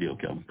to the video,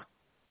 Kevin.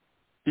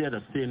 She had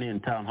a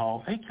CNN town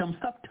hall. Hey, Kevin,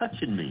 stop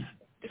touching me.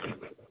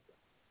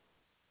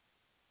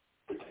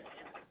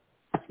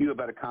 You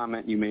about a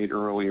comment you made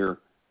earlier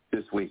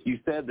this week. You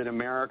said that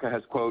America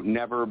has, quote,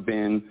 never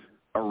been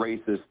a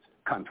racist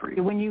country.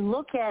 When you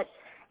look at,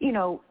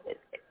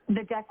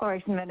 the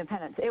Declaration of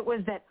Independence, it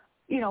was that,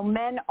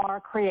 men are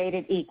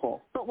created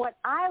equal. But what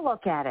I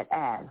look at it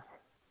as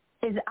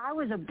is I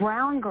was a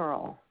brown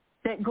girl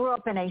that grew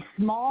up in a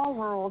small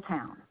rural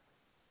town.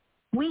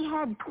 We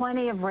had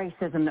plenty of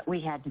racism that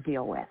we had to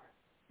deal with.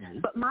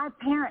 But my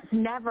parents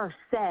never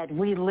said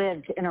we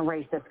lived in a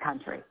racist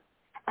country.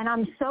 And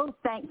I'm so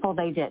thankful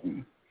they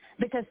didn't.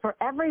 Because for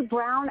every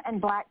brown and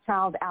black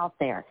child out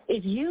there,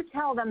 if you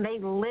tell them they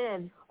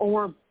live or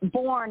were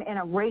born in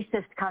a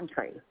racist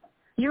country,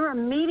 you're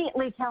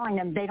immediately telling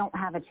them they don't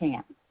have a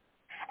chance.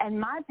 And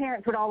my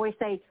parents would always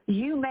say,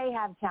 you may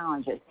have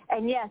challenges.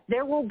 And yes,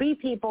 there will be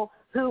people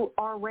who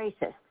are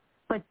racist,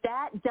 but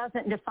that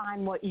doesn't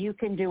define what you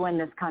can do in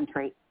this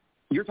country.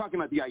 You're talking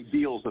about the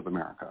ideals of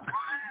America.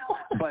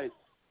 But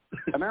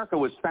America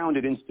was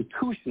founded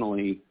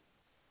institutionally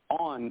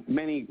on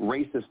many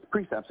racist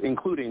precepts,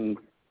 including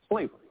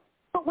slavery.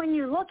 But when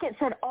you look, it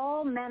said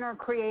all men are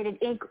created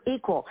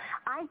equal.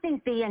 I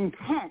think the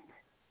intent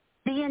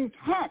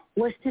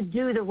was to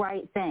do the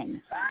right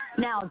thing.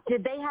 Now,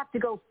 did they have to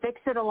go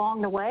fix it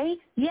along the way?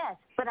 Yes,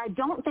 but I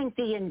don't think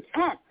the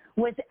intent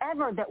was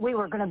ever that we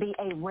were going to be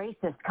a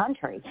racist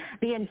country.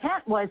 The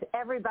intent was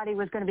everybody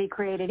was going to be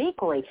created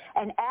equally.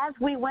 And as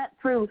we went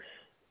through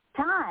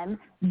time,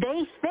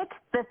 they fixed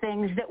the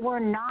things that were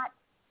not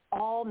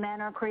all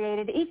men are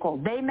created equal.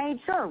 They made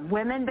sure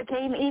women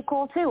became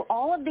equal too.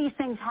 All of these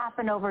things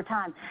happened over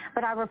time.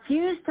 But I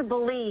refuse to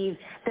believe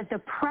that the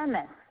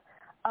premise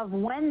of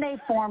when they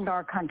formed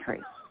our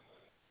country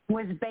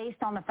was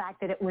based on the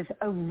fact that it was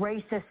a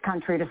racist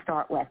country to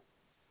start with.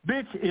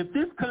 Bitch, if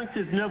this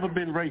country's never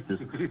been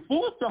racist,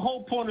 what's the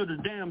whole point of the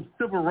damn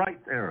civil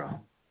rights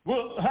era?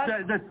 Well,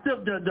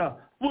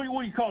 what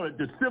do you call it?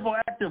 The civil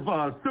act of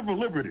civil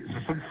liberties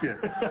or some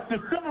shit. The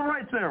civil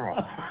rights era.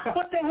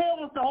 What the hell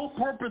was the whole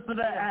purpose of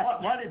that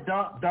act? Why did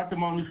Dr.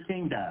 Martin Luther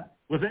King die?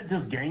 Was that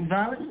just gang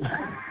violence?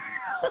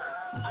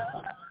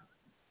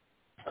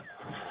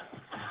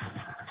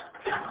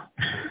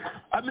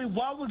 I mean,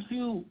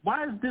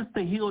 why is this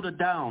the hill to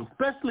down?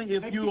 Especially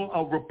if you're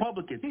a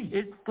Republican.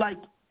 It's like,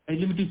 hey,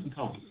 let me do some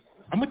talking.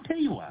 I'm going to tell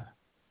you why.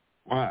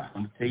 Why? I'm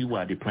going to tell you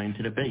why. They're playing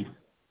to the base.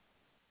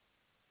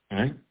 All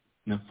right?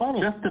 Now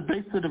follow. That's the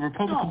base of the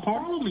Republican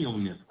Party. Follow me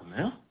on this one,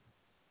 man.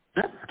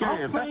 That's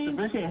scary. I'm playing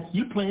chess.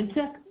 You playing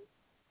chess.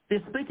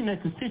 They're speaking their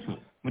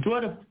constituents.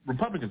 Majority of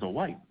Republicans are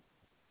white.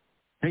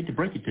 I hate to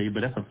break it to you,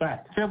 but that's a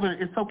fact. Kevin,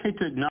 it's okay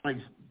to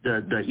acknowledge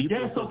the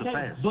evils of the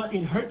past. But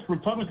it hurts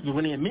Republicans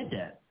when they admit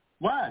that.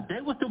 Why? They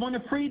was the one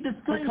that freed the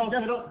slaves. Because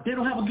they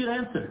don't have a good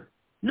answer.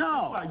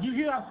 No. You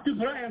hear how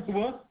stupid our answer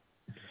was?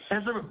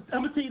 I'm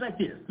going to tell you like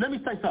this. Let me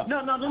say something.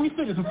 No, let me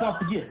finish before I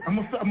forget. I'm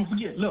going to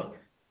forget. Look,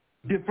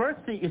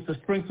 diversity is a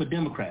strength for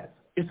Democrats.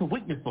 It's a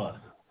weakness for us.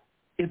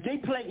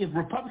 If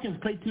Republicans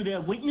play to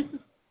their weaknesses,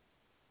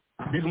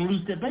 they're going to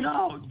lose their base.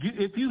 No,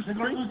 they're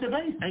going to lose their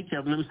base. Hey,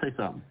 Kevin, let me say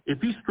something.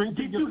 If you string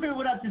Did you hear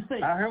what I just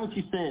said? I heard what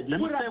you said. Let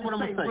me say what I'm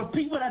going to say.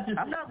 Repeat what I just said.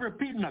 I'm not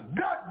repeating a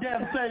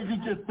goddamn thing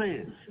you just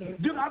said.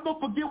 Dude, I'm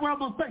going to forget what I'm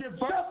going to say.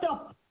 Shut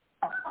up.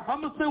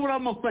 I'm going to say what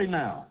I'm going to say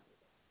now.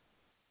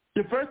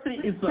 Diversity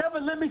is...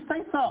 Kevin, let me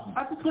say something.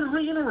 I'm just going to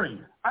reiterate.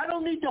 I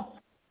don't need to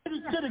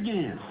shit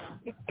again.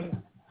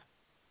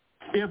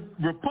 If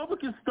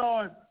Republicans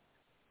start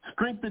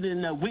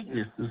strengthening their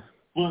weaknesses,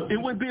 well,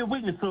 it would be a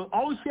weakness. So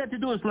all she had to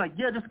do is like,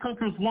 yeah, this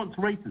country was once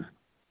racist,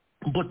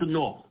 but the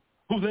North,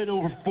 who later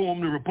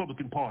formed the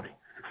Republican Party,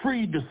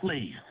 freed the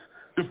slaves.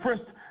 The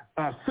first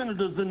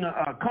senators in the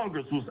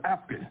Congress was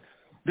African.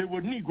 They were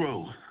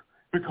Negroes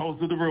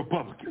because of the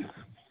Republicans.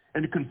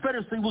 And the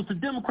Confederacy was the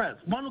Democrats.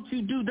 Why don't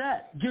you do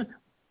that?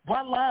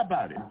 Why lie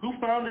about it? Who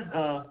founded?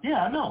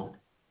 Yeah, I know.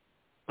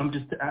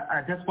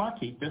 That's why I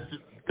keep. That's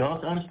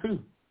God's honest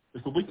truth.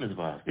 It's a weakness of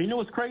ours. And you know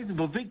what's crazy?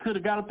 But Vic could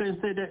have got up there and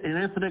said that and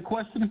answered that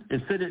question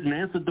and said it and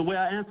answered the way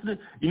I answered it.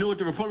 You know what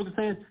the Republicans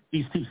said?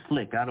 He's too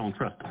slick. I don't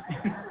trust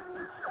him.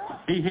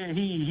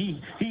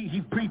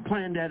 He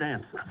pre-planned that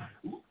answer.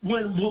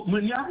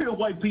 When y'all hear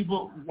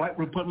white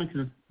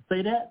Republicans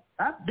say that,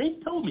 they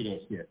told me that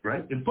shit,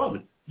 right, in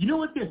public. You know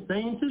what they're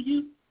saying to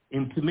you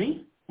and to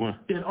me? What?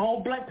 That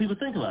all black people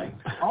think alike.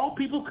 All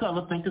people of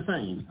color think the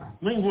same.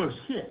 We ain't worth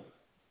shit.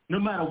 No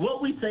matter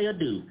what we say or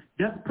do,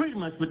 that's pretty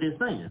much what they're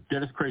saying.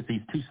 That is crazy.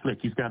 He's too slick.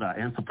 He's got an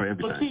answer for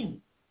everything. But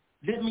see,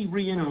 let me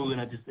reiterate what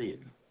I just said.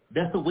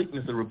 That's the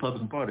weakness of the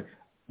Republican Party.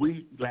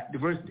 We lack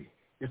diversity.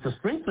 It's a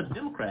strength for the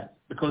Democrats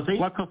because they...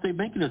 Why? Because they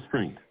make it a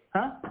strength.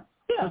 Huh?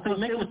 Yeah, because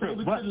they make it a strength.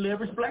 We could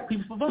leverage black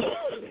people for votes.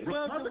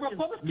 Well, the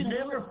Republicans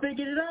never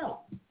figured it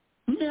out.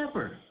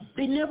 Never.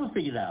 They never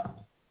figured it out.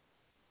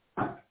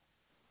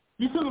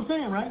 You see what I'm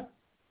saying, right?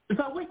 It's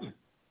our weakness.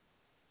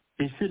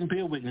 It shouldn't be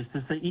a weakness.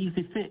 It's an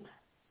easy fix.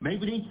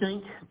 Maybe they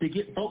think to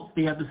get votes,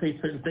 they have to say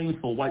certain things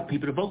for white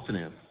people to vote for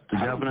them. To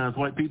galvanize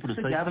white people to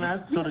say... Galvanize,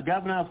 so to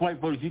galvanize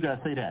white voters, you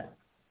got to say that.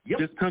 Yep.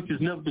 This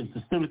country's never been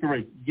systemically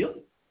racist. Yep.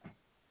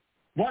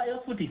 Why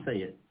else would he say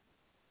it?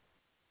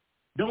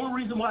 The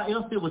only reason why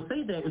else they would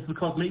say that is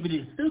because maybe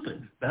they're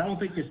stupid. But I don't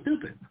think they're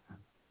stupid.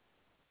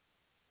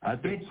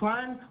 They're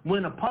trying,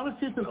 when a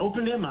politician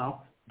opens their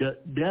mouth,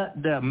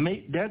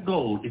 their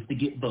goal is to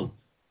get votes.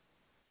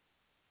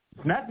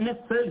 It's not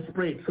necessarily to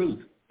spread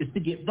truth. It's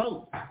to get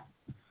votes.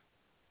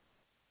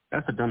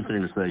 That's a dumb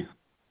thing to say,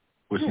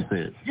 what she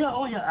said. Yeah,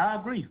 oh yeah, I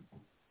agree.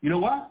 You know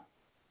why?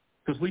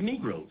 Because we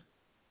Negroes.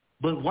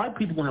 But white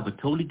people will have a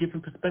totally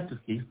different perspective,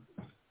 Keith.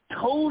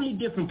 Totally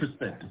different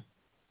perspective.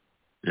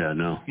 Yeah, I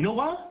know. You know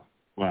why?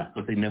 Why?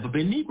 Because they've never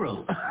been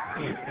Negroes.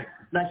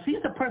 Like, she's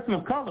a person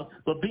of color,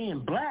 but being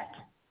black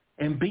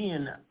and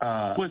being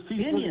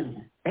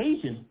Indian,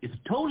 Asian is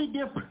totally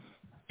different.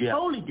 Yeah.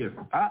 Totally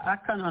different. I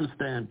kind of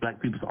understand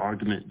black people's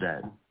argument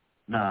that,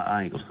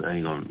 I ain't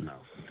gonna, no.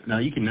 No,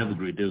 you can never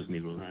agree with those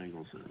Negroes. I ain't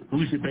gonna say it.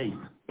 Who's your base?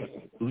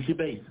 Who's your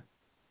base?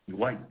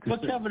 White.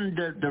 But Kevin,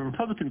 the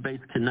Republican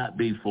base cannot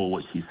be for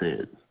what she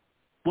said.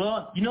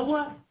 Well, you know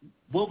what?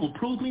 What will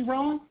prove me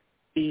wrong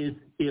is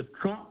if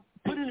Trump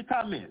put in the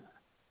comments.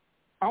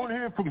 I want to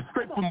hear it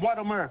straight from white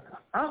America.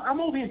 I'm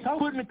over here talking.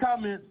 Put in the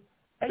comments.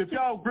 If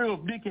y'all agree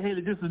with Nikki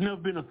Haley, this has never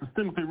been a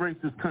systemically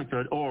racist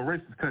country or a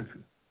racist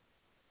country.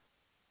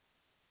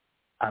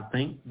 I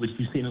think what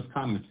you see in those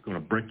comments is going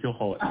to break your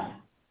heart.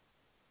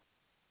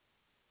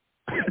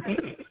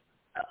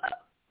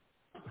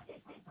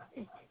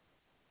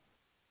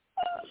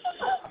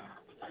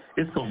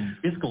 It's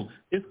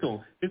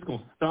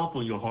gonna stomp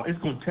on your heart. It's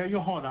gonna tear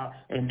your heart out,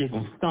 and they're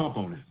gonna stomp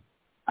on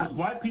it.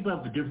 White people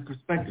have a different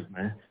perspective,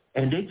 man,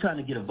 and they're trying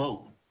to get a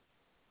vote.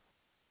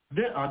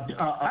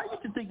 I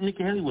used to think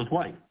Nikki Haley was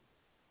white.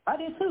 I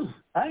did too.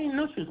 I didn't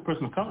know she was a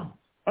person of color.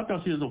 I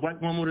thought she was a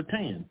white woman with a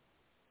tan.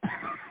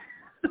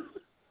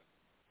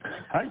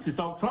 I used to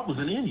thought Trump was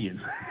an Indian.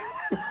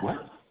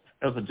 What?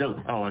 That was a joke.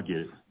 Oh, I get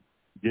it.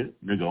 Get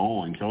it? Nigga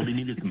orange. All he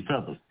needed some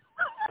feathers.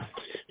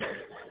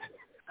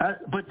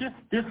 But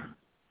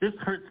this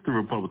hurts the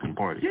Republican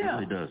Party. Yeah. It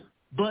really does.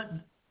 But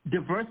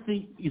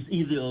diversity is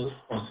either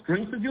a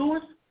strength of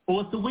yours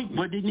or it's a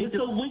weakness. It's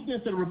a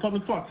weakness of the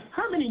Republican Party.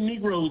 How many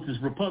Negroes is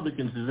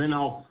Republicans is in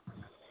office?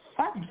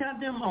 I can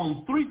count them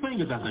on 3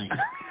 fingers, I think.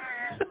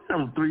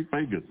 On 3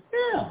 fingers?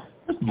 Yeah.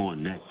 That's more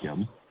than that,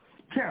 Kevin.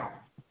 Carol.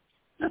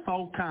 That's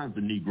all kinds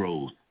of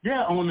Negroes.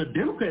 Yeah, on the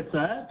Democrat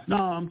side. No,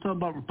 I'm talking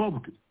about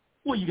Republicans.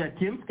 Well, you got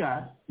Tim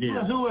Scott.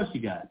 Yeah. Who else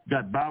you got?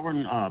 Got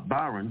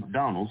Byron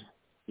Donalds.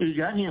 You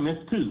got him.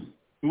 That's 2.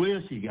 Who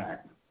else you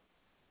got?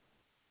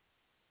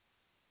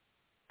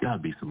 Gotta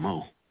be some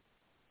more.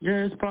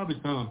 Yeah, it's probably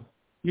some.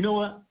 You know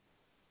what?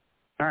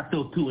 I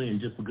throw 2 in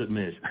just for good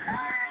measure.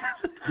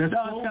 That's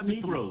all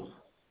Negroes.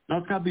 No,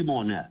 it's gotta be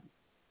more than that.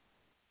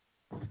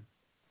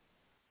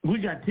 We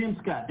got Tim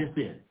Scott. That's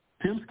it.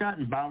 Tim Scott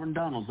and Byron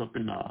Donalds up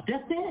in That's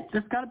it.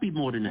 There's got to be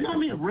more than that. You know how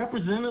many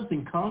representatives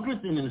in Congress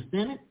and in the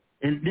Senate?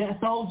 And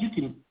that's all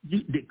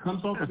that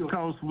comes off. That's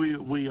because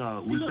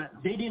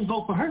they didn't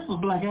vote for her, so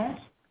black ass.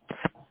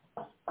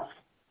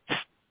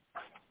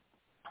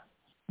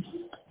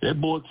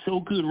 That boy so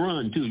could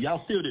run too.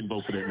 Y'all still didn't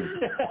vote for that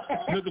nigga.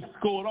 Nigga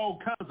scored all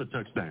kinds of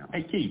touchdowns.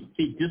 Hey,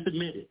 Keith, just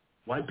admit it.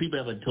 White people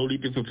have a totally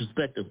different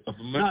perspective of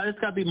America. No, it's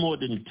got to be more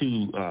than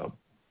 2.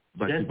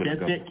 That's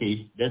it,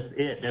 Keith. That's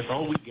it. That's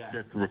all we got.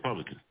 That's the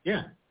Republicans.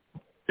 Yeah.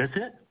 That's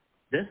it.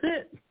 That's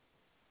it.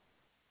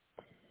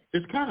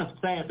 It's kind of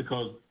sad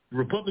because the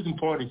Republican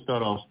Party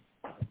started off,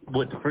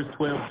 the first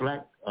 12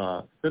 black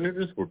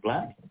senators were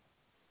black?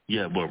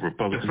 Yeah, but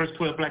Republicans. The first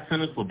 12 black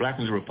senators were black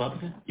and the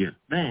Republicans? Yeah.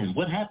 Man,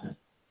 what happened?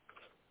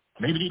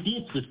 Maybe they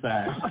did switch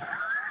sides.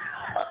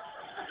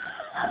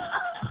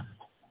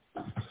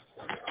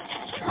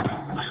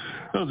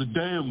 That was a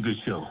damn good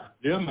show.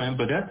 Yeah, man,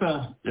 but that's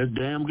a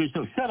damn good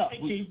show. Shut up.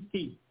 Hey,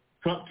 Keith.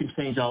 Trump can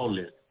change all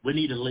this. We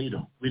need a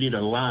leader. We need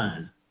a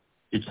line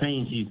to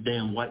change these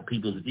damn white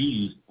people's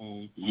views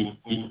on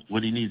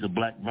what he needs, a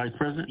black vice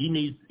president? He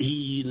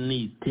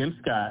needs Tim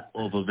Scott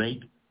or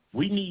Vivek.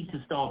 We need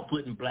to start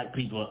putting black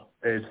people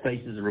as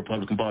faces of the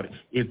Republican Party.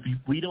 If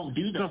we don't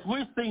do that, because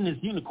we're seen as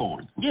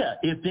unicorns. Yeah,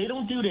 if they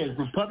don't do that, if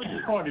the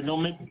Republican Party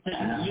don't make the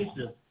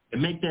initiative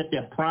and make that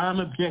their prime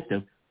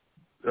objective,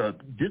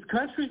 this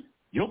country,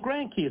 your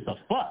grandkids are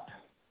fucked.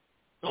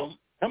 So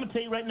I'm gonna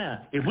tell you right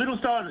now, if we don't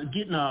start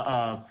getting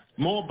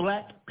more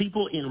black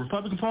people in the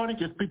Republican Party,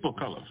 just people of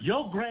color,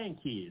 your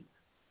grandkids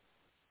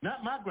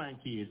Not my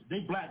grandkids. They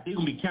black. They're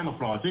going to be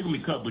camouflaged. They're going to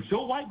be cut. But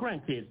your white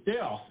grandkids, they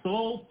are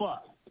so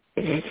fucked.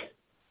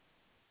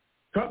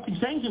 Trump can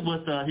change it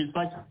with his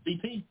vice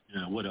VP.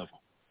 Yeah, whatever.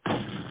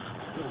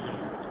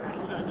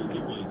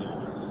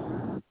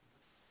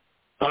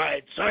 All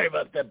right, sorry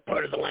about that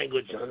part of the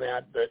language on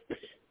that, but...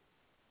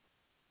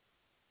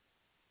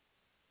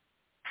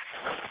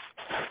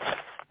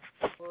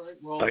 All right,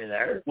 well, are you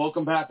there?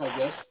 Welcome back, I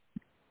guess.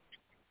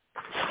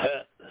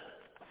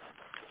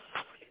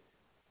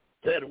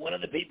 Said one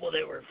of the people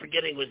they were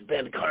forgetting was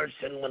Ben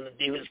Carson when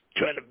he was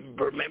trying to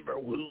remember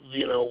who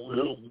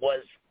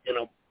was,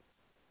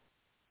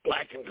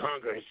 black in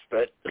Congress,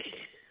 but...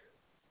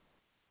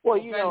 Well,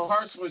 Ben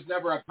Carson was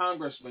never a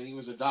congressman. He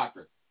was a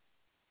doctor.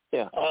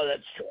 Yeah. Oh,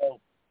 that's true.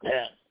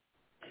 Yeah.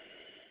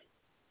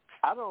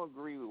 I don't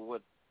agree with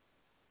what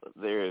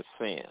they're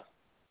saying.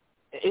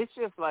 It's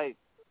just like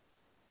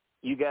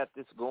you got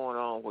this going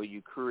on where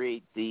you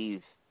create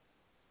these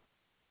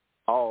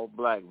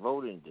all-black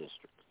voting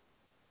districts.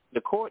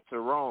 The courts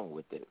are wrong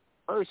with it.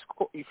 First,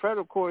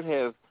 federal court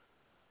has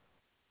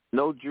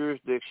no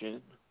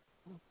jurisdiction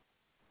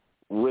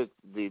with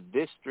the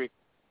district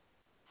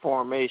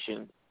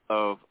formation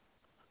of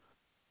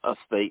a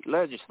state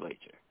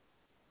legislature.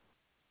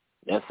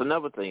 That's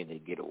another thing they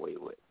get away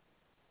with.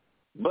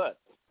 But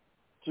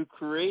to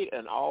create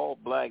an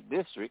all-black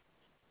district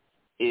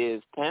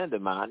is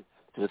tantamount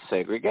to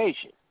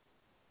segregation.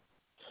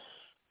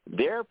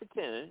 They're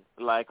pretending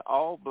like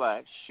all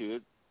blacks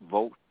should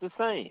vote the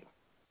same.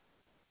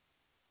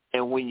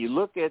 And when you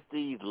look at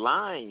these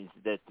lines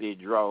that they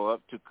draw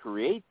up to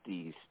create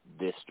these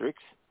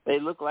districts, they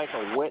look like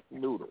a wet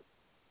noodle.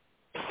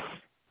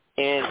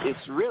 And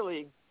it's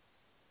really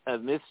a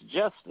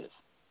misjustice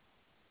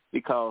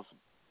because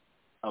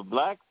a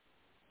black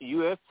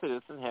U.S.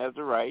 citizen has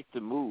the right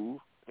to move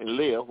and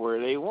live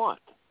where they want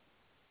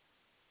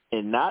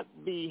and not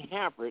be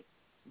hampered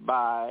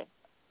by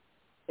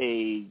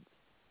a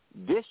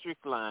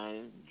district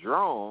line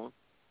drawn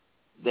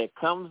that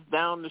comes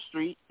down the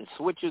street and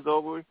switches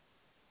over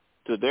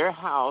to their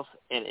house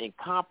and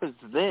encompasses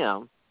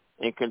them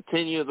and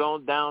continues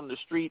on down the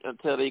street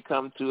until they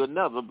come to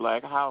another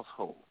black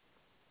household,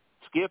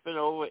 skipping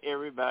over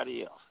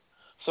everybody else.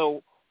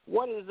 So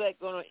what is that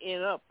going to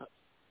end up?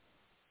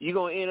 You're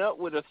going to end up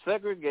with a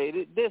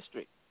segregated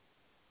district.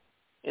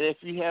 And if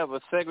you have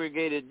a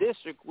segregated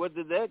district, what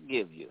does that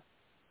give you?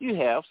 You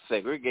have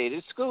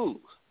segregated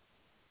schools.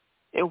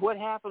 And what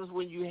happens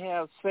when you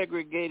have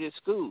segregated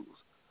schools?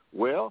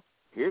 Well,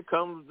 here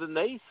comes the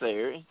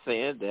naysayer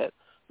saying that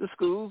the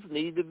schools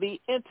need to be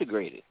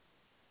integrated.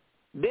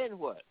 Then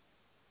what?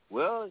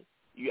 Well,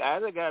 you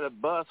either got to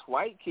bus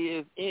white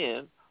kids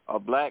in or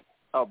bus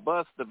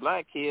the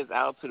black kids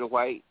out to the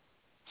white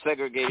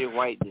segregated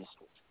white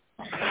district.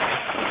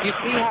 You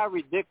see how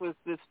ridiculous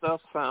this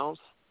stuff sounds?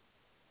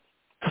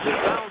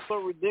 It sounds so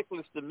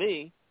ridiculous to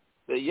me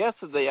that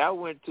yesterday I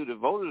went to the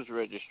voters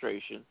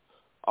registration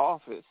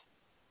office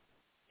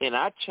and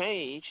I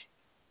changed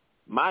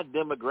my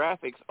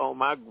demographics on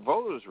my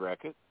voters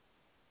record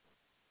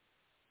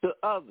to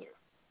other.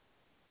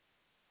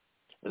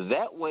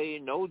 That way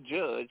no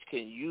judge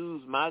can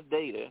use my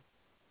data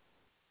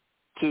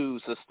to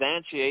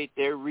substantiate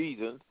their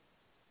reason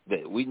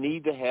that we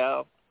need to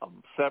have a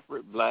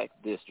separate black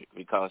district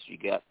because you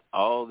got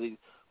all these.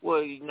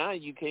 Well, now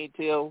you can't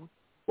tell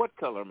what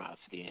color my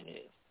skin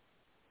is.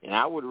 And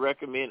I would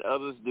recommend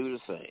others do the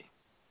same.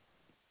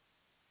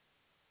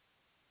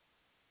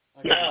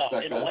 No,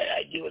 in a way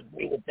I do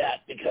agree with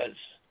that because,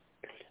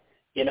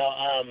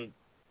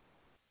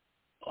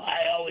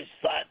 I always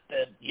thought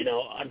that,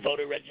 on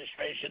voter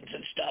registrations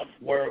and stuff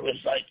where it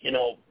was like,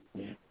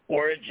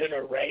 origin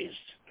or race,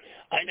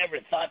 I never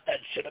thought that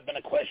should have been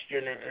a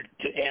question or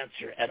to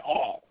answer at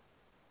all.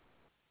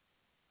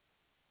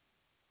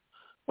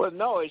 Well,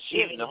 no, it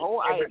shouldn't. The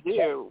whole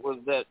idea was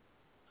that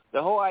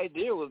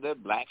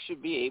blacks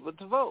should be able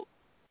to vote.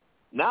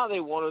 Now they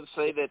want to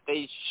say that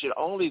they should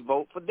only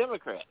vote for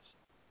Democrats.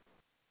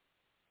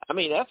 I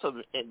mean, that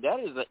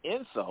is an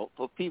insult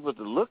for people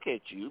to look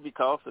at you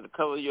because of the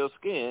color of your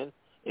skin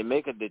and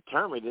make a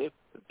determinative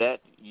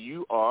that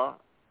you are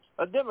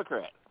a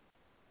Democrat.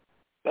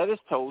 That is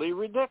totally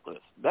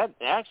ridiculous. That's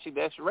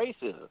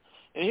racism.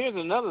 And here's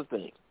another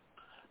thing.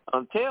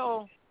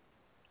 Until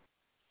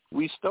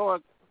we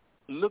start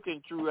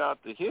looking throughout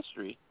the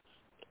history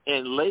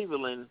and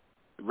labeling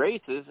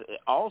races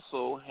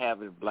also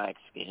having black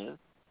skin,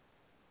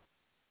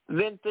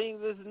 then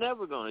things is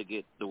never going to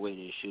get the way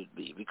they should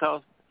be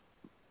because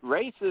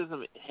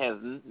racism has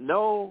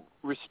no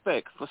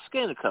respect for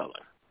skin color.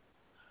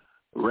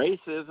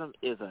 Racism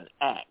is an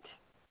act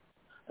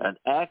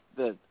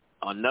that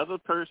another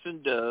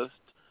person does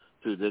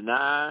to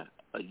deny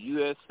a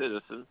U.S.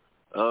 citizen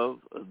of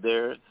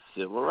their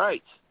civil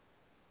rights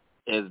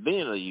as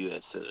being a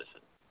U.S. citizen.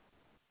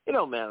 It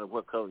don't matter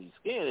what color your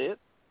skin is.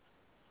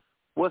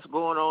 What's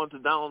going on to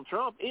Donald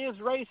Trump is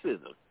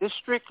racism. It's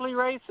strictly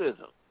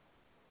racism.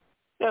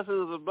 If it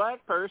was a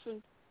black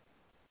person,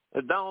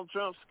 If Donald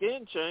Trump's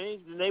skin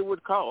changed, then they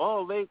would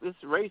call, it's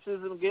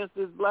racism against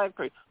this black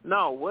person.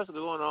 No, what's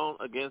going on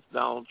against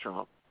Donald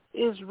Trump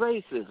is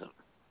racism.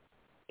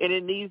 And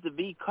it needs to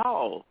be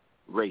called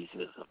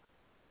racism.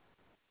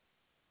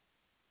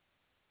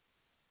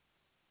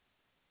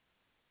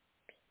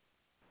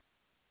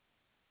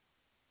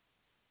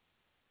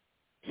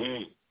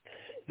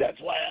 That's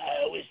why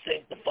I always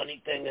think the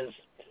funny thing is,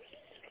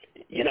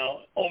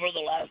 over the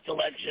last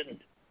election,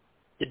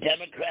 the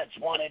Democrats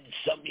wanted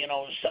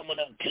someone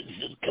of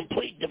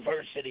complete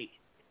diversity.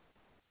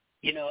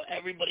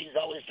 Everybody's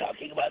always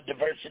talking about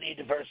diversity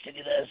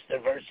this,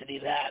 diversity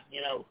that,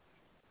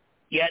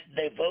 Yet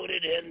they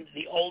voted in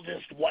the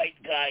oldest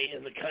white guy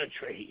in the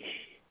country.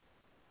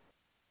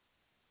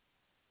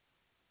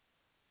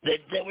 They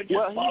were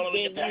just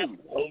following it back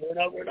over and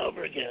over and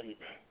over again.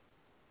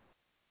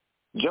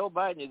 Joe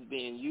Biden is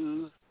being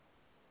used.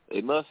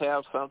 They must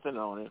have something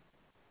on it.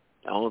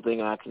 The only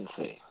thing I can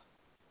say.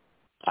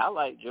 I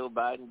liked Joe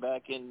Biden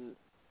back in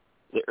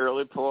the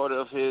early part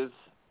of his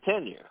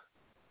tenure.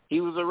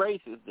 He was a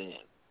racist then.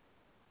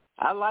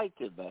 I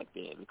liked it back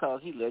then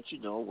because he let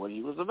you know what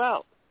he was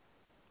about.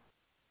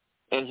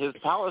 And his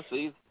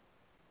policies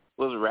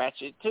was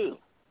ratchet too.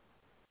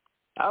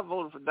 I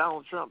voted for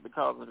Donald Trump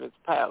because of his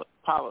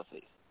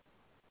policies.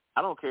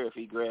 I don't care if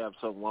he grabbed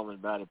some woman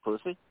by the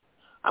pussy.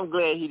 I'm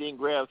glad he didn't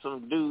grab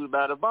some dude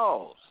by the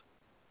balls.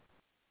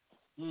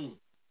 Yeah,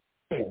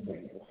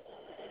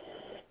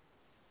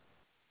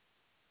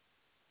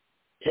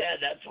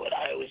 that's what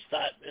I always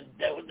thought. And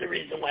that was the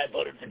reason why I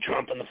voted for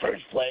Trump in the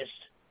first place,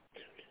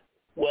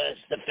 was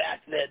the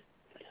fact that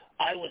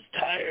I was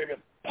tired of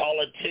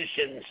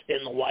politicians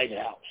in the White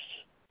House.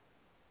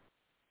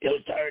 I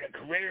was tired of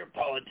career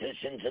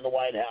politicians in the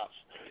White House.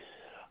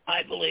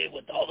 I believe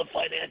with all the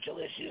financial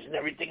issues and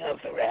everything else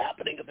that were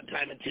happening at the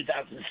time in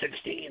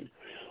 2016,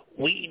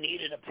 we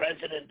needed a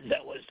president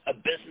that was a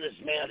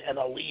businessman and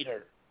a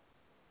leader.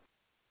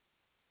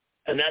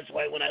 And that's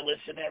why when I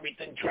listened to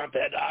everything Trump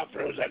had to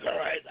offer, I was like, all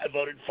right, I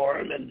voted for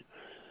him. And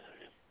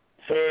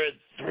for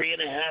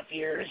 3.5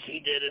 years,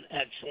 he did an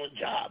excellent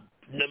job,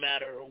 no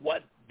matter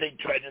what they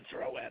tried to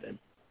throw at him.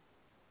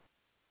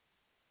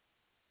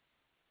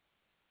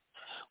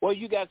 Well,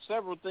 you got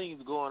several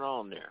things going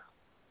on there.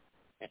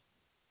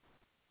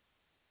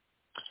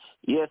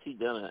 Yes, he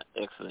done an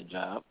excellent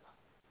job.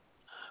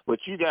 But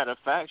you got a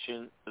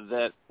faction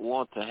that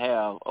want to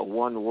have a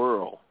one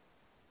world.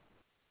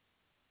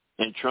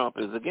 And Trump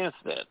is against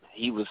that.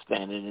 He was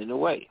standing in the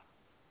way.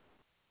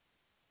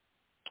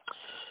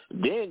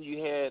 Then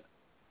you had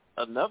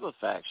another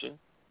faction.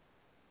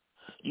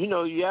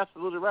 You're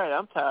absolutely right.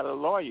 I'm tired of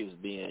lawyers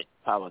being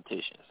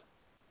politicians.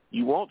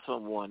 You want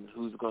someone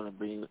who's going to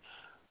bring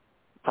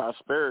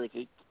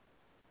prosperity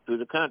to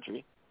the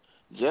country,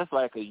 just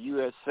like a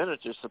U.S.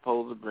 senator is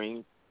supposed to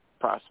bring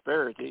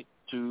prosperity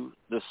to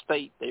the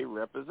state they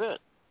represent.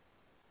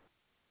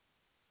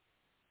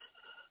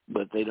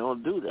 But they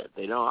don't do that.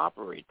 They don't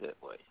operate that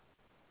way.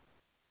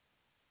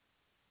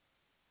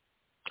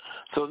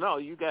 So, no,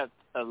 you got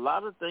a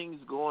lot of things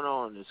going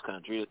on in this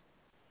country.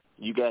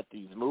 You got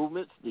these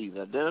movements, these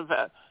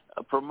identified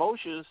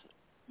promotions.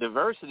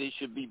 Diversity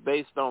should be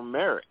based on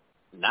merit,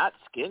 not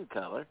skin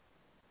color,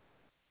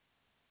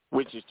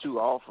 which is too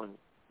often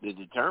the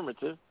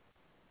determinative.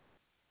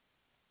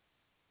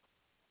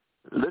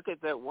 Look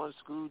at that one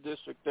school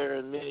district there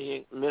in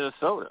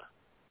Minnesota.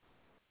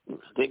 I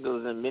think it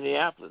was in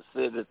Minneapolis,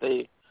 said that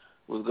they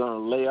was going to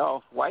lay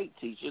off white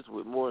teachers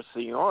with more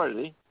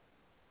seniority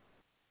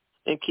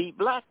and keep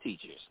black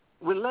teachers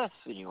with less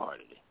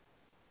seniority.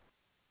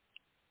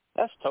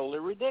 That's totally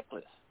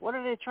ridiculous. What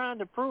are they trying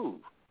to prove?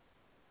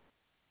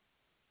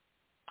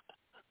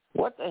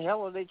 What the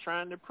hell are they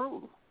trying to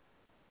prove?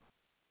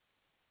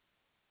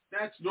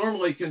 That's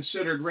normally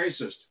considered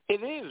racist.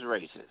 It is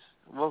racist.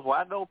 Well,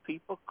 why don't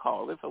people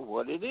call it for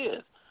what it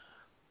is?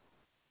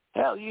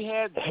 Hell, you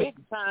had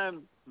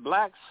big-time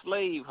black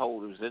slave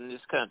holders in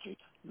this country.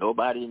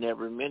 Nobody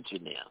never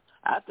mentioned them.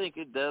 I think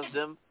it does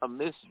them a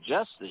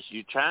misjustice.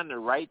 You're trying to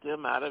write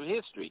them out of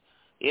history.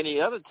 Any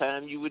other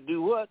time you would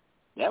do what?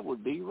 That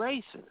would be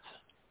racist.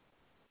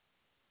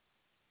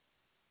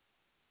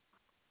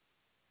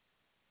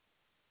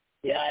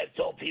 Yeah, I've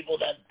told people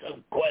that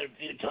quite a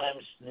few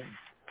times.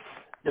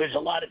 There's a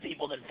lot of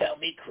people that found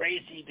me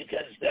crazy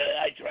because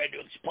I tried to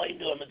explain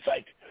to them. It's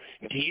like,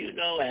 do you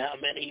know how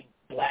many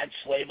black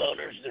slave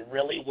owners there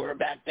really were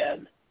back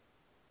then?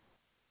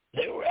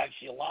 There were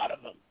actually a lot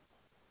of them.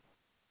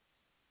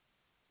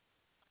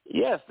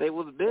 Yes, they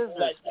was business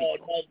like, people.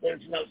 Oh, no,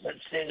 there's no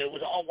such thing. It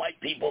was all white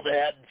people that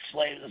had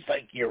slaves. It's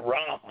like, you're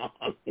wrong.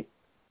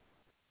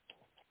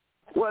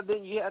 Well,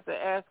 then you have to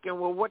ask them,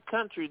 well, what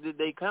country did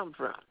they come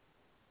from?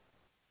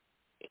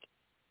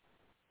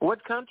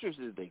 What countries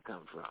did they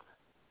come from?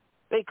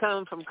 They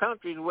come from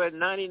countries where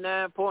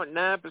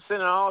 99.9%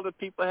 of all the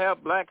people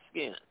have black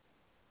skin.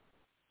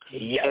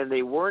 Yep. And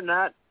they were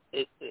not,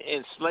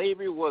 and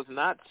slavery was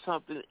not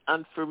something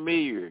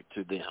unfamiliar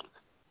to them.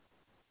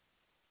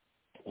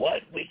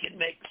 What? We can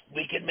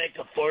make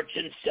a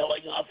fortune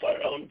selling off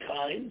our own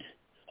kind?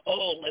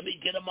 oh, let me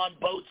get them on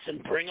boats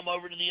and bring them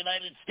over to the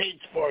United States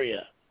for you.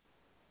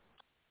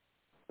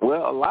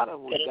 Well, a lot of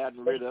them was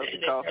gotten rid of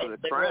because of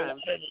the crime.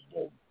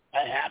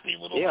 A happy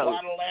little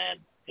plot of land,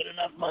 get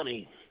enough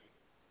money.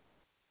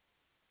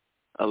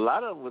 A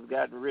lot of them was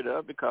gotten rid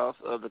of because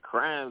of the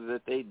crimes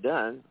that they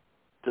done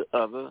to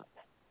other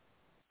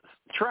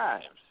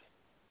tribes,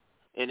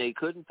 and they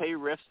couldn't pay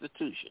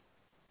restitution.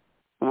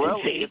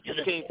 Well, if you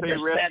can't pay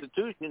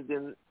restitution,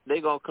 then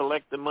they're going to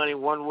collect the money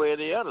one way or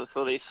the other,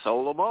 so they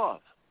sold them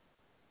off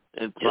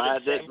and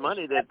applied that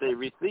money that they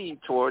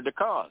received toward the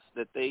cost,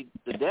 the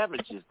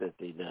damages that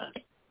they done.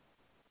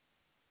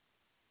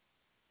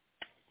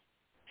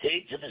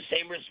 See, to the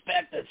same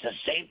respect, it's the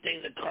same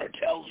thing the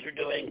cartels are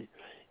doing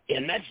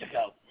in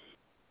Mexico.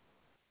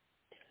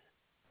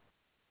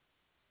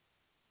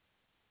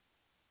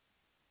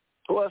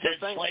 Well, it's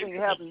the same thing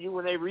happened to you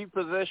when they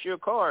repossess your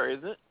car,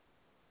 isn't it?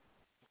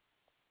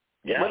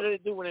 Yeah. What do they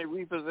do when they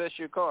repossess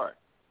your car?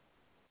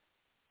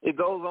 It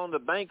goes on the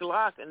bank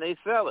lot and they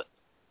sell it.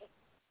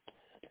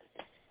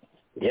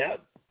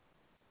 Yep.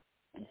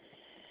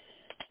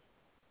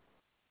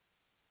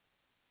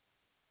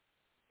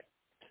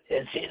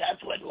 And see,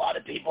 that's what a lot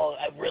of people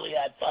I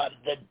thought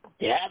that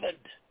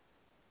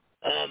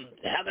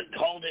haven't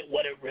called it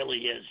what it really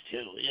is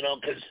too. You know,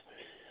 because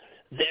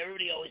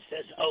everybody always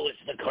says, "Oh, it's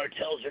the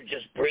cartels are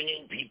just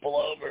bringing people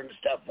over and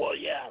stuff." Well,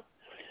 yeah,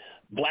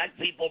 black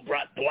people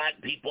brought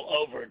black people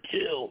over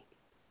too.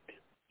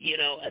 You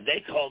know, and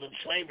they called it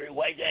slavery.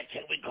 Why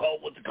can't we call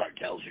what the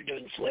cartels are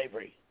doing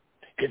slavery?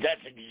 Because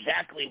that's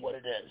exactly what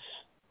it is.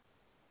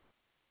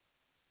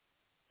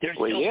 They're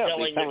still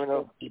selling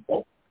their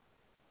people.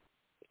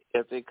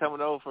 If they're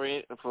coming over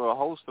for a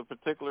host of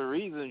particular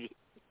reasons,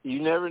 you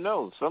never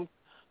know. Some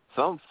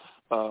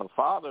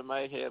father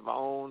might have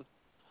owed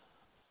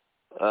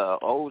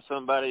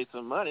somebody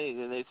some money,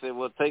 and they say,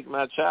 "Well, take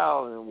my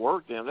child and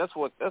work them." That's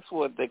what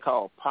they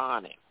call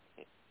pawning.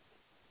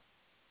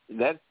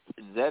 That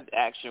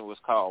action was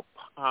called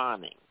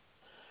pawning.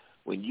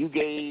 When you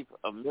gave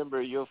a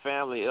member of your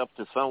family up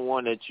to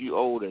someone that you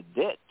owed a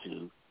debt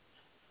to,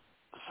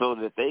 so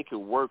that they could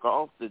work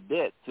off the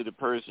debt to the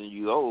person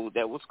you owed,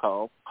 that was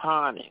called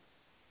pawning.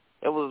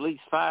 There was at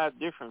least 5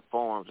 different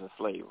forms of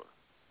slavery: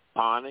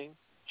 pawning,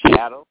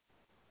 chattel,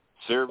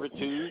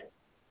 servitude.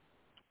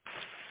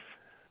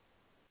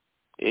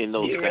 In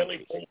those Do you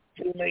countries. really think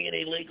 2 million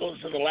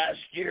illegals in the last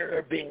year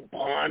are being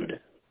pawned?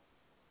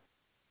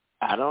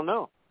 I don't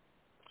know.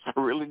 I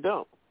really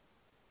don't.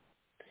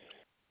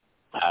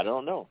 I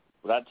don't know.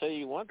 But I'll tell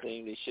you one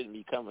thing, they shouldn't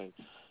be coming.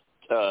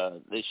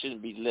 They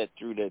shouldn't be let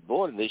through that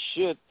border. They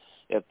should,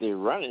 if they're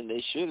running,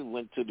 they should have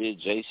went to the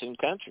adjacent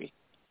country,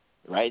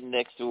 right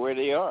next to where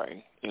they are,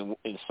 and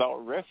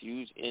sought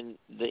refuge in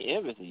the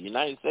embassy. The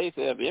United States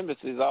have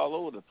embassies all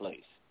over the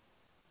place.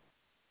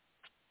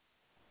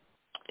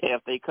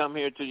 If they come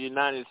here to the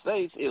United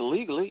States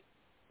illegally,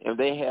 if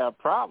they have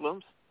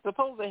problems,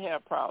 suppose they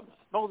have problems.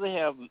 Suppose they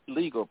have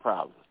legal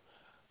problems.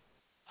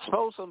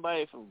 Suppose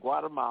somebody from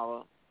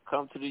Guatemala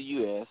come to the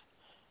U.S.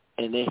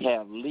 and they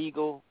have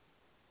legal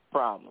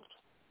problems.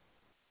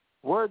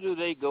 Where do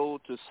they go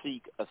to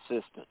seek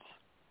assistance?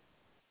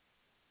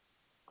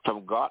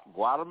 From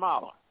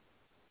Guatemala.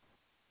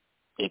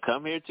 They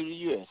come here to the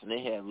U.S. and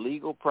they have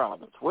legal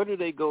problems. Where do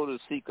they go to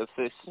seek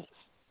assistance?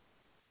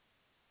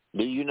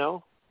 Do you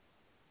know?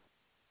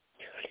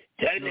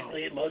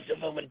 Technically, most of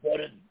them would go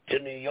to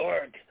New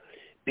York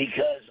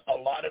because a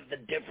lot of the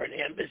different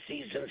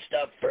embassies and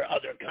stuff for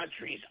other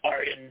countries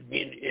are in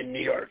New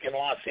York and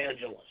Los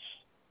Angeles.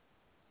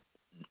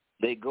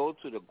 They go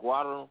to the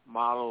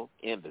Guatemala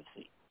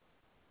embassy.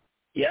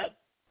 Yep.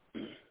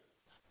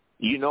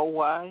 You know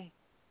why?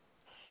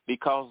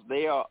 Because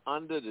they are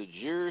under the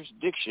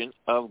jurisdiction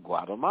of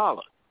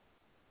Guatemala.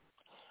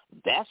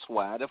 That's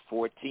why the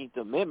 14th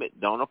Amendment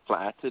don't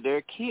apply to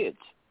their kids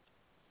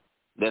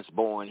that's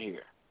born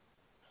here.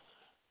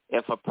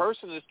 If a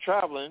person is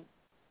traveling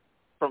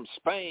from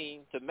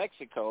Spain to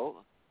Mexico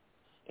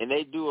and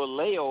they do a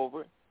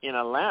layover in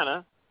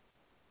Atlanta,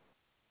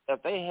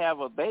 if they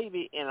have a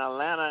baby in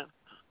Atlanta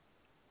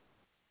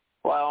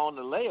while on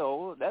the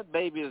layover, that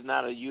baby is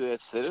not a U.S.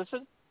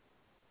 citizen.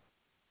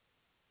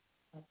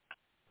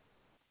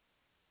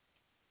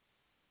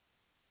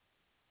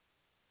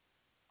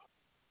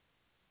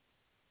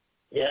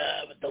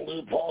 Yeah, but the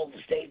loophole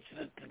states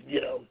that,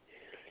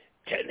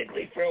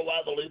 technically for a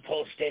while the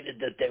loophole stated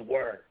that they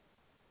were.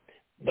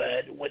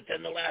 But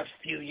within the last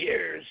few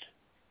years,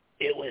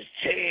 it was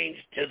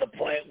changed to the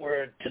point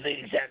where, to the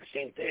exact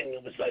same thing,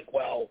 it was like,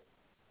 well,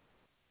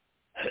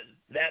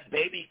 that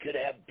baby could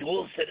have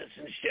dual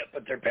citizenship,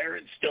 but their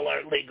parents still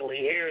aren't legally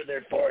here,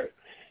 therefore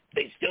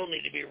they still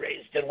need to be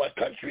raised in what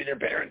country their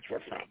parents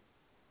were from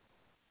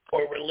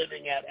or were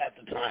living at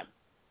the time.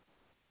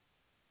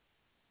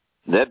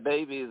 That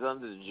baby is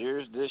under the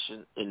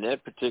jurisdiction, in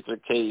that particular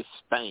case,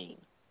 Spain.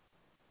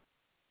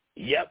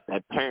 Yep.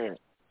 That parent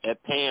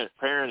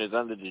is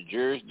under the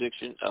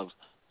jurisdiction of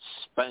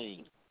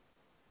Spain.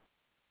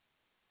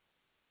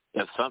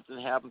 If something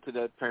happened to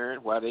that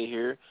parent while they're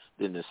here,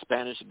 then the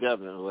Spanish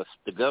government,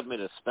 the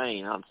government of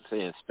Spain, I'm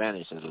saying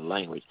Spanish as a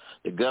language,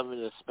 the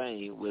government of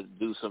Spain would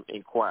do some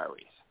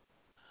inquiries.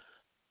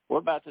 What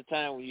about the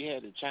time when you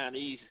had the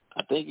Chinese,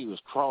 I think he was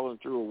crawling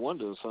through a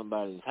window of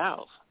somebody's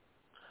house?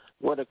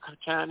 Well, the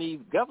Chinese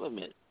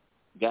government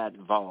got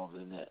involved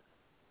in that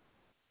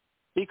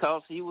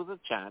because he was a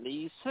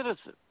Chinese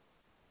citizen.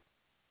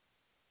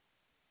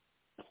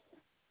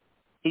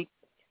 He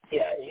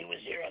was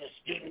here on a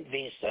student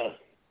visa.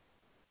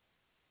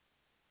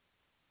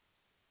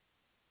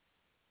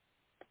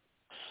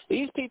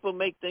 These people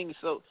make things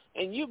so,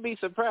 and you'd be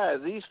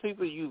surprised, these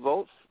people you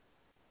vote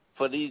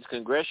for these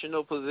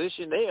congressional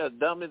positions, they are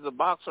dumb as a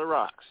box of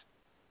rocks.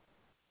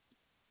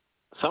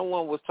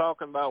 Someone was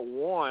talking about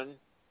one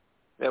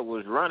that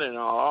was running or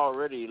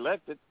already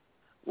elected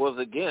was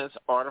against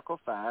Article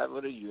 5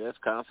 of the U.S.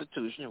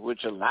 Constitution,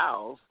 which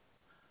allows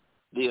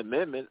the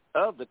amendment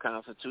of the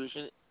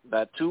Constitution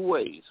by two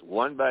ways,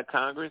 one by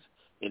Congress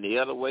and the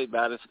other way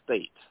by the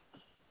states.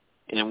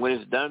 And when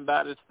it's done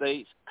by the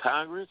states,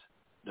 Congress,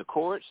 the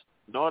courts,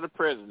 nor the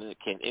president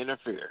can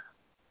interfere.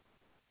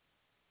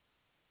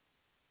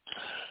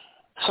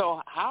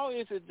 So how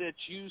is it that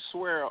you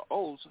swear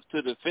oaths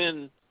to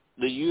defend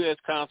the U.S.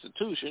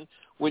 Constitution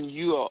when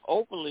you are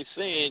openly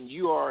saying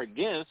you are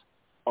against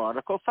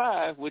Article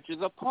 5, which is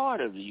a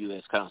part of the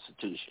U.S.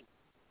 Constitution?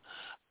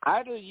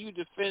 Either you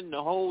defend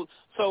the whole,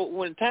 so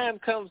when time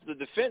comes to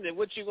defend it,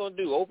 what you going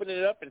to do, open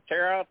it up and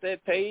tear out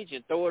that page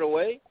and throw it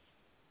away?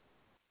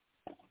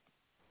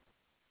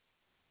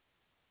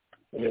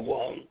 It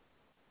won't.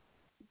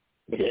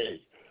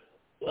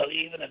 Well,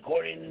 even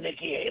according to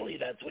Nikki Haley,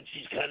 that's what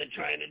she's kind of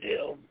trying to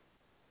do.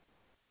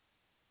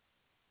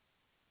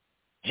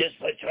 Just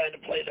by trying to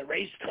play the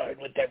race card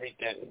with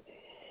everything.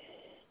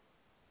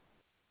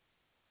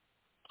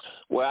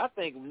 Well, I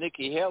think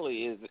Nikki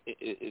Haley is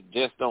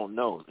just don't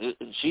know.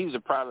 She's a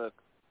product,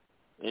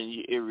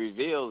 and it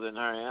reveals in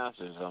her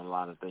answers on a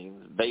lot of things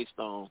based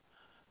on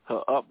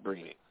her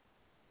upbringing.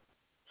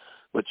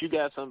 But you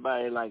got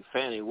somebody like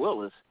Fannie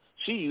Willis,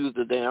 she used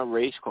the damn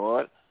race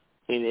card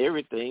in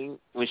everything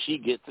when she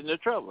gets into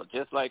trouble,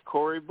 just like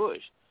Cori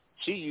Bush.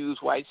 She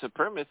used white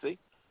supremacy,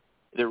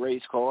 the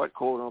race card,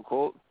 quote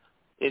unquote,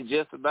 in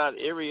just about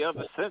every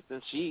other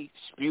sentence she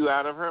spew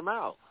out of her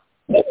mouth.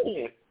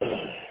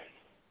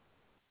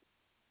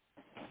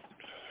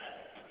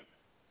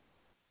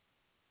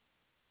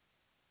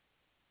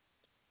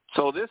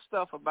 So this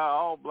stuff about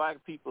all black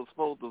people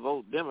supposed to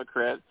vote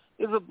Democrat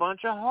is a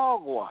bunch of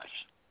hogwash.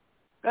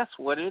 That's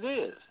what it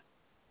is.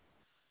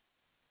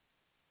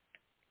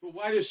 But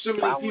why do so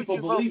many people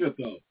believe it,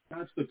 though?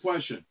 That's the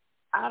question.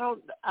 I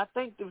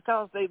think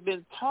because they've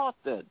been taught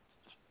that,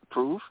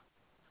 Proof.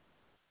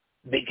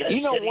 Because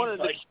one of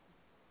the...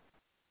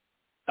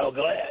 Oh,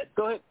 go ahead.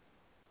 Go ahead.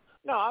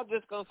 No, I was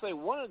just going to say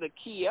one of the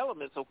key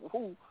elements of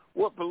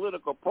what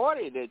political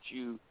party that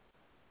you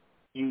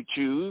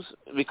choose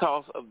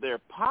because of their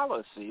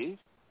policies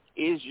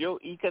is your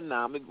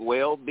economic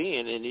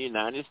well-being in the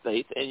United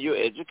States and your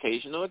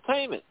educational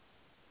attainment.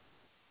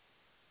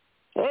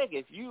 Heck,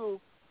 if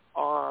you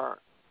are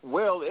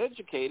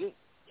well-educated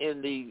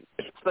in the,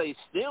 say,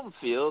 STEM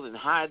field and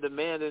high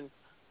demand and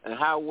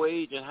high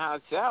wage and high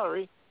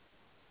salary,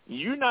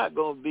 you're not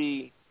going to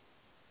be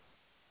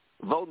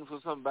voting for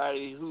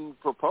somebody who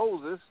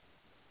proposes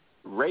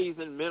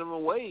raising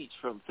minimum wage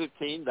from $15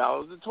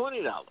 to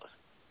 $20.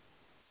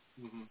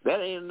 Mm-hmm.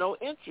 That ain't no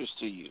interest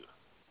to you.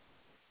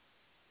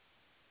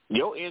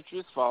 Your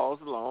interest falls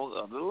along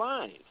other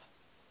lines.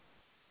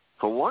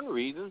 For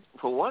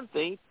one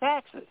thing,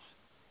 taxes.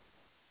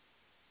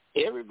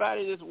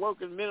 Everybody that's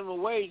working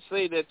minimum wage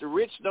say that the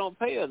rich don't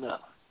pay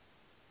enough.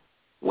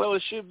 Well,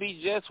 it should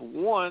be just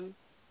one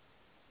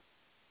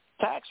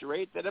tax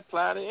rate that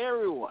apply to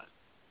everyone.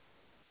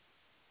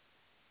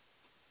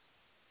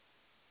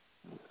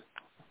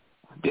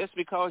 Just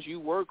because you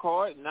work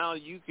hard, now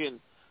you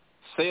can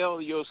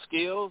sell your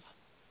skills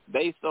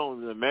based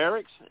on the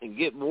merits and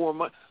get more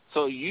money.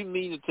 So you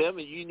mean to tell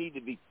me you need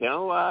to be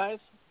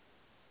penalized?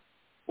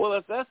 Well,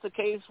 if that's the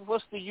case,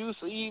 what's the use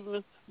of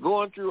even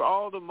going through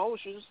all the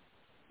motions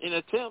in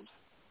attempts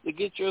to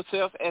get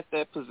yourself at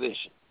that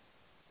position?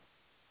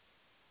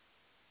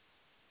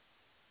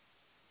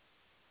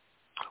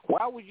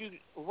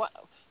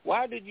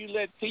 Why did you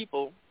let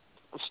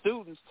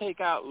students take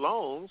out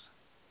loans,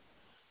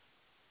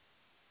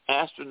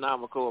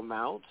 astronomical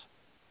amounts,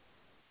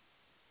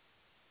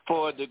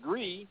 for a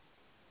degree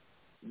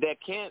that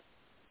can't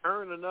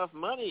earn enough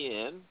money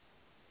in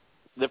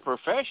the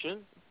profession,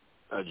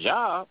 a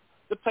job,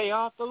 to pay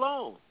off the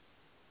loan?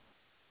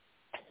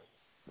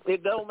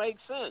 It don't make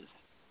sense.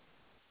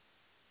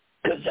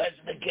 Because that's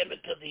the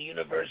gimmick of the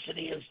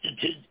university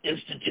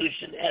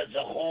institution as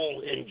a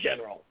whole in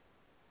general.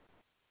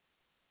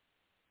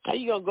 How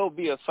you going to go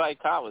be a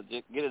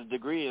psychologist, get a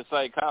degree in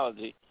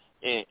psychology,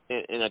 and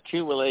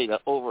accumulate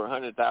over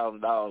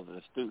 $100,000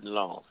 in student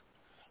loans?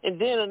 And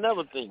then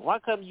another thing, why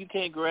come you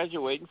can't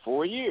graduate in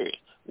 4 years?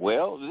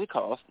 Well,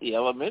 because the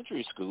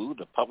elementary school,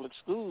 the public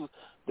schools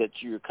that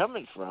you're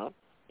coming from,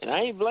 And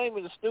I ain't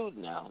blaming the student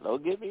now.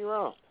 Don't get me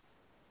wrong.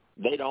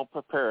 They don't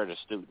prepare the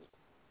student.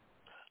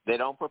 They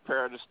don't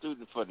prepare the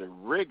student for the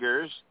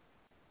rigors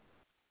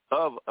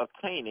of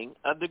obtaining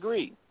a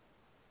degree.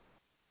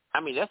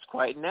 I mean, that's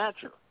quite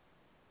natural.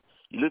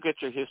 You look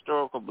at your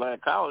historical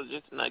black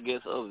colleges, and I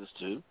guess others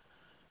too,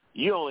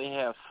 you only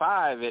have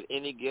 5 at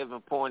any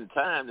given point in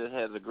time that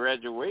has a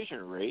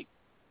graduation rate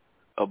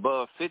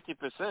above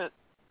 50%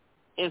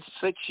 in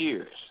 6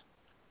 years.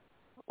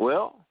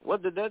 Well,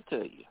 what did that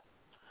tell you?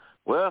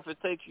 Well, if it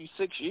takes you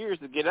 6 years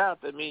to get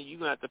out, that means you're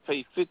going to have to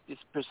pay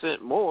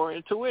 50% more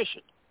in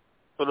tuition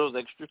for those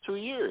extra 2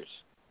 years.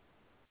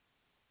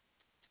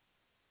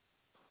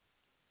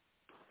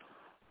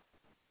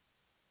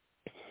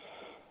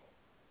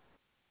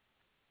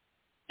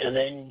 And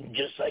then,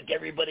 just like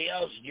everybody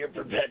else, you're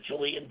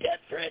perpetually in debt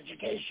for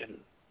education.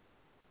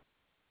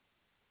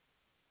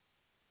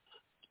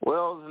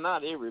 Well, it's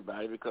not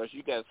everybody, because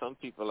you got some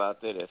people out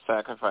there that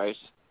sacrifice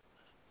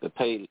to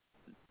pay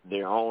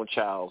their own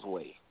child's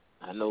way.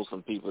 I know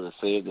some people that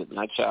say that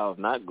my child's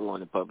not going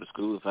to public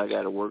school if I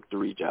got to work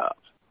 3 jobs.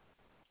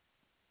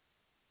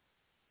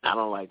 I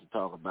don't like to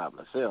talk about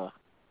myself,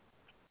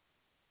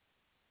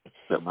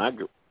 but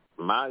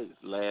my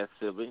last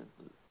sibling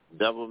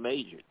double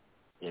majored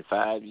in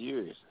 5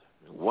 years.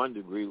 1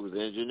 degree was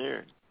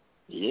engineering.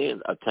 He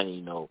didn't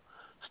obtain no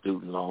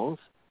student loans.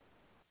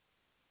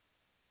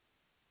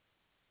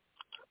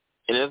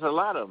 And there's a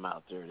lot of them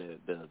out there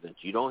that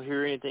you don't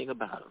hear anything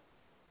about them.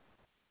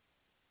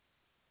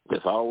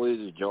 There's always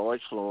the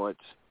George Floyds.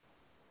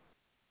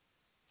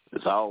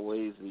 There's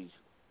always these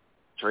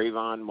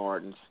Trayvon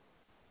Martins.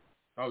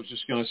 I was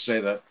just going to say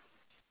that.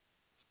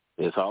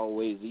 There's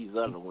always these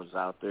other ones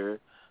out there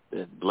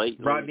that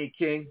blatantly... Rodney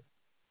King.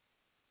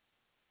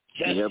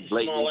 Yeah,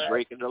 blatantly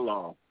breaking the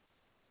law.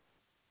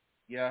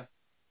 Yeah.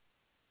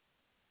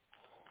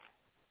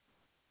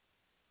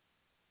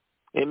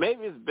 And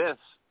maybe it's best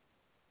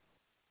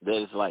that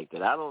it's like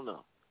that. I don't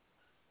know.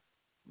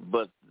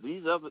 But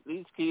these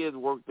kids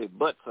work their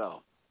butts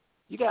off.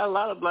 You got a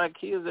lot of black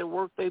kids that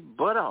work their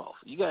butt off.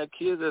 You got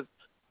kids that's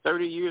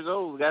 30 years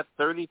old, got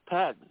 30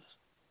 patents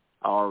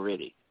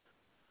already,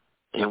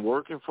 and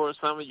working for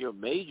some of your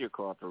major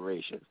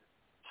corporations,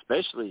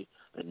 especially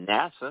the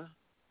NASA,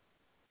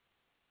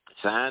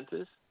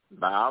 scientists,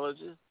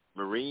 biologists,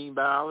 marine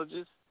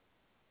biologists,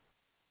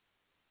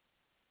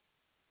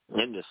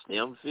 in the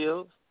STEM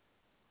fields.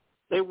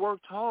 They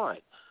worked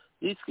hard.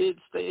 These kids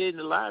stay in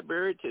the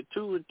library till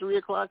 2 and 3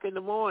 o'clock in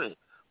the morning,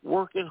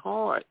 working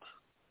hard.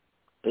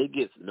 They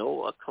get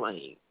no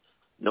acclaim,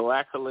 no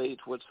accolades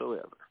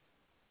whatsoever.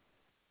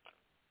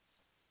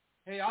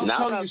 Hey, I'll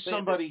tell you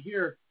somebody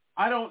here.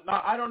 I don't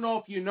know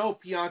if you know,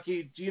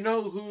 Pianki. Do you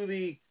know who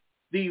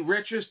the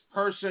richest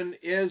person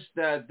is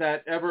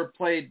that ever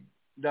played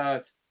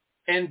the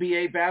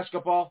NBA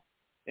basketball?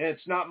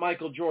 It's not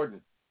Michael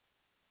Jordan.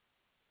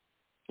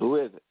 Who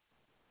is it?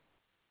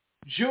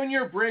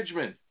 Junior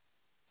Bridgman.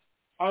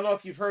 I don't know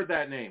if you've heard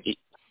that name.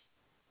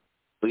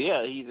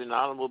 Yeah, he's an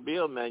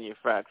automobile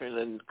manufacturer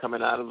and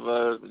coming out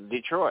of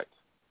Detroit.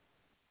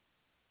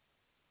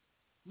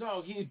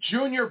 No,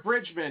 Junior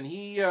Bridgman.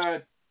 He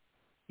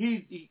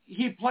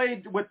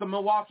played with the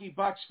Milwaukee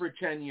Bucks for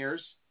 10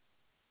 years,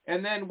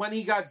 and then when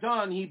he got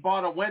done, he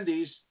bought a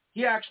Wendy's.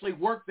 He actually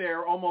worked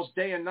there almost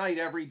day and night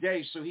every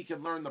day so he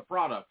could learn the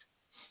product.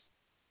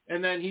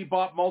 And then he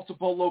bought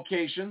multiple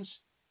locations,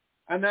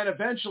 and then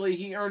eventually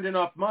he earned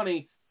enough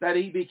money that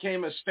he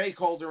became a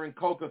stakeholder in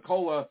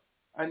Coca-Cola,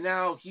 and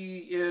now he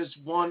is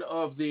one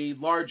of the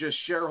largest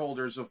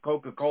shareholders of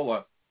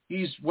Coca-Cola.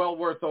 He's well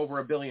worth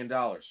over $1 billion.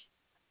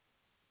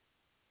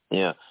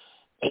 Yeah.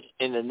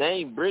 In the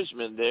name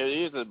Bridgman, there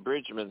is a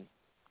Bridgman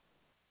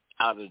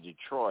out of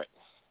Detroit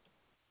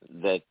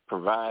that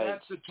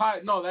provides...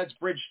 That's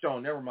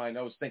Bridgestone. Never mind.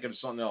 I was thinking of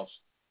something else.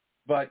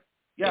 But,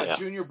 yeah.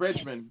 Junior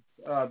Bridgman.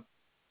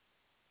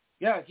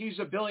 He's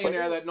a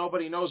billionaire that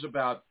nobody knows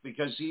about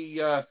because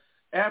he...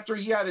 after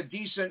he had a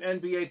decent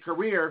NBA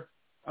career,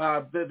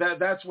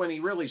 that's when he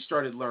really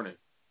started learning.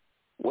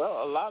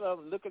 Well, a lot of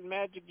them, look at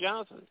Magic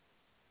Johnson.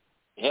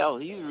 Hell,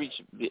 he's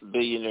reached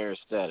billionaire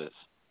status.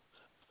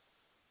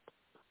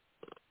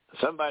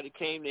 Somebody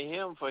came to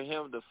him for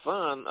him to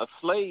fund a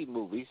slave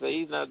movie. He said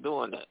he's not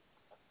doing that.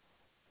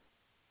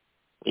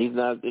 He's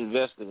not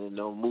investing in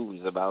no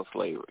movies about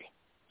slavery.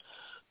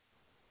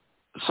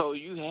 So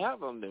you have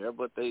them there,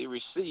 but they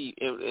receive,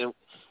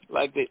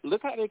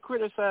 look how they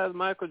criticize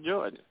Michael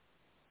Jordan.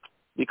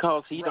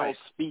 Because he don't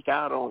speak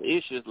out on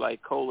issues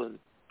like Colin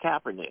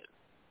Kaepernick.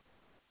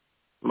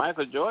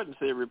 Michael Jordan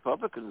said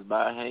Republicans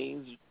buy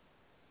Hanes,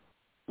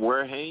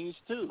 wear Hanes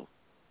too.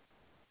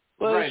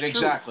 Well, right,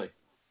 exactly.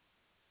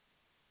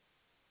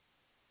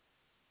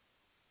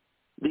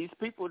 These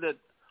people that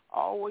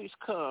always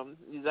come,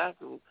 these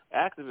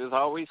activists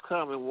always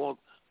come and want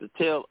to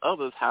tell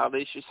others how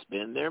they should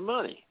spend their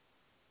money.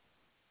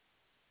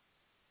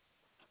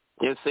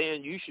 They're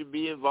saying you should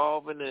be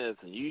involved in this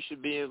and you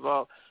should be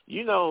involved.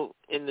 You know,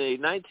 in the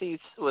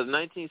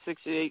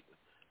 1968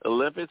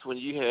 Olympics when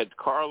you had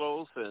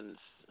Carlos and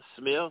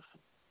Smith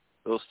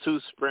those two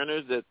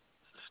sprinters that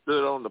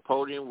stood on the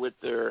podium with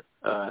their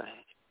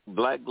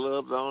black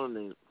gloves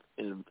on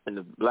and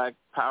the black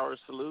power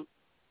salute.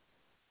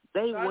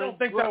 I don't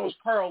think that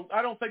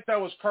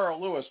was Carl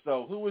Lewis,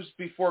 though. Who was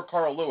before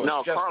Carl Lewis?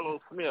 No,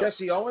 Carlos Smith.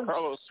 Jesse Owens?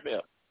 Carlos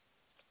Smith.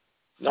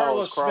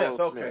 Carlos Smith.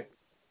 Okay.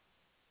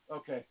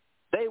 Okay.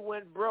 They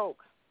went broke.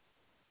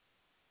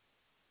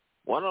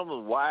 One of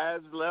them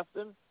wives left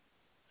them,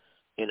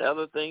 and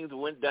other things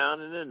went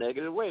down in a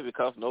negative way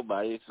because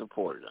nobody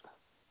supported them.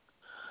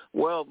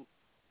 Well,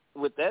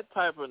 with that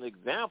type of an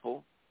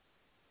example,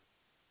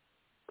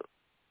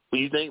 do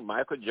you think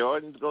Michael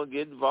Jordan's going to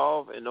get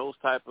involved in those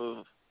type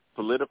of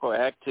political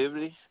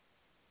activities?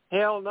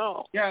 Hell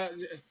no. Yeah,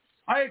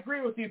 I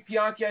agree with you,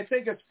 Bianchi. I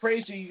think it's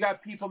crazy you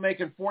got people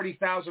making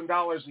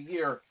 $40,000 a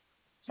year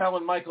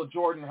telling Michael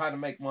Jordan how to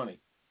make money.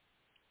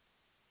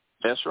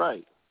 That's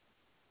right.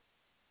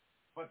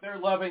 But they're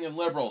loving and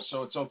liberal,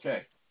 so it's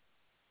okay.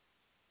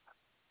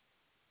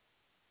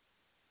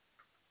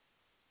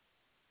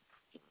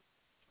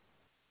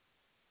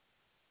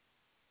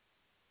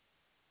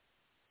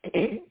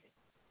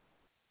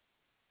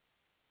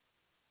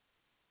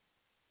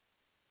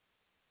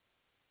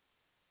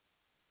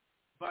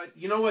 But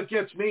you know what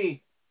gets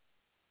me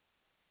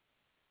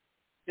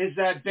is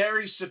that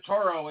Barry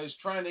Soetoro is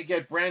trying to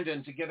get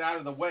Brandon to get out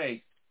of the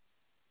way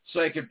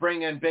so he could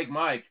bring in Big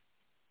Mike.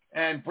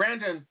 And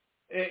Brandon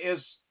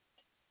is,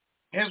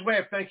 his way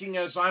of thinking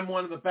is, I'm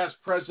one of the best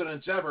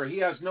presidents ever. He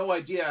has no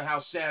idea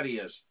how sad he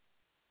is.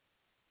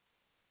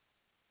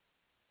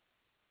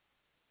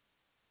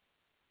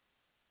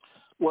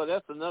 Well,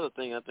 that's another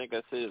thing I think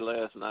I said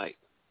last night.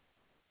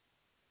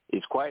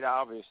 It's quite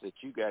obvious that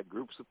you got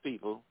groups of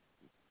people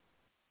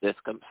that's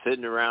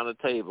sitting around a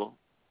table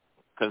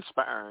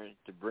conspiring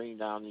to bring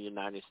down the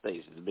United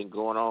States. It's been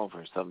going on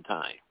for some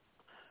time.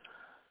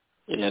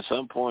 And at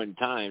some point in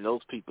time,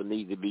 those people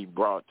need to be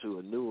brought to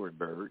a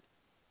Nuremberg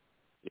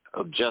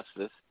of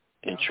justice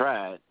and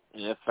tried,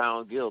 and if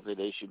found guilty,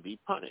 they should be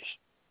punished.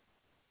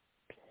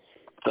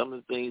 Some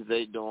of the things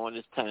they're doing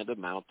is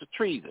tantamount to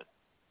treason.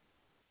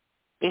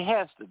 It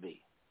has to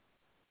be.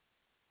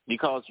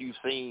 Because you've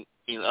seen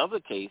in other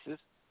cases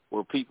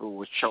where people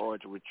were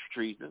charged with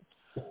treason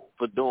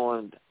for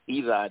doing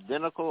either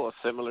identical or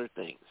similar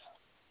things.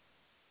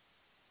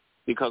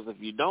 Because if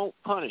you don't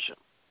punish them,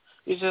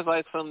 it's just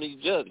like some of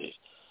these judges.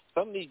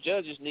 Some of these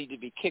judges need to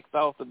be kicked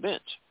off the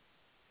bench.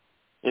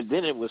 And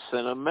then it would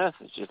send a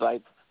message. It's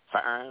like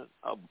firing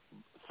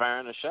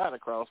a shot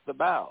across the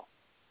bow.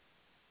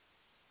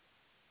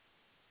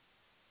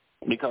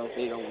 Because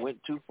they don't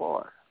went too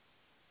far.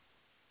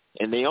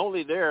 And they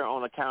only there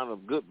on account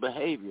of good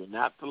behavior,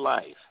 not for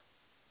life.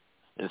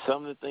 And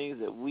some of the things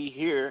that we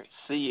hear,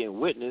 see, and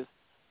witness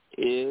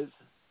is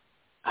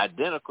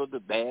identical to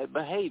bad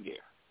behavior.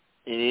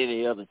 In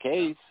any other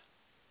case,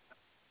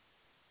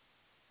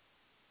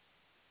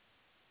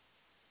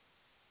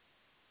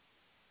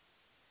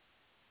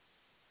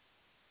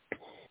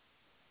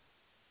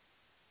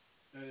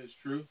 that is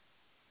true.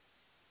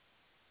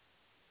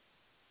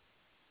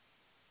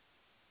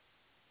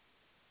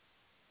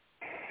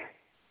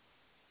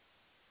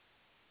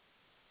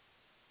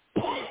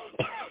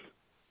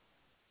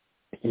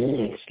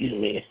 Excuse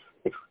me.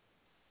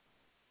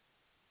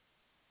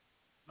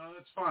 No,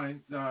 that's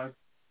fine. There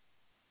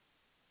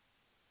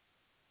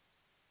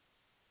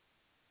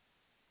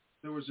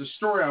was a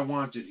story I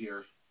wanted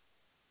here.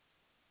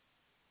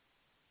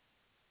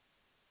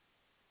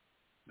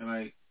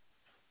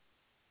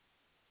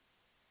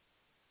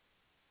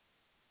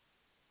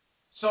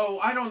 So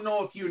I don't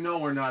know if you know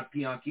or not,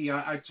 Bianchi.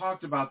 I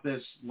talked about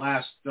this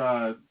last,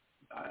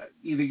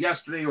 either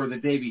yesterday or the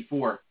day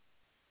before.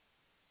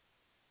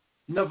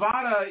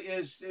 Nevada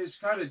is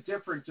kind of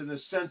different in the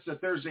sense that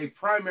there's a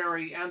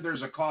primary and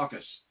there's a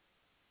caucus.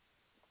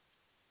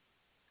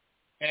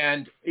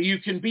 And you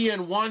can be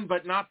in one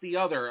but not the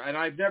other. And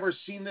I've never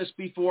seen this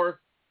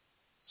before.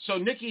 So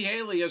Nikki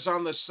Haley is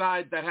on the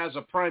side that has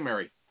a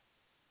primary.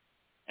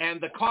 And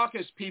the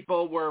caucus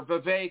people were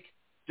Vivek,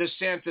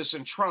 DeSantis,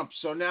 and Trump.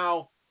 So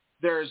now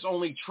there's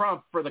only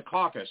Trump for the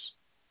caucus.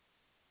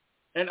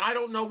 And I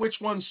don't know which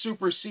one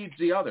supersedes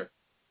the other.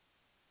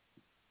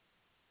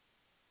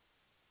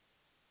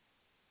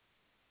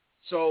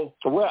 So,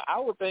 well, I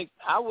would think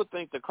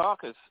the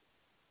caucus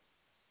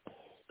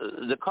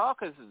is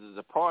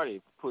the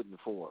party putting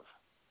forth.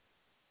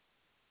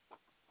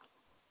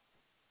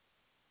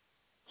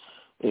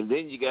 And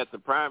then you got the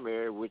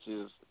primary, which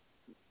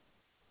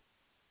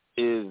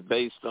is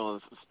based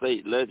on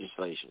state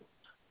legislation.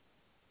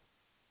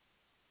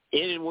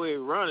 Anywhere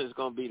you run is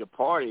going to be the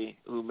party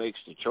who makes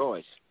the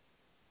choice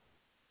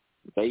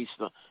based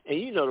on, and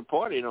you know the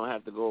party don't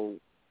have to go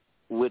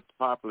with the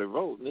popular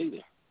vote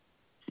neither.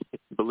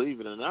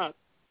 Believe it or not.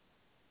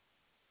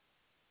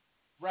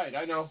 Right,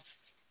 I know.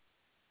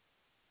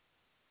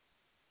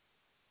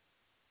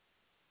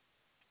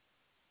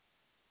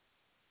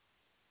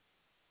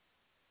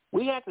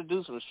 We have to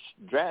do some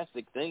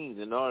drastic things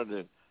in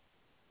order to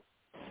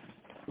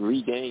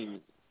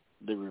regain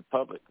the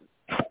republic.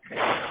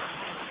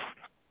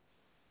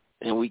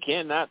 And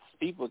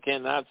people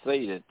cannot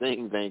say that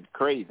things ain't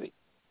crazy.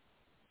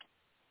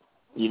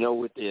 You know,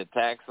 with the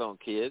attacks on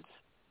kids,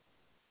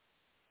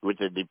 with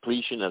the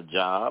depletion of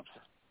jobs,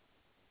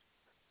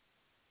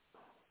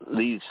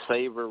 these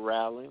saber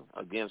rallying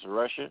against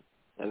Russia.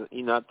 As,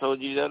 you know, I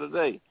told you the other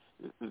day,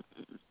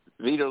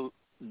 Vito,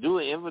 do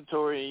an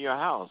inventory in your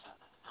house.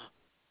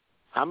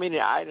 How many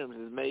items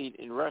is made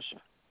in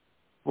Russia?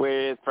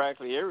 Whereas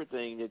practically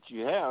everything that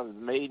you have is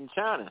made in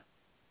China.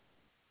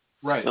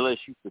 Right. Unless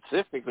you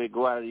specifically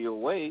go out of your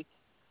way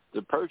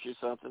to purchase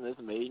something that's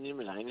made in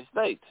the United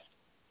States.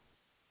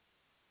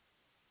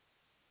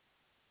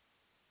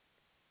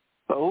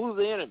 So who's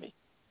the enemy?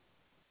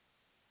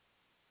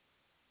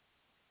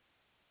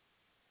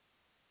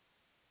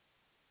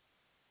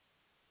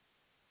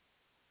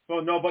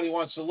 Well, nobody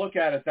wants to look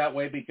at it that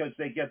way because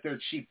they get their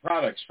cheap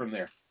products from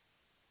there.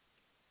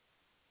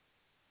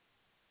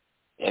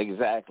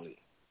 Exactly.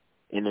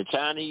 And the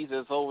Chinese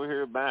that's over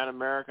here buying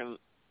American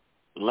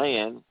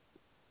land,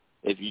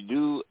 if you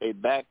do a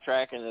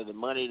backtracking of the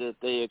money that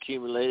they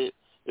accumulated,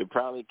 it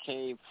probably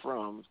came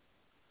from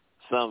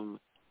some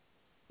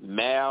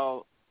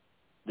mal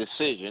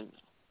decision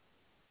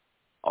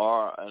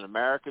or an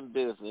American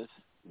business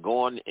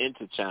going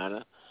into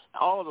China.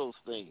 All those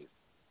things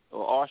are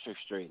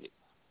orchestrated.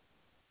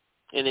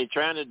 And they're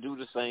trying to do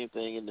the same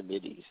thing in the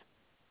Mideast.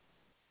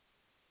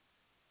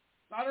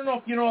 I don't know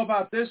if you know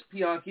about this,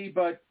 Bianchi,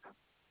 but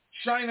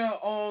China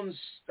owns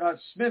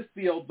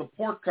Smithfield, the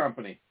pork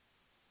company.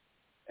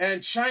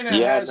 And China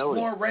has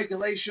more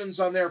regulations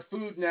on their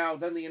food now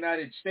than the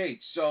United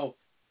States. So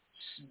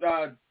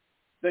the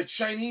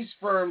Chinese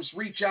firms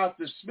reach out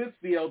to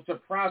Smithfield to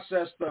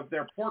process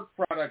their pork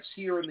products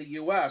here in the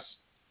U.S.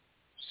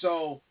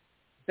 so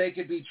they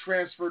could be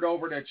transferred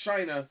over to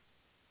China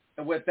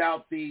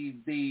without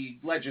the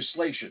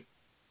legislation.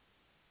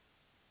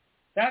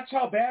 That's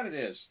how bad it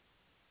is.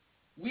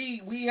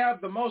 We have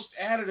the most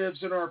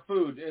additives in our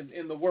food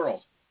in the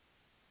world.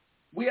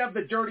 We have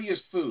the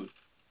dirtiest food.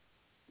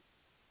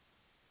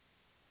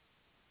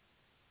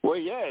 Well,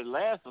 yeah, it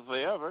lasts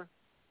forever,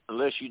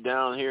 unless you're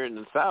down here in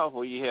the South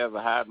where you have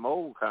a high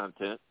mold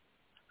content,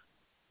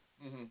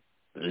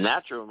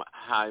 natural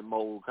high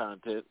mold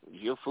content.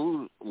 Your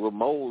food will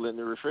mold in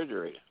the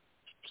refrigerator,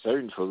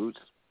 certain foods.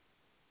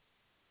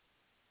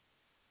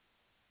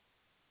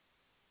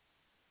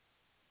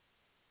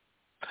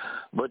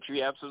 But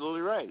you're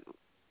absolutely right.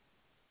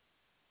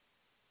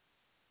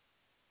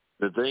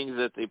 The things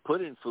that they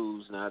put in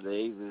foods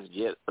nowadays is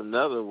yet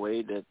another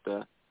way that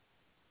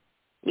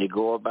they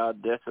go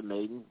about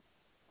decimating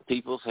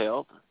people's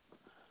health.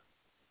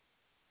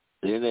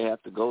 Then they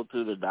have to go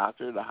to the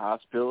doctor, the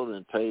hospital,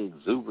 and pay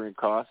exuberant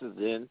costs.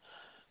 Then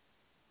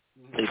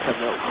they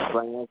come up with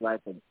plans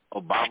like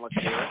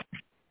Obamacare,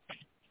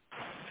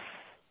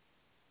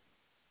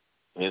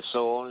 and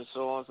so on and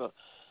so on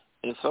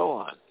and so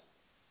on.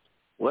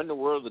 What in the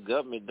world is the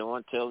government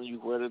doing telling you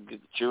where to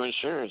get your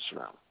insurance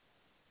from?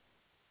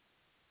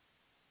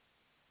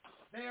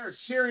 They are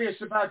serious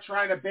about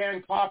trying to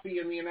ban coffee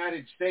in the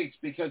United States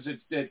because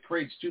it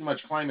creates too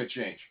much climate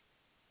change.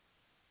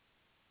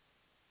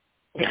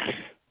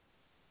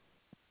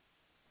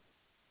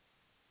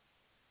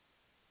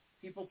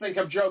 People think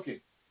I'm joking.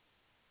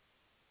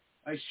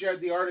 I shared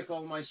the article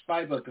in my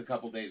spy book a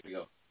couple days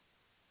ago.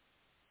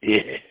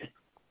 Yeah.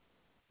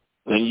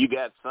 And you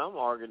got some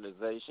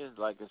organizations,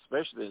 like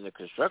especially in the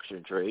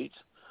construction trades,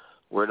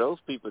 where those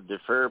people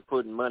defer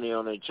putting money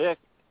on their check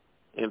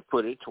and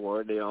put it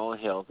toward their own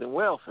health and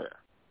welfare.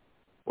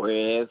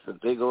 Whereas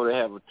if they go to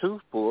have a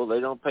tooth pulled, they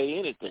don't pay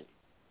anything.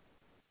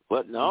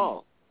 But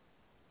no,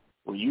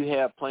 when you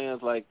have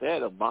plans like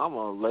that,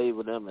 Obama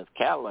labeled them as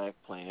Cadillac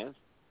plans.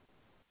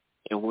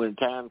 And when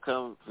time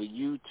comes for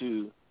you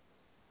to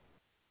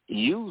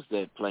use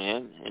that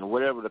plan and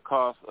whatever the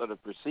cost of the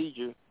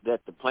procedure that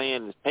the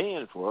plan is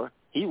paying for,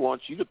 he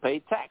wants you to pay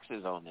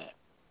taxes on that.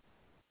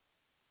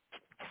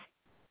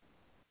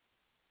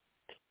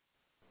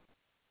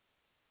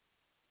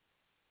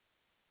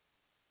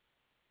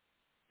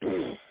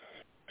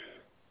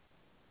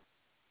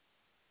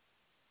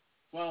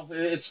 Well,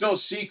 it's no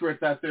secret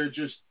that they're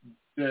just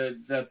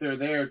that they're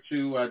there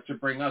to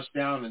bring us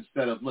down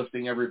instead of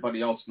lifting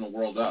everybody else in the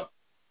world up.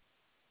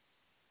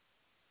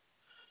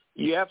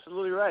 You're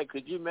absolutely right.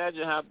 Could you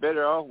imagine how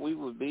better off we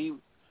would be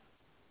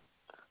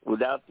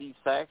without these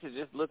taxes?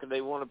 Just look,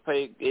 they want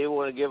to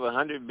give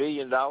 $100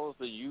 billion to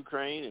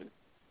Ukraine and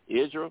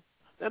Israel.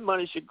 That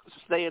money should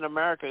stay in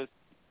America's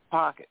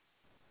pocket.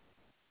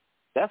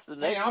 That's the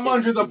next. Hey, I'm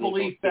under the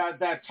belief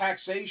that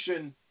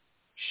taxation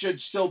should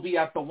still be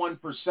at the 1%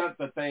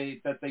 that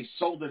they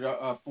sold it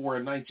for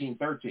in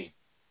 1913.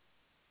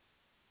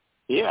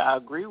 Yeah, I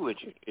agree with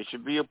you. It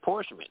should be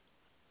apportionment.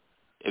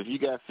 If you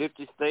got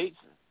 50 states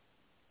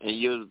and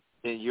your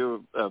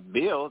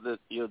bill that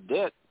your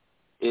debt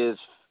is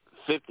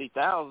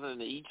 $50,000,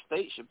 and each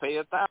state should pay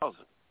 $1,000.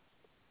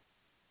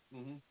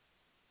 Mm-hmm.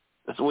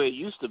 That's the way it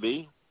used to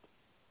be.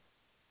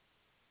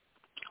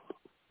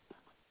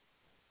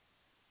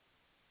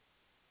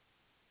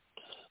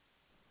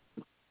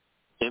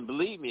 And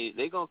believe me,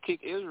 they're going to kick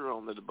Israel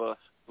under the bus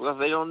because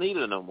they don't need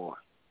her no more.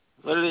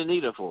 What do they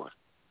need her for?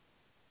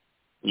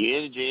 You're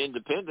energy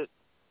independent.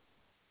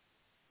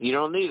 You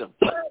don't need them.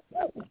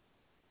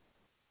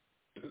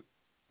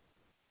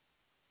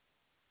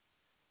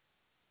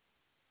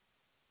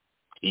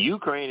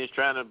 Ukraine is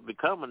trying to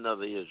become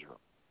another Israel.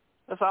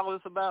 That's all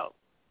it's about.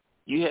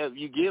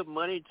 You give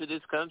money to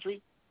this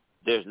country,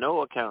 there's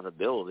no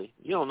accountability.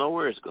 You don't know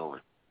where it's going.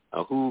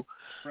 Or who,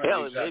 right,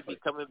 hell, exactly. It may be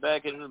coming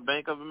back in the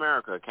Bank of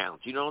America account.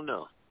 You don't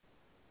know.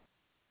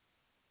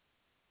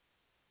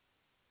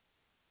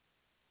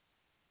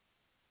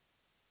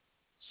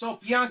 So,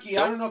 Bianchi,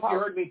 I don't know if you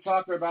heard me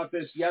talk about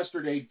this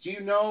yesterday. Do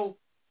you know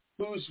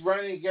who's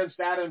running against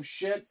Adam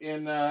Schiff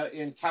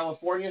in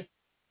California?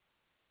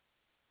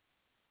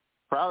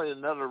 Probably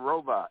another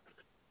robot.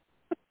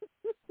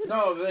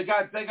 No, they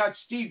got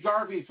Steve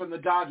Garvey from the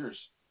Dodgers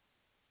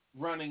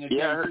running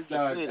against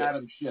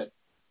Adam Schiff.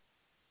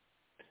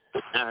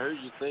 I heard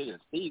you say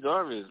that. Steve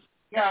Garvey is...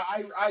 Yeah,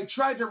 I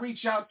tried to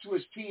reach out to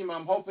his team.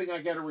 I'm hoping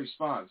I get a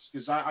response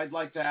because I'd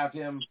like to have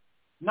him,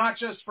 not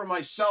just for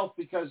myself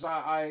because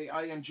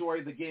I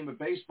enjoy the game of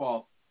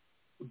baseball,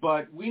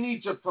 but we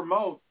need to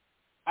promote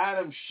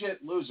Adam Schiff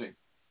losing.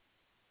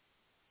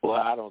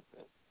 Well, I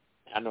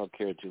don't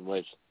care too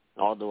much,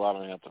 although I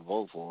don't have to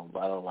vote for him,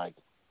 but I don't like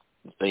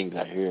the things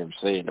I hear him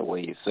saying the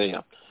way he say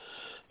them.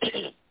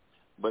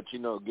 But,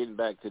 getting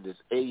back to this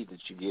aid that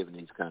you give in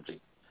these countries,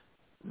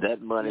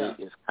 that money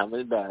is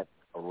coming back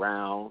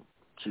around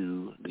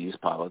to these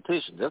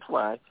politicians. That's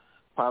why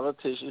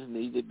politicians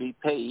need to be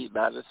paid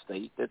by the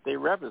state that they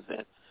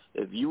represent.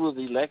 If you was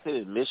elected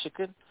in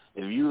Michigan,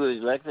 if you was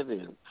elected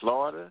in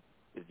Florida,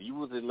 if you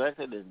was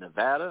elected in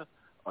Nevada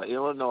or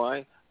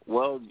Illinois,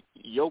 well,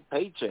 your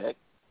paycheck,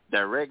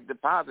 direct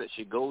deposit,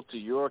 should go to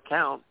your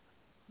account,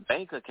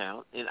 bank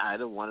account, in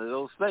either one of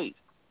those states.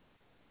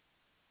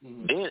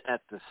 Mm-hmm. Then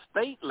at the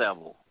state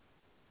level,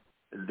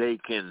 they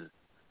can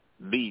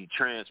be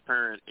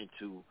transparent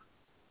into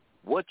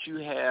what you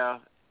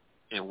have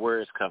and where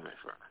it's coming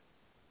from.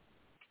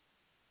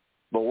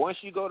 But once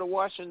you go to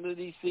Washington,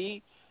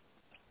 D.C.,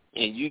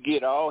 and you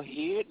get all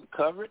hid and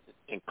covered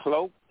and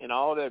cloaked in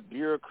all that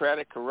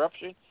bureaucratic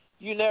corruption,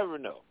 you never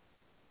know.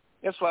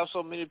 That's why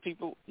so many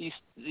people, these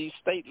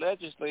state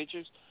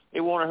legislatures, they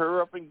want to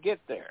hurry up and get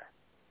there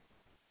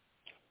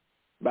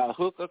by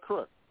hook or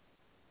crook.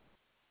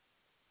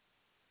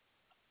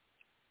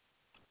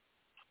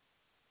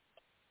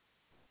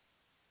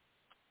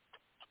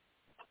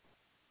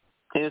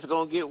 And it's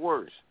going to get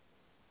worse.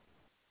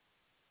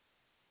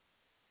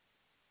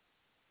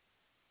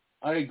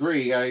 I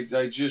agree. I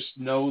just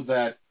know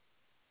that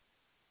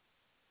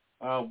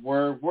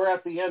we're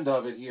at the end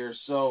of it here,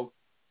 so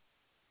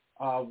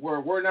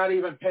we're not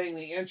even paying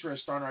the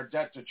interest on our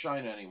debt to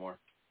China anymore,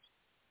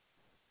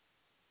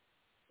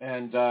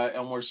 and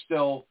we're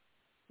still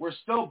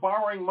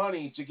borrowing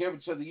money to give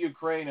it to the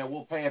Ukraine, and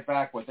we'll pay it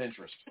back with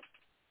interest.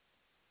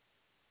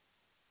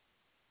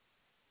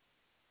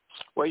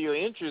 Well, your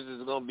interest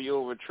is going to be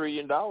over $1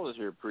 trillion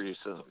here pretty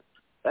soon.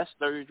 That's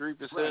 33%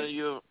 right. of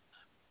your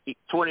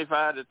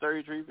 25 to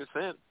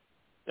 33%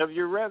 of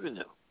your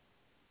revenue.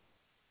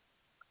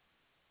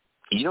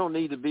 You don't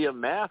need to be a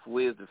math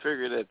whiz to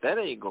figure that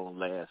ain't going to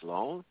last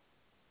long.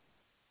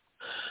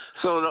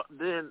 So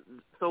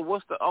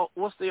what's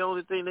the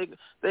only thing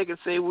they can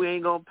say we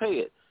ain't going to pay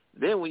it?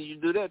 Then when you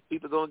do that,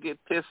 people are going to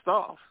get pissed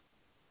off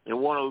and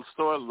want to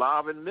start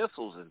lobbing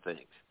missiles and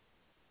things.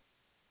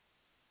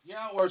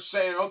 Yeah, we're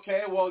saying,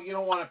 okay, well, you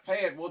don't want to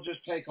pay it, we'll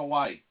just take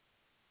Hawaii.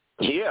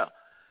 Yeah.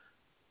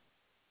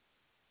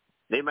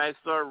 They might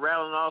start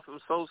rattling off some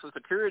Social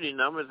Security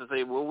numbers and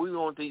say, well, we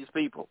want these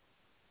people,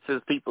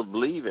 since people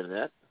believe in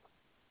that.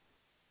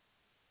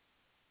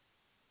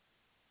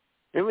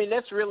 I mean,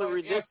 that's really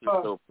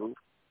ridiculous, though, Proof.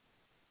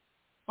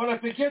 But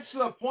if it gets to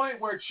the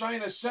point where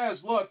China says,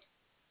 look,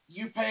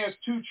 you pay us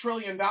 $2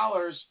 trillion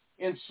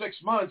in 6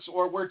 months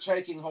or we're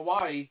taking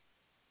Hawaii,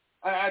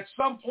 at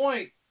some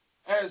point,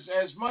 as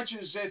much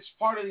as it's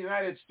part of the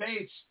United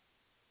States,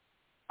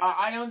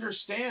 I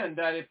understand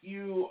that if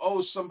you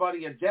owe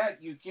somebody a debt,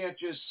 you can't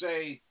just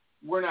say,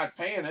 we're not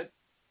paying it.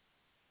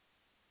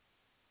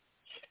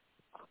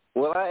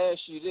 Well, I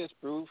ask you this,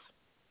 Proof.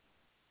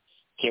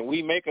 Can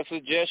we make a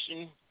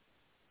suggestion?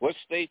 What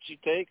state you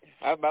take?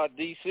 How about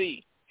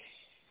D.C.?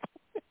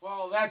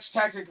 Well, that's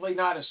technically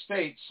not a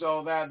state,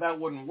 so that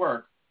wouldn't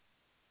work.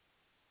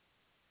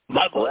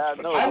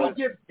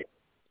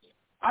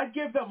 I'd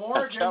give them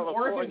Oregon.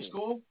 Oregon's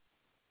cool.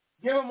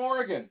 Give them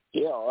Oregon.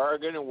 Yeah,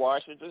 Oregon and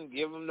Washington.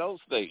 Give them those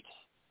states.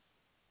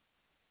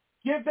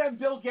 Give them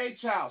Bill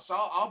Gates' house.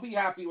 I'll be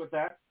happy with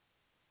that.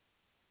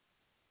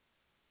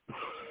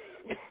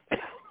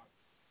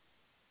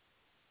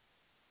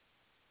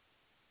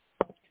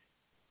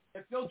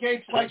 If Bill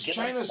Gates likes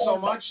China so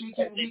much, he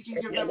can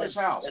give them his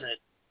house.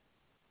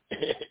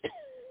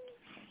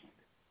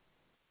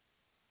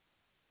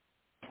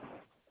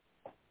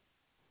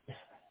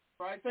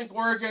 I think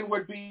Oregon,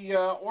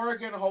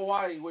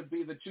 Hawaii would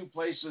be the two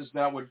places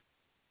that would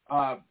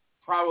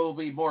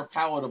probably be more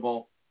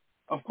palatable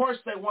Of course,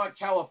 they want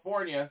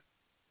California.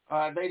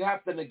 They'd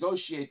have to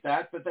negotiate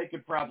that, but they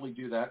could probably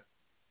do that.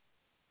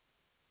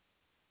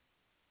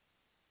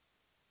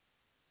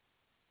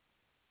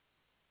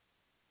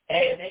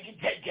 Hey, they can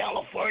take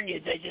California.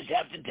 They just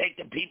have to take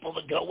the people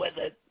to go with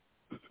it.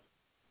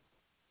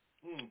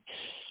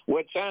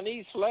 Well,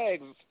 Chinese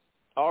flags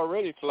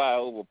already fly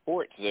over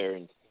ports there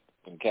in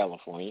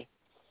California.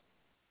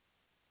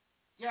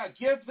 Yeah,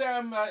 give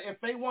them, if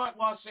they want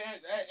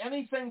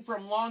anything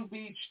from Long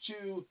Beach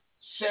to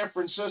San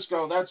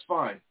Francisco, that's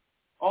fine.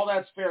 All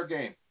that's fair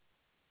game.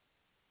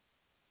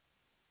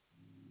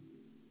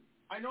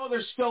 I know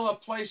there's still a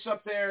place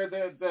up there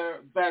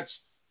that's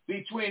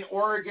between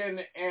Oregon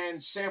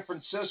and San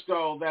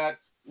Francisco that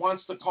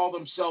wants to call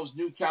themselves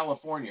New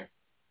California,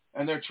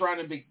 and they're trying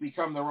to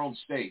become their own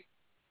state.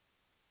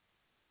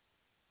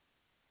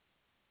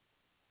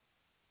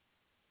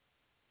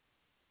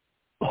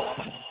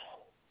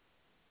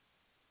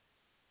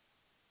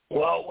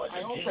 Well,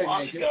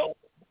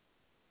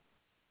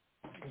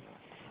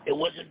 it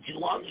wasn't too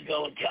long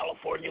ago when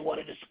California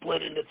wanted to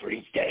split into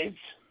 3 states.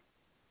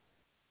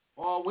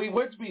 Well, we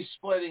would be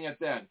splitting it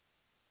then,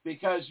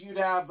 because you'd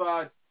have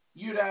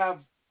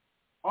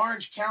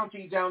Orange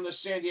County down to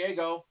San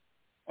Diego,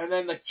 and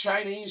then the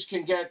Chinese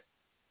can get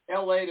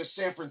L.A. to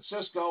San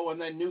Francisco, and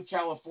then New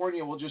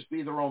California will just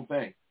be their own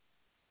thing.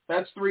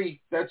 That's three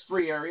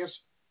areas.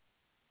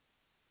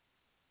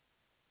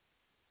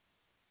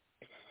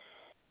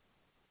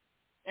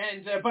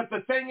 And but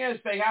the thing is,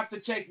 they have to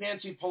take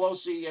Nancy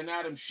Pelosi and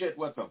Adam Schiff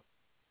with them.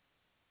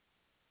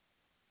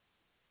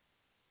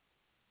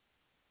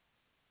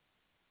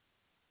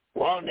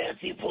 Well,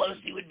 Nancy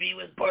Pelosi would be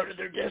with part of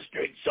their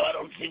district, so I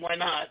don't see why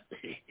not.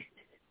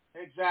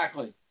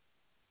 Exactly.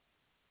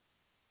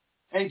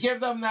 And give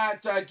them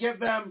that. I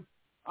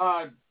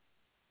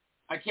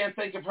can't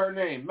think of her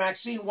name.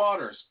 Maxine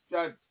Waters.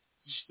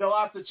 They'll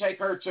have to take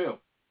her too.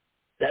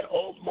 That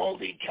old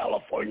moldy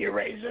California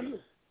raisin?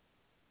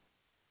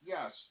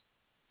 Yes.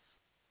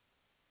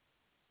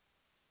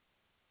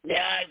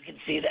 Yeah, I can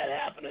see that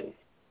happening.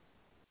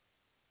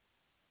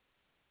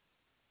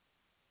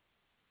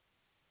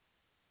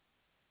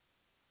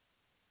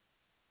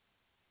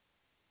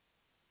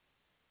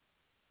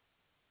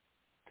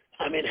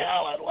 I mean,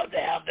 hell, I'd love to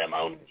have them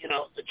own,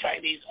 the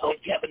Chinese own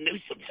Kevin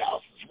Newsom's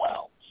house as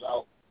well.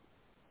 So.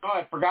 Oh,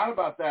 I forgot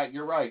about that.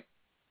 You're right.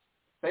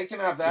 They can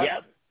have that.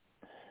 Yep.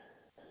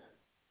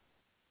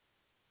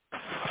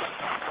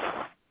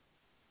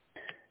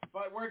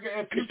 But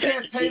if you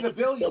can't pay the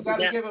bill, you got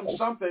to give them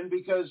something,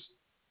 because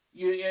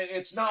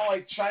it's not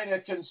like China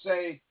can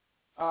say,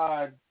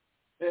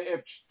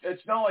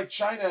 it's not like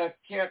China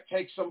can't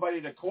take somebody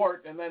to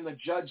court and then the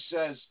judge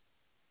says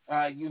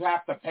you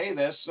have to pay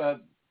this. The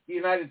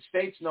United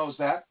States knows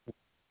that,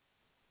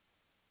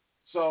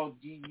 so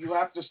you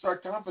have to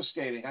start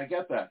confiscating. I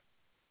get that.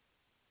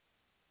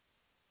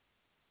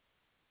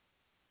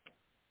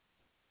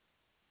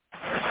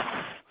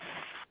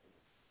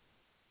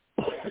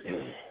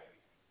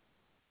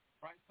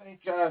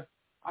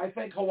 I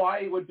think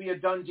Hawaii would be a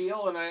done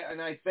deal, and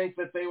I think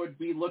that they would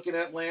be looking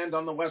at land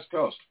on the West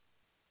Coast.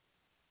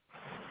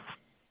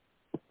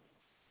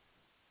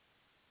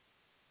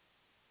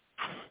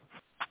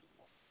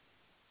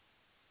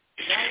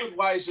 That would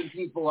wisen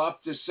people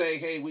up to say,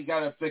 hey, we got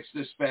to fix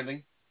this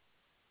spending.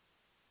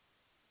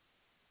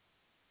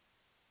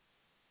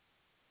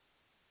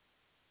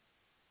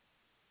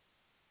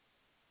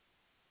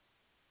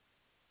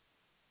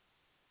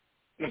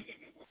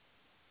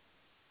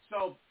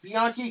 So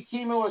Bianchi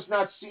Kimo has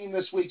not seen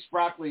this week's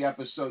broccoli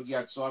episode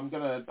yet, so I'm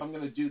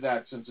gonna do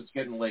that since it's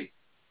getting late.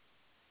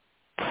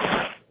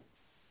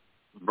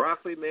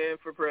 Broccoli man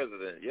for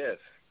president, yes.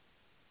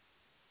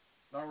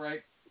 All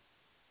right.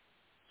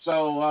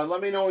 So let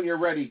me know when you're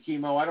ready,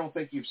 Kimo. I don't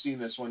think you've seen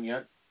this one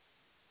yet.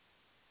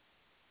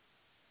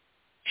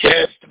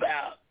 Just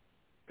about.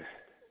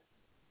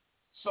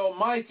 So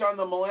Mike on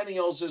the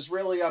Millennials is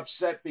really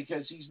upset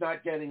because he's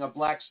not getting a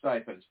black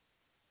stipend.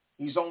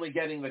 He's only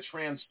getting the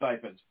trans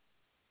stipend.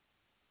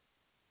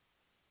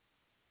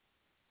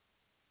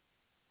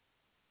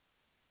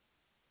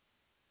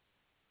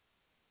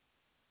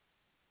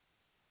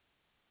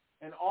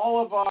 And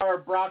all of our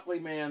broccoli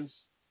mans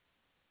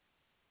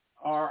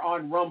are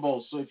on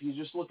Rumble, so if you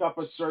just look up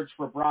a search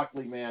for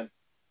Broccoli Man,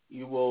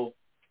 you will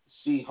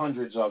see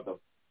hundreds of them.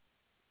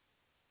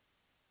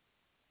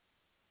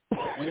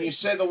 When you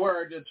say the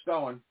word, it's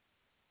going.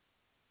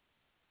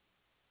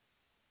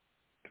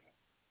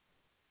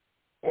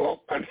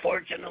 Well,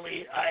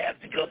 unfortunately, I have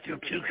to go through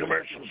 2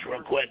 commercials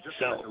real quick,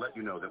 so to let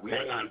you know that we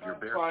hang on. your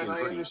bear Fine, skin I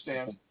hoodie,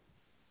 understand.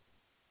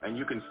 and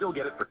you can still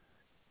get it for.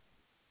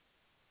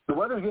 The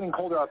weather's getting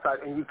colder outside,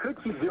 and you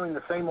could keep doing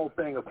the same old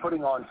thing of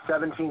putting on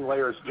 17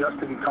 layers just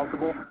to be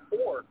comfortable,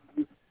 or...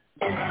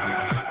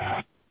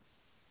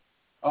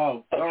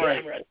 Oh, okay, all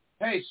right.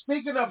 Hey,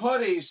 speaking of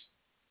hoodies,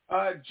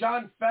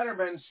 John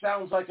Fetterman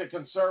sounds like a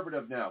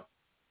conservative now.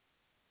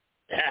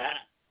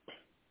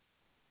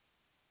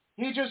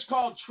 He just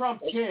called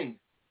Trump king,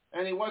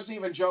 and he wasn't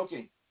even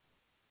joking.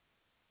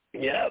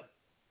 Yep.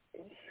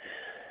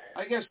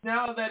 I guess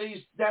now that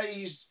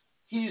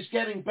he's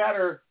getting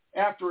better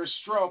after his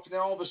stroke, now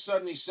all of a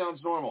sudden he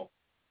sounds normal.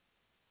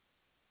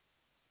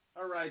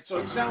 All right, so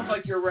it sounds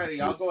like you're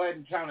ready. I'll go ahead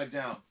and count it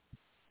down.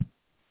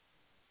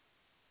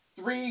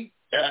 3,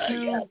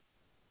 2,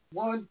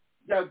 1.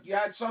 You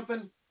had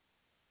something?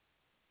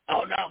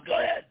 Oh, no, go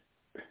ahead.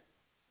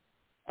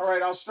 All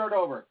right, I'll start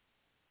over.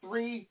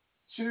 3,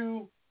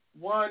 2,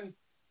 1,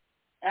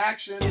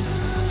 action.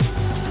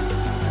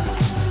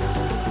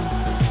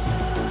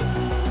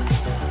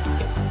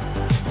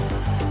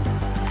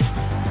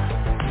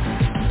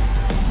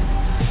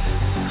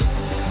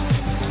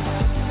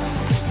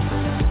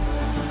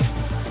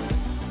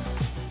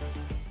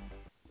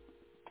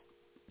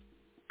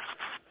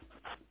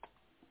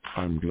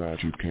 I'm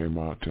glad you came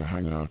out to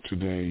hang out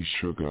today,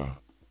 Sugar.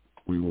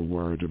 We were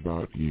worried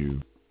about you.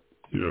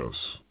 Yes,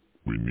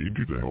 we need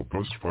you to help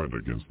us fight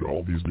against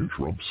all these new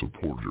Trump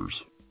supporters.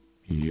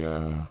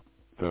 Yeah,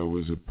 there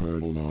was a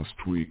poll last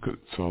week at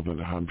Southern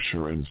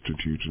Hampshire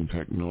Institute of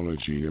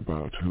Technology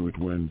about who it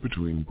went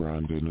between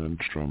Brandon and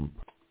Trump.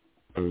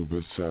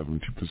 Over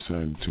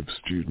 70% of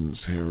students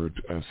here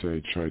at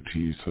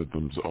SHIT said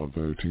themselves are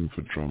voting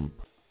for Trump.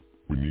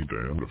 We need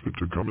Antifa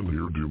to come in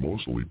here, do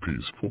mostly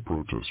peaceful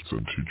protests,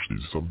 and teach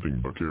these something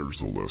but cares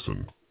a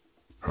lesson.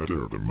 How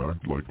dare them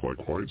act like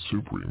white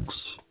supremes?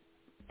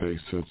 They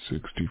said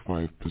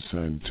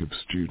 65% of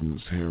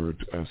students here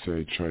at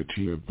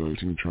SHIT are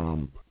voting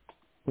Trump.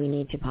 We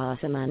need to pass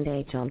a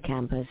mandate on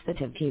campus that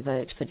if you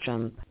vote for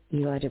Trump,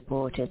 you are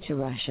deported to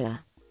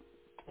Russia.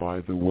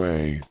 By the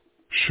way,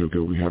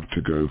 Sugar, we have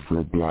to go for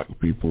a Black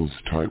People's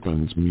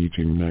Stipends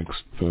meeting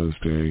next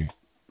Thursday.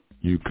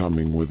 You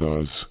coming with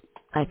us?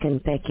 I can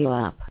pick you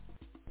up.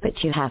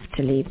 But you have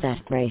to leave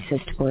that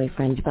racist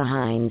boyfriend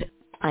behind.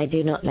 I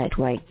do not let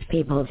white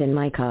people in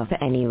my car for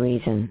any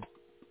reason.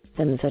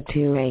 Them's are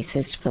too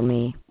racist for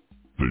me.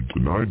 They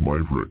denied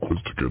my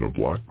request to get a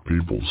Black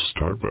People's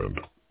Stipend.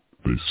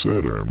 They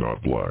said I am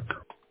not black.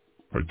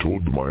 I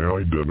told them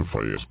I identify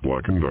as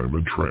black and I'm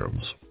a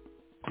trans.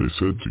 They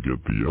said to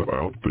get the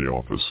out the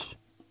office.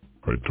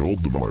 I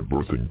told them my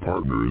birthing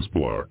partner is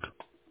black.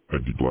 I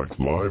did Black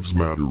Lives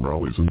Matter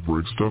rallies and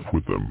break stuff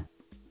with them.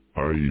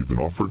 I even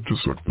offered to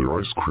suck their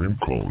ice cream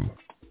cone.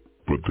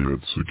 But they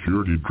had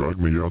security drag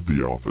me out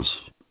the office.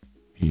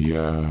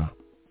 Yeah,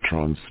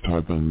 trans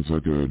stipends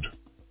are good.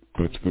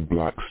 But the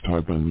black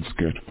stipends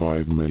get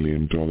 $5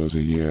 million a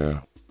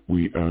year.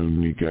 We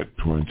only get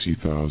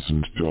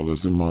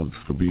 $20,000 a month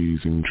for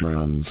being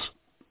trans.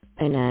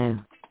 I know.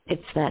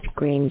 It's that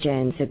Green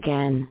Jones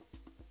again.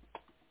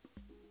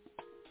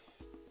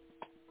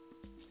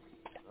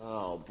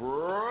 Oh,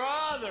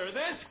 brother,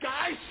 this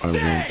guy stinks! I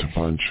want to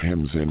punch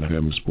him in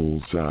him's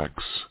ball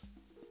sacks.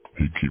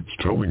 He keeps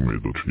telling me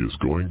that he is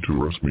going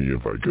to arrest me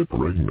if I get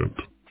pregnant.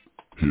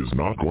 He is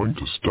not going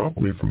to stop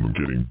me from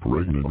getting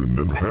pregnant and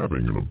then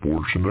having an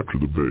abortion after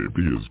the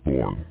baby is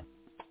born.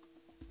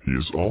 He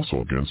is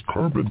also against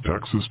carbon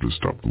taxes to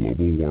stop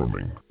global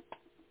warming.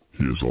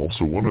 He is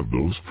also one of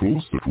those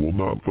fools that will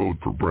not vote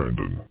for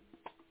Brandon.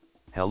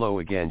 Hello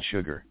again,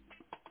 Sugar.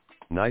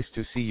 Nice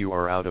to see you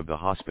are out of the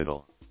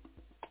hospital.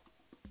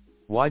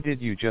 Why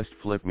did you just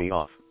flip me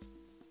off?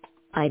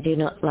 I do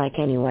not like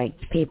any white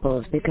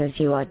peoples because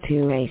you are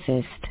too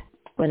racist.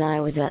 When I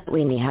was at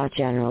Weenie House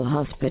General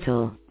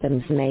Hospital,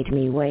 them made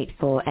me wait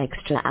 4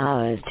 extra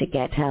hours to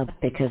get help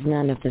because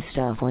none of the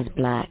staff was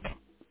black.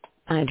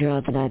 I'd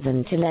rather die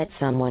than to let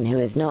someone who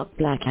is not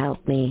black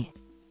help me.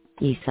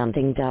 You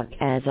something dark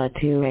as are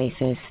too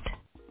racist.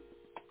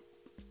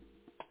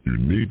 You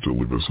need to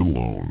leave us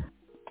alone.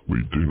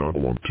 We do not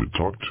want to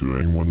talk to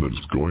anyone that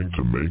is going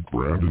to make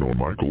Brandon or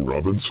Michael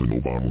Robinson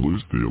Obama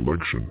lose the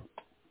election.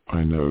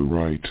 I know,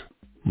 right?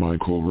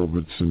 Michael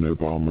Robertson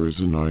Obama is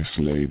a nice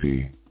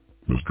lady.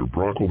 Mr.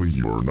 Broccoli,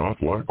 you are not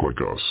black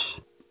like us.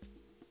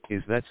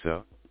 Is that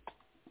so?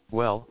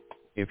 Well,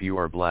 if you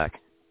are black,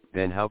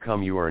 then how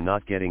come you are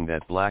not getting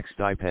that black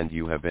stipend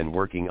you have been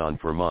working on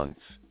for months?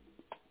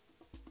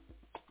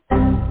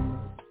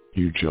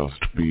 You just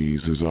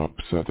bees is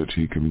upset that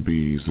he can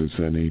bees is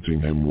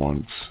anything him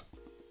once.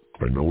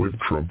 I know if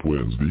Trump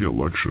wins the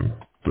election,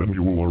 then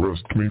you will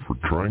arrest me for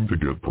trying to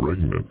get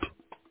pregnant.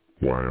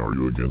 Why are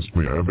you against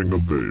me having a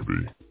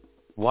baby?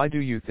 Why do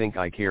you think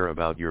I care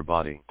about your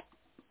body?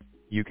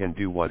 You can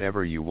do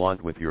whatever you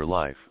want with your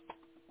life.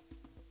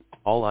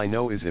 All I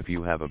know is if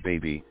you have a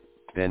baby,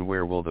 then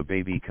where will the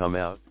baby come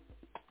out?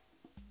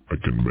 I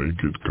can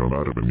make it come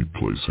out of any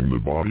place in the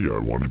body I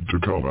want it to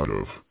come out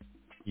of.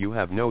 You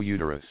have no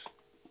uterus.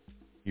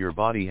 Your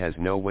body has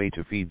no way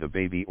to feed the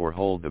baby or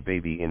hold the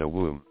baby in a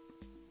womb.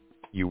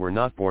 You were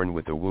not born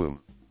with a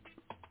womb.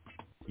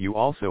 You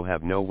also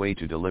have no way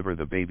to deliver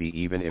the baby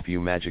even if you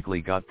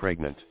magically got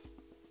pregnant.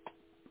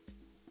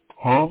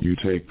 Huh? You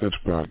take that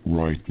back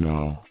right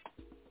now.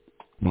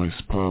 My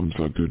sperms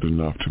are good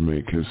enough to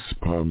make his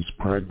sperms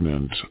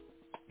pregnant.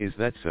 Is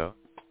that so?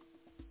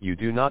 You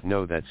do not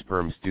know that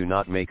sperms do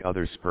not make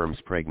other sperms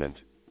pregnant.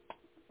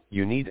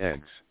 You need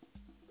eggs.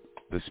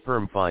 The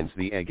sperm finds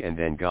the egg and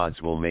then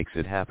God's will makes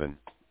it happen.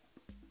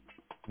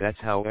 That's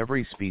how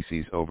every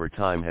species over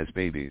time has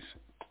babies.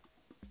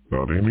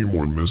 Not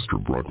anymore,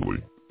 Mr.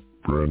 Broccoli.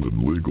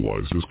 Brandon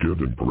legalizes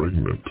getting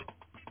pregnant.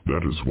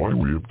 That is why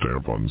we have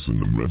tampons in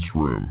the men's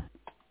room.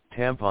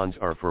 Tampons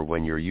are for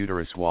when your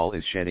uterus wall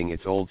is shedding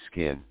its old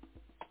skin.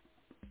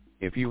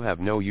 If you have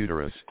no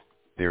uterus,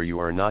 there you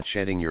are not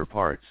shedding your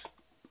parts.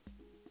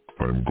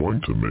 I'm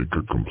going to make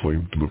a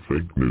complaint to the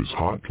fake news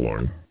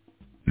hotline.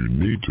 You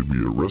need to be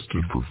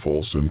arrested for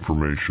false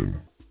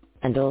information.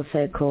 And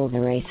also call the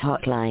race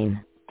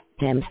hotline.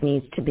 Temps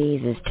needs to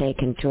be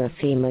taken to a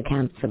FEMA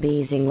camp for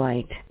being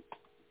white.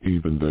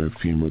 Even though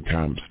FEMA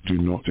camps do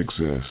not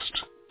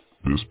exist.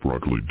 This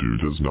broccoli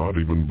dude does not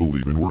even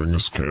believe in wearing a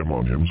scam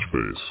on his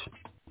face.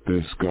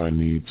 This guy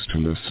needs to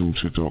listen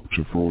to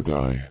Dr.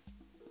 Fraudie.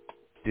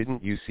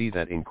 Didn't you see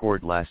that in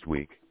court last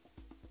week?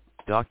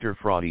 Dr.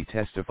 Fraudie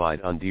testified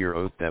under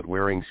oath that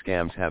wearing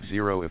scams have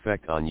zero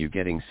effect on you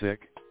getting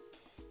sick.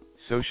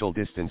 Social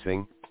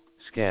distancing,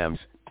 scams,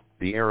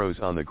 the arrows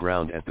on the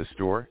ground at the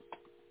store?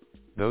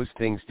 Those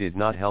things did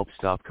not help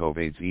stop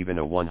COVID's even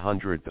a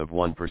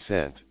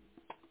 1/100%.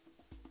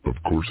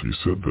 Of course he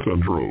said that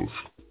under oath.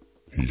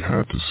 He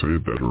had to say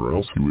that or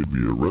else he would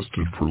be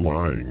arrested for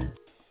lying.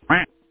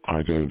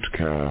 I don't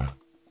care.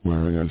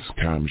 Wearing a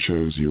scam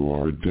shows you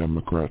are a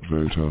Democrat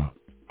voter.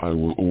 I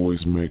will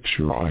always make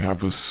sure I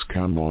have a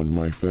scam on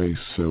my face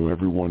so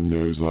everyone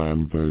knows I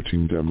am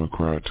voting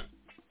Democrat.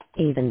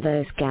 Even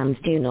though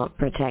scams do not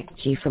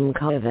protect you from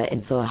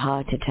COVID or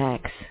heart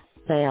attacks,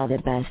 they are the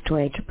best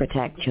way to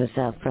protect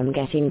yourself from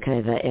getting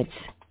COVID.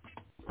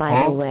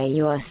 By the way,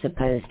 you are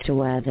supposed to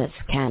wear that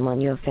scam on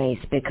your face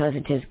because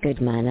it is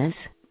good manners.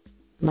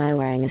 My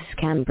wearing a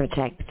scam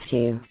protects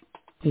you.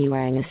 You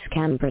wearing a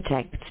scam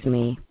protects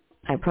me.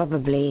 I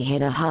probably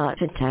had a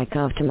heart attack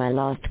after my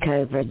last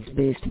COVID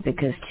boost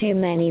because too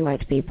many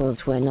white people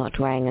were not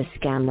wearing a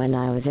scam when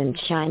I was in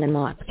China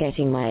not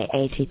getting my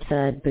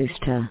 83rd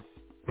booster.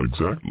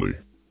 Exactly.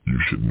 You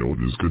should know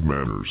it is good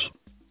manners.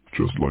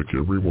 Just like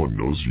everyone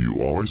knows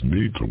you always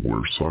need to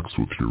wear socks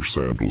with your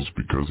sandals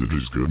because it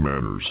is good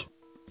manners.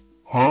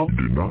 You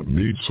do not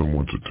need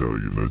someone to tell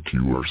you that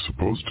you are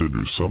supposed to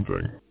do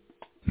something.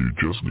 You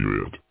just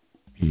do it.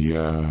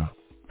 Yeah.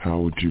 How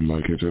would you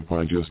like it if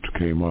I just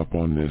came up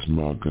on this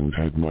mug and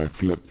had my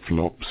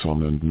flip-flops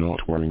on and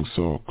not wearing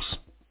socks?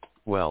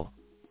 Well,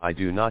 I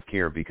do not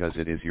care because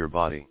it is your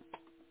body.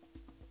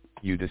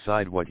 You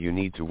decide what you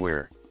need to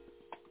wear.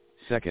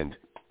 Second,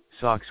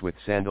 socks with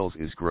sandals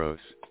is gross.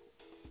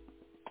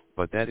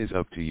 But that is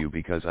up to you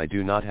because I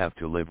do not have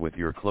to live with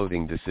your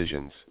clothing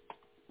decisions.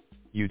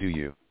 You do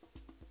you.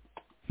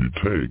 You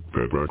take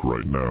that back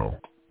right now.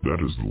 That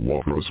is the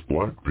law for us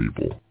black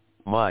people.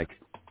 Mike,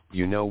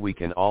 you know we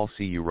can all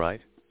see you,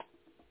 right?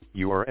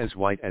 You are as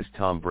white as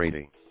Tom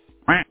Brady.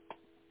 I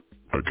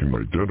can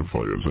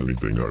identify as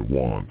anything I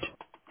want.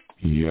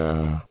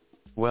 Yeah.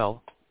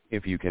 Well,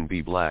 if you can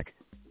be black,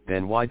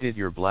 then why did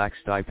your black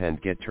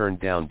stipend get turned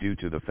down due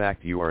to the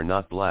fact you are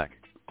not black?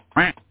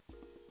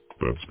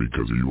 That's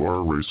because you are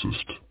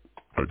racist.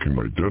 I can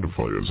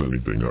identify as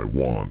anything I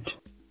want.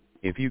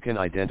 If you can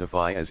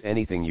identify as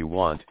anything you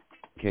want,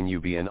 can you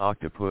be an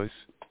octopus?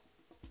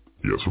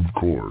 Yes, of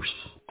course.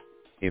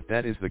 If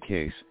that is the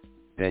case,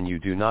 then you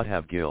do not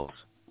have gills.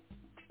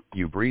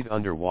 You breathe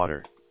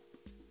underwater.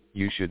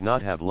 You should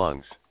not have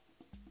lungs.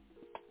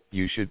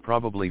 You should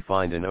probably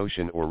find an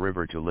ocean or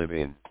river to live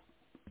in.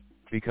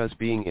 Because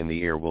being in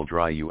the air will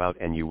dry you out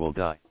and you will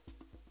die.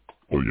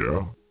 Oh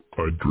yeah?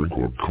 I drink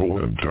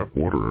Coca-Cola and tap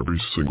water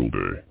every single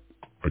day.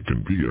 I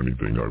can be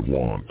anything I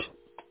want.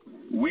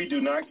 We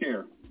do not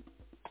care.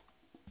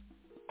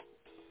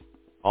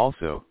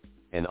 Also,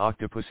 an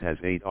octopus has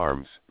 8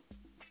 arms.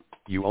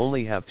 You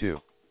only have 2.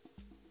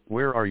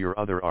 Where are your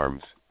other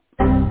arms?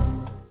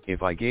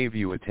 If I gave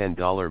you a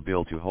 $10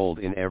 bill to hold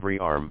in every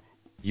arm,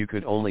 you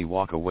could only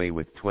walk away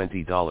with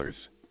 $20.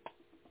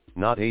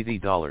 Not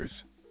 $80.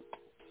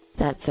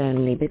 That's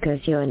only because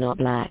you're not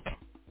black.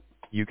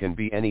 You can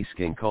be any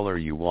skin color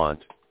you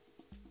want.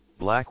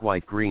 Black,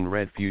 white, green,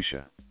 red,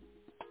 fuchsia.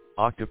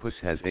 Octopus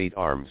has 8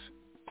 arms.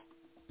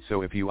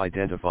 So if you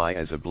identify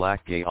as a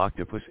black gay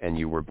octopus and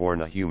you were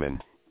born a human,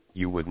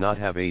 you would not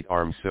have 8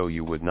 arms, so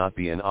you would not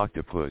be an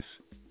octopus.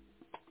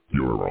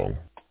 You're wrong.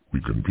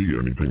 We can be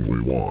anything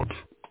we want.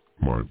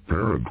 My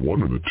parent,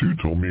 one of the two,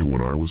 told me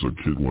when I was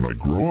a kid, when I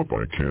grow up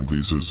I can be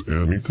as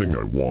anything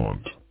I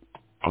want.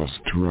 Us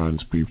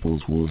trans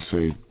peoples will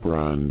save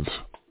brands,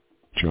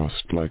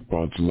 just like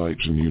Bud Light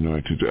and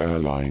United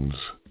Airlines.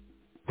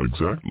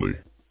 Exactly.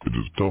 It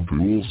is dumb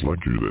fools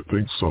like you that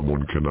think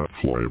someone cannot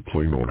fly a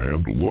plane or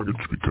handle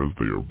luggage because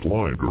they are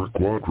blind or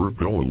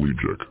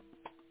quadriplegic.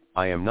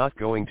 I am not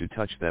going to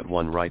touch that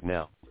one right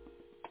now.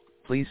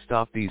 Please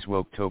stop these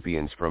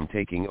woke-topians from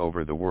taking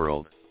over the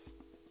world.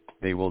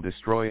 They will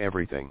destroy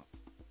everything.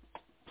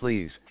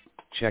 Please,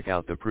 check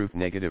out the Proof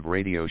Negative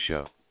radio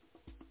show.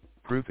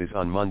 Proof is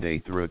on Monday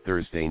through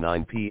Thursday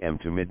 9 p.m.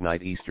 to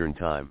midnight Eastern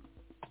Time.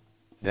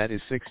 That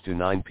is 6 to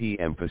 9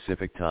 p.m.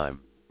 Pacific Time.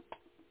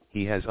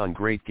 He has on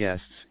great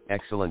guests,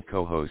 excellent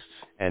co-hosts,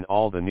 and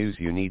all the news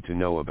you need to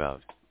know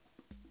about.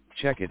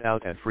 Check it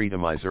out at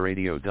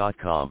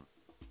freedomizerradio.com.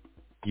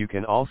 You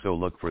can also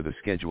look for the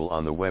schedule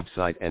on the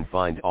website and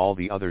find all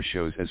the other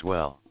shows as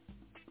well.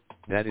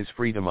 That is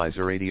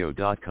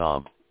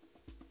freedomizerradio.com.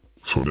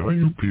 So now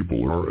you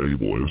people are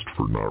ableist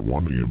for not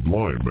wanting a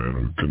blind man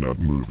who cannot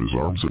move his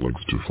arms and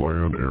legs to fly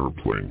an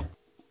airplane.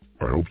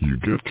 I hope you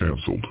get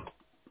cancelled.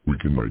 We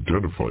can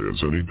identify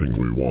as anything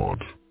we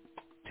want.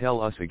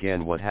 Tell us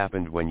again what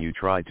happened when you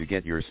tried to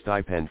get your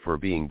stipend for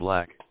being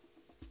black.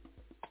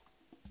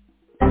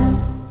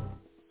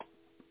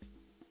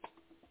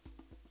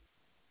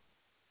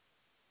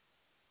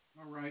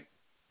 All right.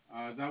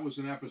 That was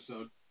an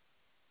episode.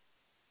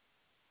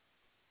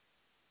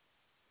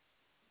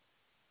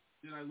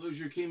 Did I lose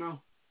your chemo?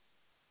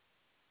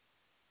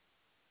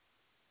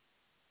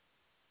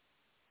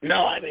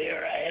 No, I'm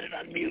here. I had it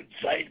on mute,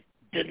 so I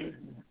didn't,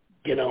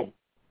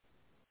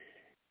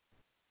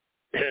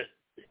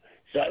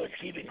 so I was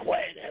keeping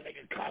quiet, having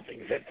a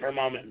coughing fit for a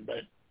moment,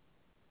 but...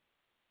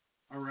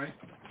 All right.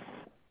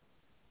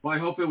 Well, I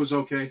hope it was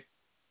okay.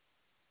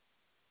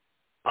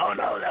 Oh,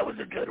 no, that was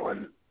a good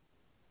one.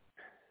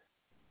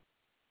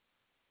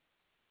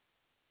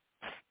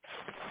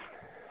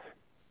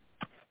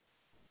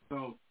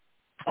 So...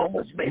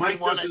 Almost made me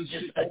want to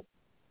just...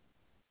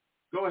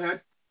 Go ahead.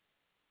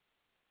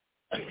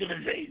 I was going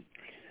to say,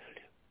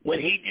 when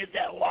he did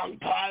that long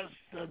pause,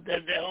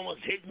 they almost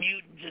hit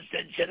mute and just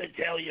said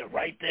genitalia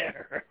right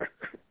there.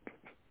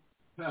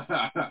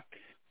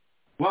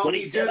 Well, when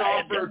he did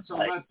offer to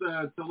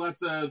let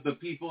the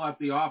people at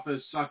the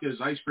office suck his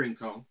ice cream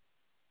cone.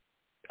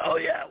 Oh,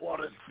 yeah, well,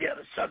 to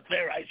suck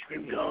their ice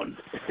cream cone.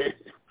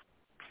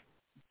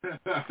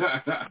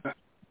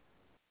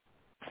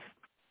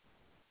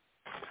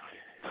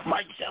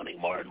 Mike's sounding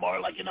more and more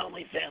like an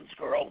OnlyFans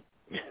girl.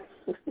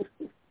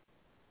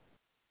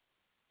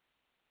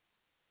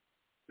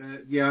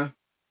 Yeah.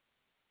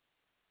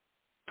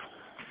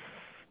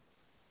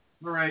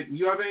 All right.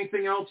 You have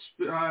anything else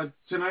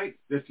tonight?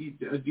 Do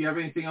you have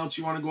anything else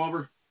you want to go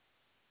over?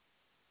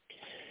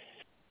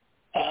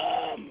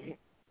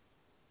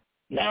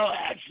 No,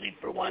 actually,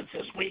 for once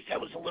this week I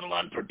was a little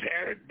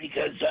unprepared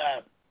because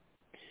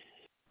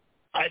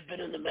I've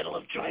been in the middle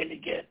of trying to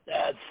get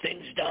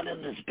things done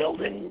in this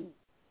building.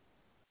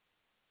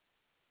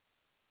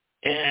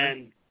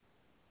 And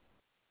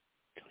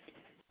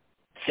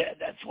said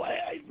that's why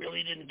I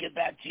really didn't get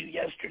back to you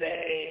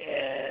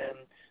yesterday. And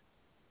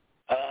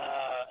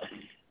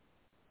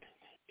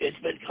it's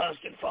been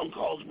constant phone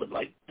calls with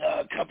like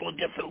a couple of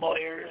different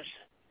lawyers,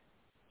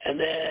 and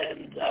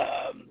then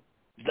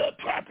the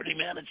property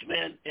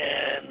management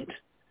and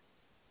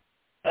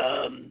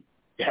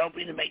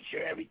helping to make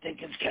sure everything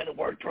is kind of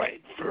worked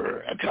right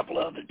for a couple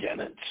of other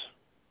tenants.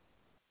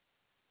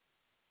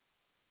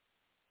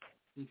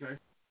 Okay.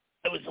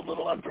 I was a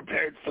little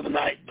unprepared for the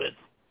night, but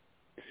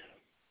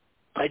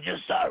I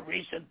just saw a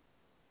recent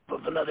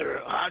of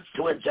another Hodge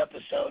Twins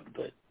episode,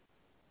 but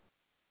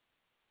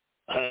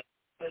I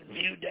haven't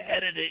viewed to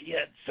edit it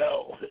yet,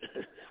 so.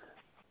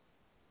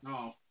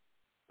 No.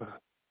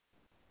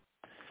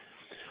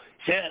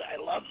 Said I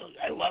love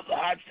the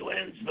Hodge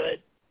Twins,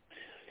 but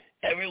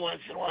every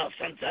once in a while,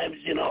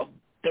 sometimes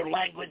their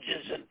language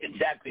isn't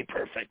exactly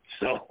perfect.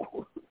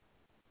 So.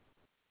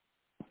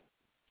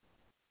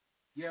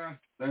 Yeah,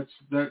 it's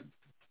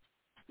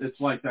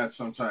like that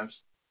sometimes.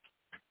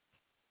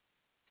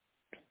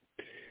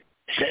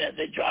 Said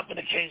they drop an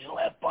occasional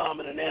F-bomb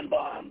and an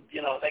N-bomb.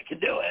 They can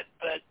do it,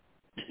 but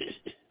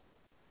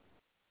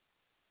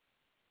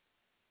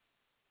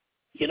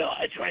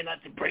I try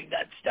not to bring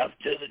that stuff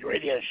to the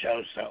radio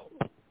show. So.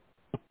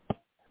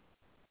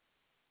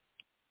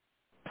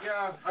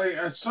 Yeah,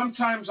 I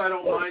sometimes I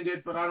don't mind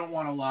it, but I don't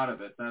want a lot of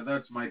it.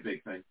 That's my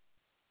big thing.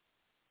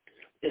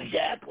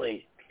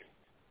 Exactly.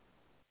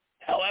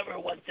 However,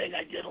 one thing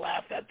I did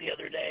laugh at the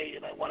other day,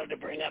 and I wanted to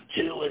bring up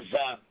too, is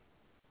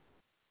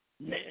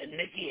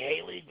Nikki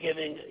Haley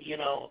giving,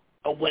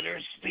 a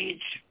winner's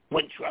speech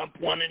when Trump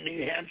won in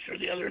New Hampshire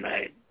the other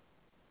night.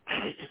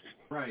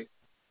 Right.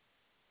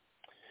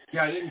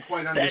 Yeah, I didn't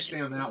quite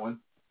understand that one.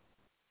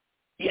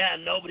 Yeah,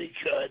 nobody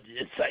could.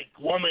 It's like,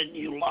 woman,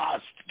 you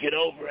lost. Get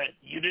over it.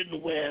 You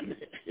didn't win.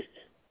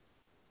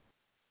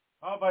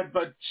 Oh,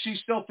 but she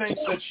still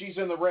thinks that she's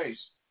in the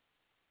race.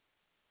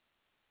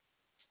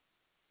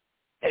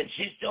 And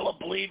she's still a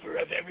believer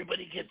if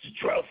everybody gets a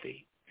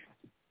trophy.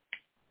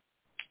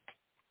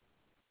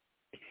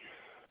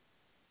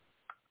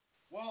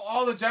 Well,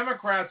 all the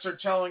Democrats are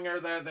telling her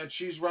that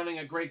she's running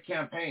a great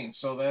campaign,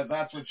 so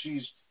that's what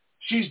she's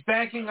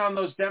banking on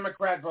those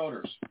Democrat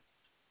voters.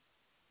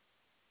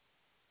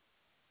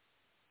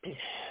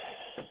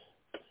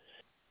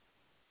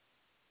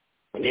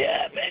 Yeah,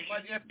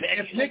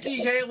 if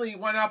Nikki Haley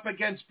went up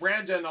against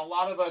Brandon, a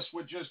lot of us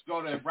would just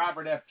go to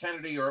Robert F.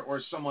 Kennedy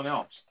or someone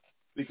else,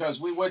 because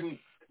we wouldn't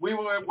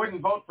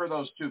vote for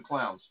those two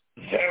clowns.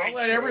 I'll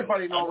let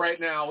everybody know right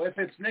now, if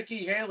it's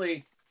Nikki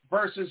Haley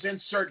versus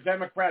insert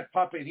Democrat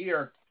puppet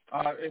here,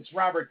 it's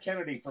Robert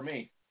Kennedy for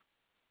me.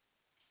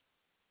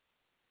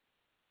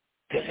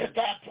 Because at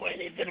that point,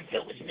 even if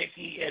it was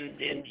Nikki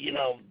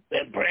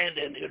and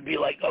Brandon, it would be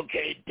like,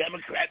 okay,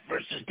 Democrat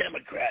versus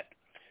Democrat.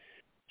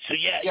 So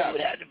you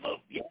would have to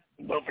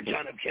vote for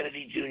John F.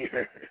 Kennedy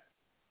Jr.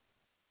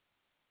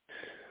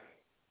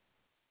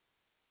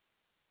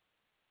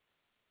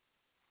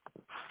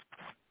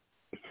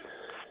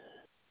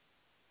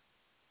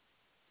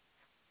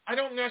 I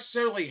don't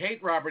necessarily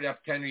hate Robert F.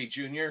 Kennedy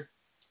Jr.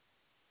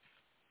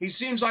 He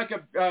seems like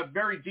a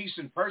very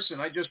decent person.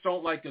 I just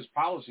don't like his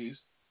policies.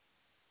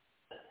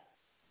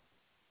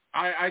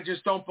 I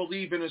just don't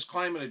believe in his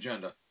climate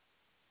agenda.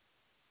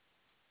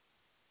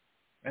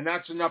 And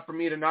that's enough for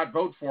me to not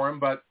vote for him,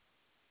 but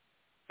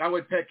I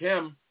would pick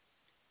him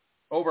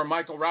over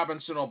Michael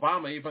Robinson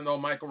Obama, even though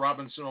Michael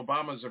Robinson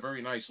Obama is a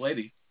very nice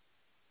lady.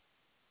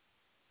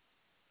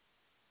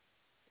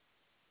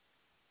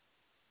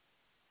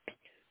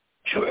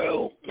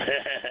 True.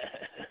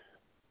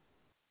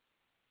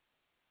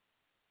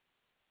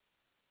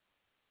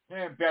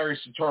 Barry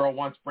Soetoro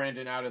wants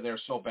Brandon out of there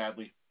so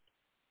badly.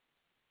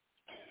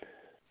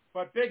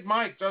 But Big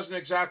Mike doesn't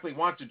exactly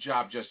want the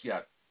job just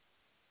yet.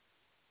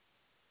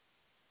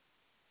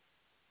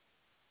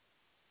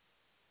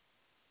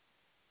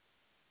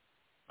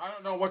 I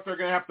don't know what they're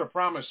going to have to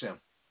promise him.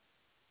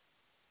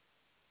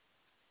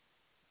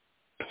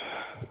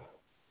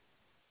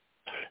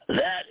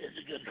 That is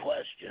a good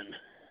question.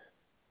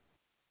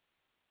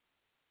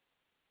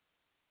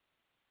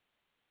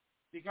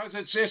 Because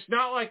it's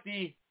not like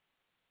the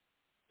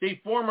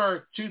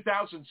former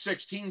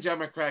 2016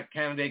 Democrat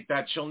candidate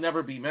that shall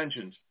never be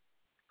mentioned.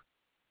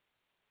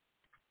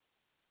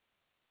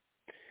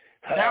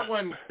 That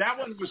one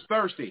was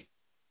thirsty.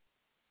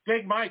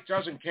 Big Mike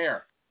doesn't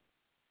care.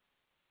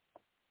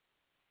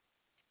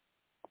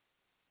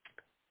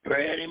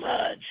 Pretty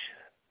much.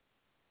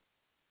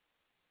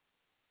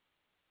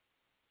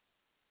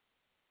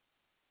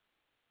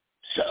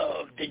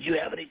 So, did you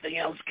have anything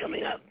else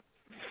coming up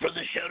for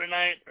the show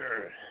tonight,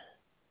 or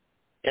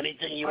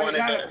anything you wanted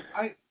to...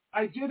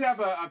 I did have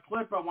a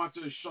clip I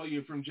wanted to show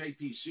you from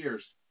J.P.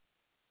 Sears.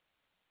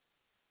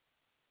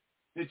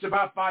 It's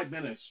about 5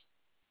 minutes.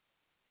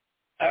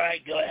 All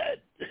right, go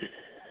ahead.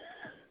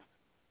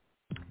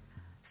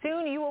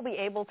 Soon you will be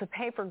able to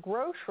pay for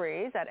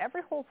groceries at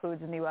every Whole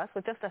Foods in the U.S.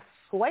 with just a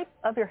swipe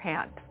of your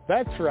hand.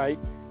 That's right.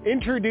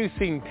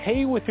 Introducing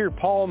Pay with Your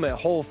Palm at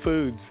Whole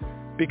Foods.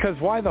 Because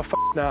why the f***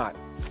 not?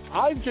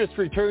 I've just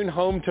returned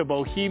home to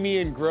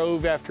Bohemian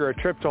Grove after a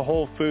trip to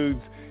Whole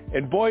Foods,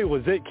 and boy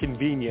was it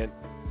convenient.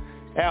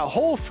 At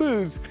Whole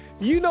Foods,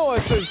 you know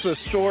us as the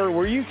store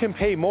where you can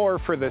pay more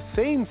for the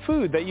same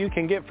food that you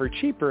can get for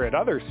cheaper at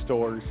other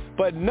stores.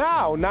 But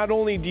now, not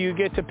only do you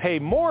get to pay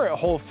more at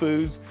Whole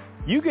Foods,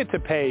 you get to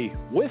pay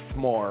with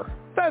more.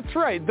 That's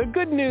right, the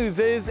good news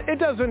is it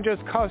doesn't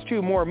just cost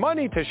you more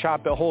money to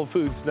shop at Whole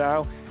Foods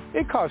now,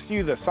 it costs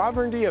you the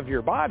sovereignty of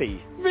your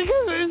body.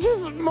 Because it's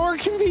just more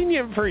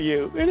convenient for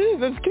you. It is,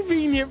 it's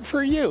convenient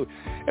for you.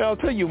 And I'll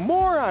tell you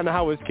more on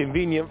how it's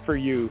convenient for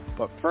you.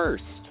 But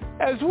first,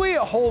 as we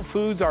at Whole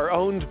Foods are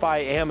owned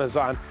by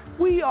Amazon,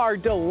 we are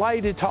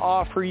delighted to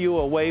offer you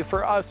a way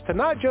for us to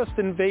not just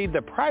invade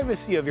the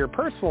privacy of your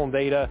personal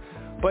data,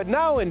 but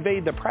now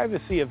invade the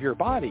privacy of your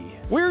body.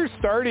 We're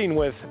starting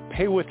with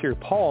Pay with Your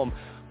Palm,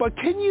 but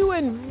can you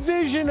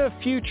envision a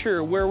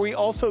future where we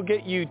also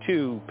get you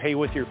to pay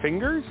with your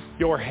fingers,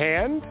 your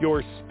hand,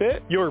 your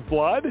spit, your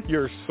blood,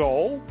 your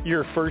soul,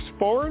 your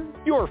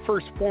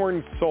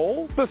firstborn's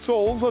soul, the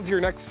souls of your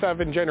next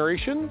 7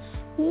 generations?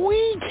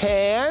 We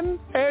can,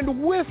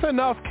 and with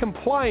enough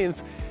compliance,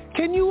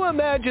 can you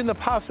imagine the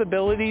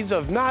possibilities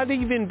of not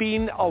even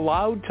being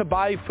allowed to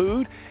buy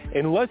food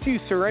unless you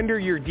surrender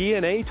your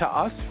DNA to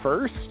us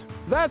first?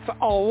 That's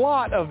a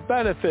lot of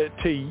benefit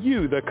to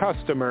you, the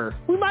customer.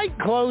 We might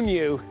clone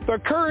you. The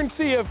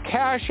currency of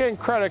cash and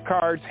credit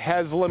cards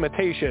has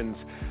limitations.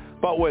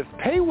 But with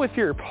Pay with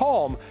Your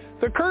Palm,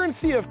 the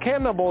currency of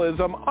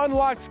cannibalism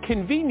unlocks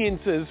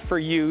conveniences for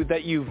you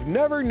that you've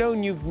never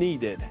known you've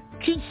needed.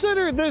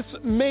 Consider this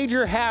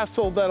major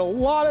hassle that a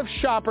lot of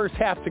shoppers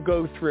have to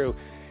go through.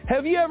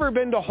 Have you ever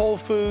been to Whole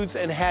Foods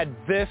and had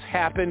this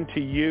happen to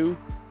you?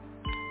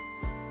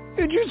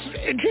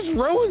 It just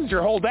ruins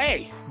your whole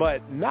day.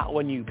 But not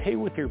when you pay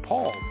with your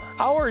palm.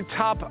 Our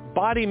top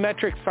body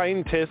metric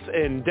scientists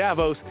in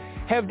Davos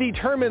have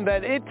determined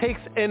that it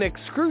takes an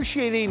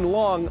excruciating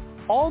long,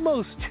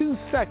 almost 2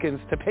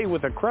 seconds to pay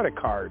with a credit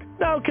card.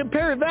 Now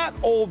compare that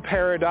old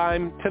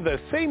paradigm to the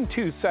same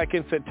 2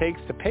 seconds it takes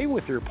to pay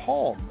with your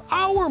palm.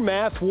 Our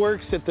math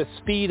works at the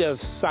speed of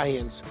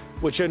science,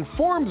 which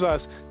informs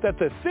us that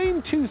the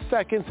same 2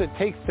 seconds it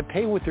takes to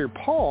pay with your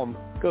palm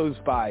goes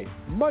by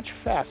much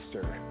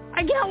faster.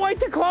 I can't wait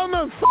to clone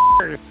those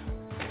f***ers!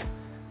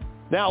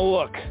 Now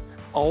look,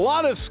 a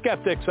lot of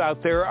skeptics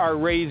out there are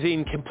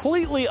raising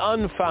completely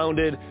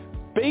unfounded,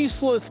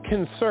 baseless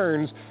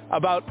concerns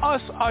about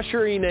us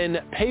ushering in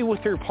pay with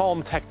your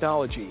palm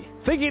technology.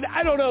 Thinking,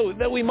 I don't know,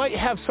 that we might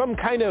have some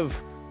kind of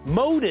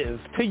motive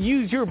to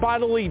use your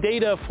bodily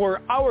data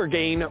for our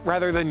gain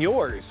rather than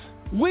yours.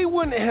 We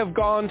wouldn't have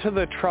gone to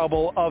the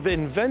trouble of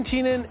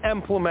inventing and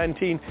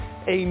implementing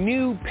a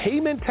new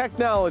payment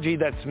technology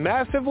that's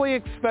massively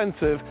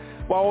expensive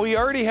while we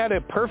already had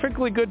a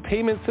perfectly good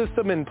payment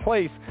system in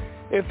place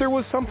if there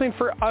was something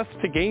for us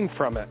to gain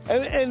from it.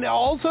 And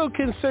also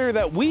consider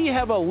that we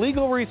have a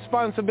legal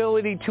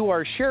responsibility to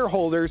our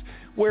shareholders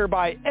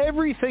whereby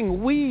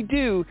everything we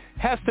do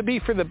has to be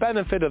for the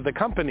benefit of the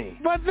company.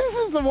 But this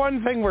is the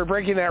one thing we're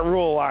breaking that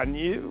rule on.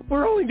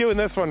 We're only doing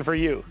this one for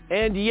you.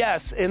 And yes,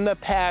 in the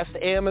past,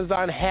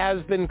 Amazon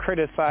has been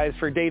criticized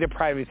for data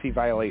privacy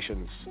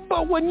violations.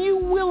 But when you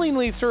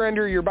willingly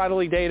surrender your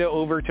bodily data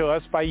over to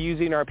us by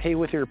using our Pay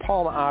with Your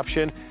Palm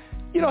option,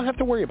 you don't have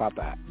to worry about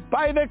that.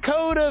 By the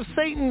code of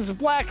Satan's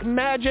black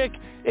magic,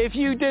 if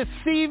you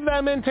deceive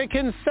them into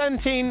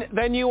consenting,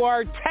 then you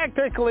are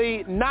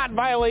technically not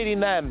violating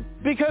them.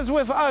 Because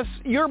with us,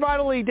 your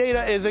bodily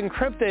data is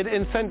encrypted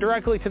and sent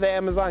directly to the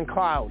Amazon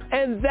cloud.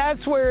 And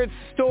that's where it's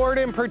stored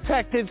and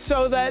protected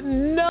so that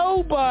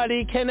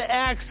nobody can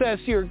access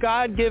your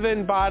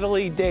God-given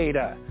bodily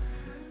data.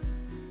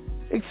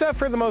 Except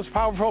for the most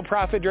powerful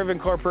profit-driven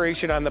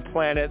corporation on the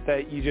planet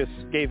that you just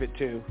gave it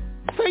to.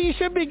 So you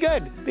should be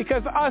good,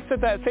 because us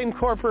at that same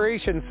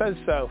corporation says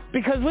so.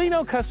 Because we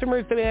know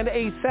customers demand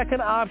a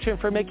second option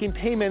for making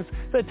payments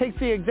that takes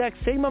the exact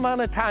same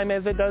amount of time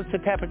as it does to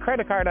tap a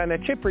credit card on a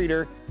chip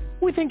reader,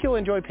 we think you'll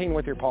enjoy paying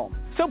with your palm.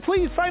 So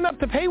please sign up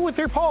to Pay with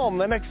Your Palm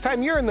the next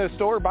time you're in the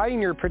store buying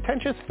your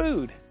pretentious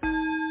food.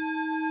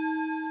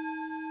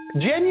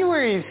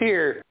 January's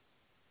here.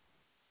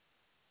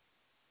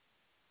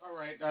 All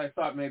right, I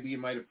thought maybe you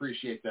might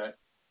appreciate that.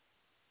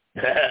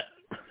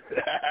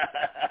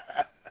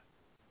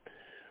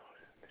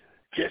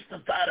 Just the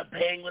thought of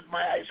paying with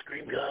my ice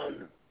cream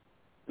cone.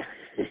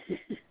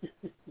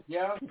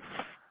 Yeah?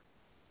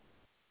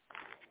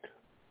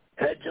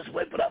 I'd just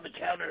whip it off the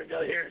counter and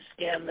go, here,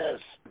 scan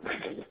this.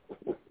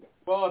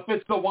 Well, if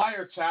it's the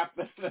wiretap,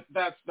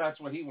 that's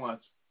what he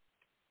wants.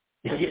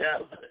 Yeah.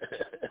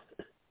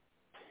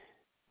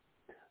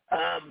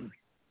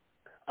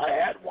 I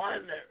had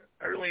one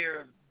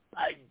earlier.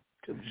 I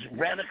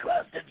ran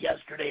across it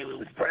yesterday. It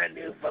was brand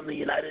new from the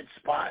United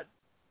Spot.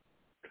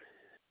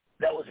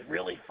 That was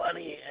really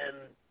funny, and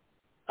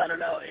I don't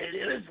know, it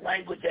is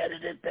language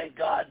edited, thank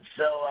God.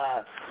 So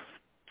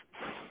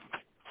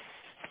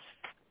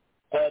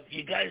if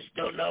you guys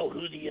don't know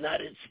who the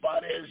United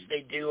Spot is,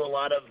 they do a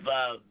lot of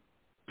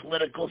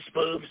political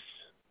spoofs.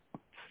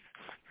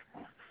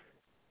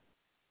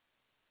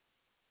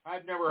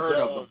 I've never heard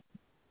of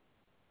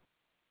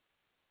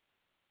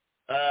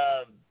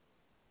them.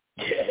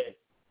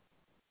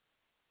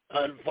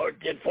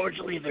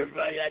 Unfortunately,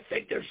 I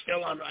think they're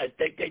still on. I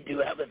think they do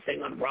have a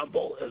thing on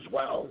Rumble as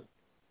well,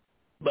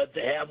 but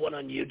they have one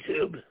on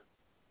YouTube.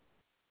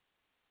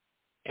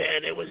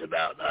 And it was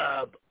about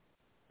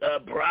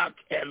Barack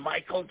and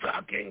Michael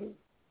talking,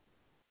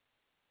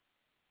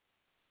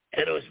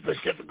 and it was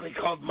specifically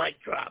called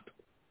Mic Drop.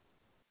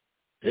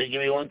 Just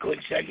give me one quick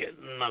second,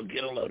 and I'll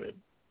get it loaded.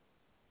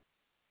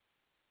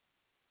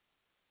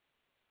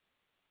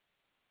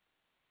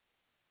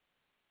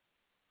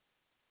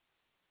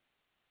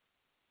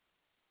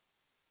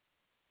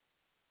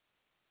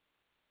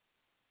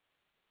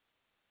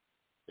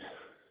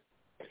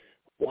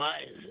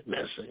 Why is it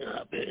messing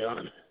up? Hang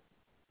on.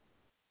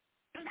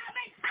 Because I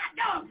make hot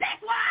dogs,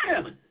 that's why.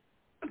 Yeah,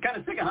 I'm kind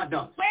of sick of hot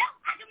dogs. Well,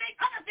 I can make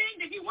other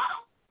things if you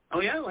want. Oh,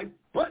 yeah? Like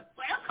what?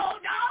 Well,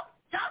 cold dogs,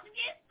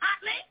 sausages,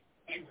 hot links,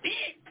 and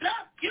big,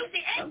 plump,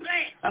 juicy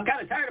eggplants. I'm kind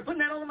of tired of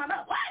putting that all in my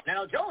mouth. What?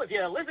 Now, Joe, if you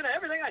listen to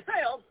everything I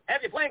say, I'll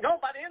have you playing golf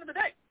by the end of the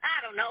day.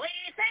 I don't know.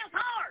 It sounds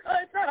hard.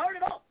 It's not hard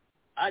at all.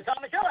 I taught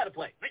Michelle how to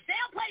play.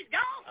 Michelle plays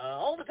golf?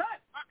 All the time.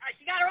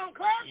 She got her own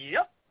club?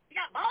 Yep. She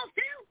got balls,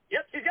 too?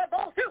 Yep, she's got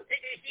balls, too.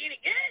 Is she any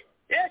good?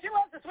 Yeah, she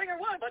loves to swing her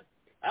wood, but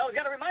I always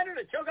got to remind her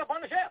to choke up on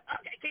the shaft.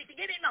 Okay, can she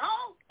get it in the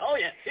hole? Oh,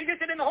 yeah. She gets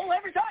it in the hole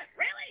every time.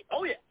 Really?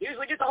 Oh, yeah.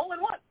 Usually gets a hole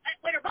in one.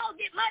 When her balls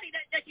get muddy,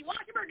 does she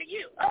wash them or do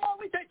you? Oh,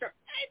 we take her.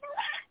 Hey,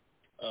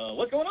 Barack.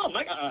 What's going on,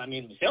 Mike?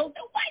 Michelle?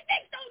 The white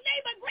next door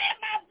neighbor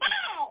grabbed my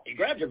ball. He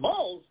grabbed your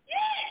balls?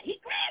 Yeah,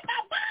 he grabbed my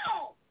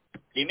balls.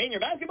 Do you mean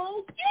your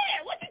basketballs?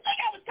 Yeah, what do you think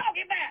I was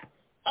talking about?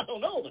 I don't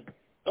know, but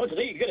don't you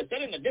think you could have said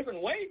it in a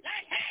different way?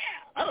 Like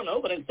how? I don't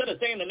know, but instead of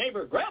saying the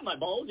neighbor grabbed my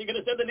balls, you could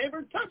have said the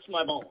neighbor touched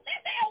my balls.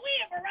 That's how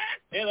weird, Barack.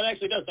 Yeah, that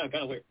actually does sound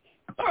kind of weird.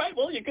 All right,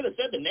 well, you could have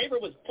said the neighbor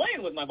was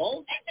playing with my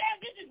balls. That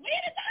sounds just as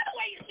weird as the other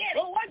way you said it.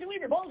 Well, why'd you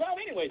leave your balls out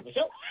anyways,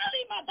 Michelle? I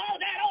leave my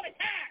balls out all the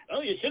time.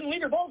 Well, you shouldn't leave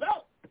your balls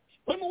out.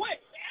 Put them away.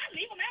 I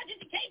leave them out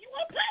just in case you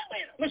want to play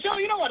with them. Michelle,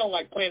 you know I don't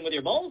like playing with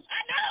your balls.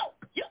 I know.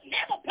 You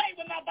never play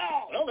with my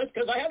balls. Well, that's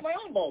because I have my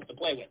own balls to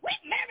play with.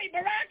 Quit married,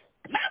 Barack.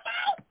 My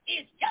ball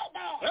is your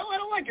ball. Well, I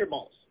don't like your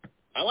balls.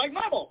 I like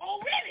my balls. Oh,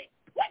 really?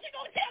 What you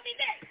gonna tell me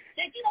next?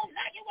 That you don't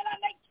like it when I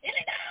make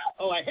chili dogs?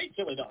 Oh, I hate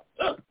chili dogs.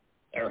 Ugh.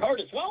 They're hard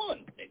to swallow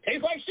and they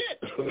taste like shit.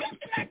 You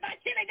used to like my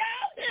chili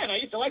dogs? Yeah, and I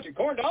used to like your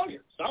corn dogs,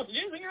 your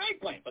sausages, and your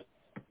eggplant, but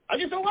I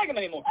just don't like them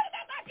anymore. What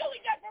about my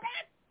gooey duck,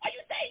 Barack? Are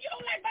you saying you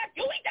don't like my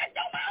gooey duck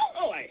no more?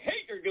 Oh, I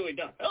hate your gooey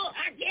duck. Oh,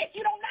 I guess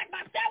you don't like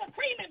my sour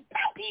cream and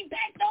protein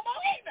packs no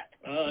more either.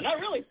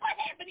 Not really. What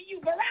happened to you,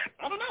 Barack?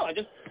 I don't know. I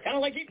just kind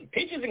of like eating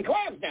peaches and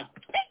clams now.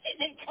 Peaches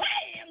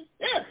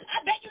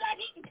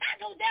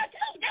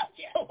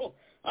Oh,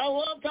 I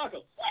love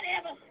tacos.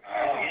 Whatever.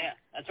 Oh, yeah.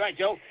 That's right,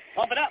 Joe.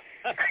 Pump it up.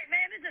 Hey,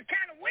 man, this is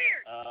kind of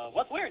weird.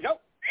 What's weird,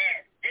 Joe?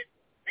 This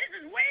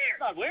is weird.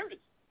 It's not weird.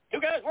 It's two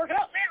guys working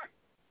out. Well,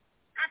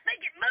 I think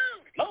it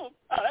moved. Moved?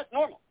 Oh, that's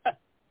normal. It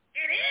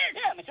is?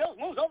 Yeah, Michelle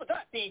moves all the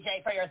time.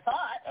 CJ, for your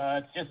thought.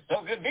 It's just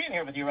so good being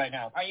here with you right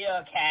now. Are you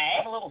okay?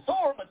 I'm a little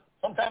sore, but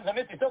sometimes I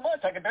miss you so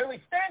much I can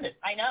barely stand it.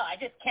 I know. I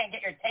just can't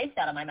get your taste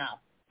out of my mouth.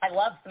 I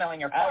love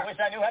smelling your farts. I wish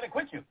I knew how to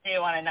quit you. Do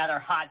you want another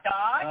hot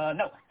dog?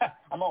 No.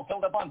 I'm all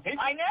filled up on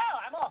pizza. I know.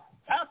 I'm all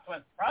stuffed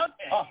with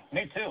protein. Oh,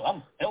 me too.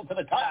 I'm filled to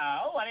the top.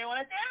 So, what do you want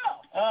to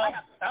do? I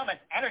got so much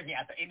energy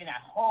after eating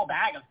that whole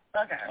bag of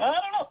sugar. I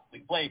don't know. We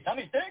can play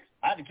tummy sticks,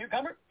 hide the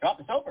cucumber, drop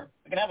the soap, or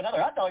we can have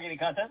another hot dog eating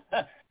contest.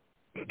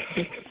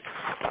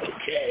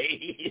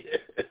 Okay.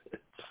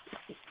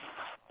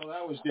 Well,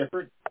 that was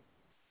different.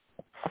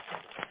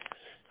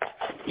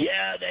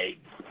 Yeah, they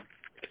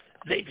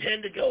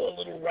tend to go a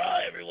little raw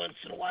every once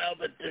in a while,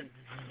 but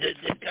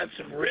they've got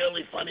some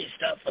really funny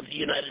stuff with the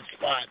United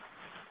Spot.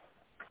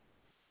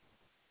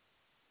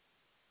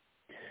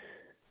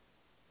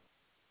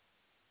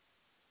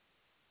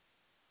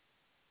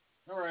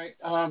 All right.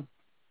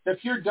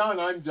 If you're done,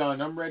 I'm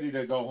done. I'm ready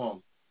to go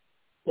home.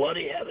 Well,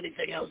 do you have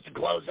anything else to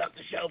close out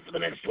the show for the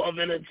next 12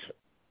 minutes?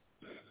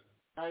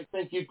 I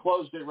think you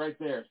closed it right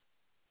there.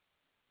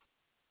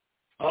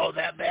 Oh,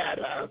 that bad,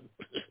 huh?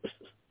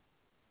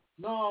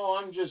 No,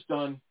 I'm just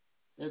done.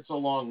 It's a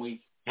long week.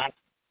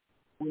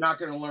 We're not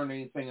going to learn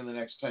anything in the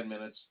next 10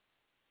 minutes.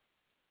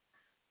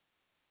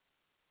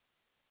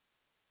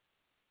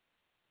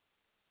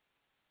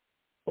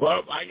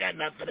 Well, I got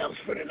nothing else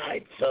for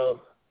tonight,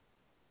 so...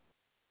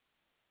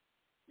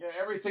 Yeah,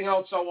 everything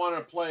else I want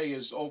to play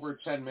is over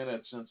 10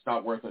 minutes, and it's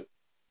not worth it.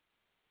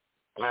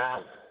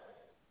 Wow.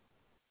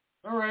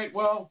 All right,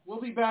 well, we'll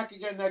be back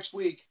again next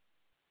week.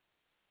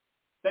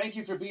 Thank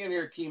you for being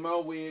here,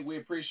 Chemo. We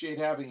appreciate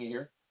having you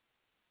here.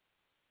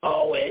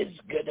 Always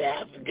good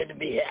to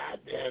be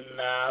had,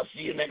 and I'll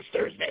see you next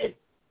Thursday.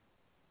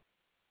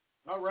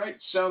 All right,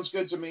 sounds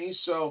good to me.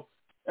 So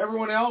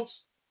everyone else,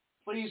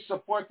 please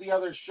support the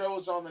other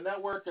shows on the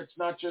network. It's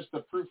not just the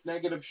Proof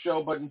Negative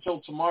show, but until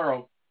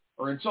tomorrow,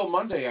 or until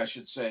Monday, I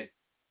should say.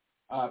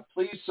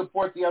 Please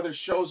support the other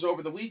shows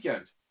over the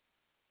weekend.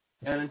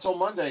 And until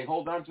Monday,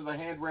 hold on to the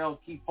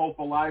handrail, keep hope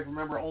alive.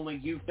 Remember, only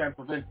you can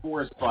prevent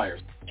forest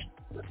fires.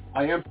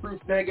 I am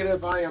Proof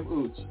Negative. I am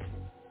Oots.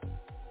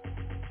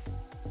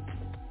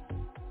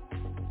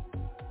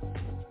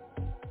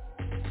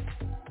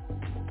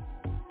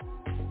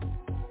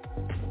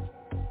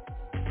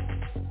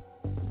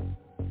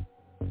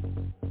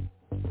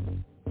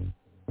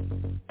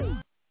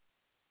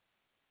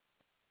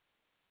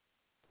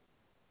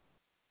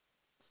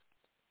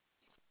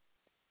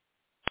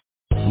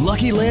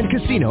 Lucky Land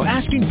Casino,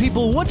 asking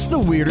people, what's the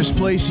weirdest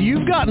place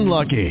you've gotten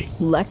lucky?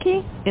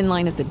 Lucky? In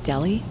line at the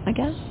deli, I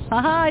guess?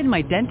 Aha, in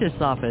my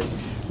dentist's office.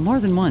 More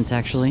than once,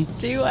 actually.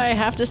 Do I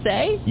have to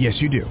say? Yes,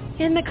 you do.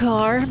 In the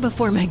car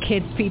before my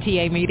kids'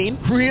 PTA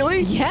meeting.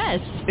 Really?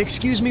 Yes.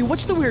 Excuse me,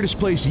 what's the weirdest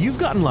place you've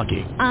gotten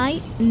lucky?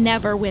 I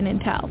never win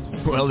and tell.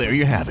 Well, there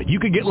you have it. You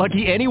can get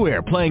lucky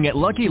anywhere, playing at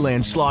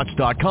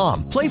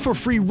LuckyLandSlots.com. Play for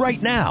free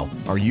right now.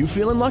 Are you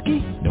feeling lucky?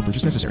 No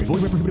purchase necessary.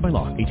 Void where prohibited by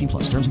law. 18+.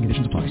 Terms and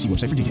conditions apply. See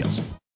website for details.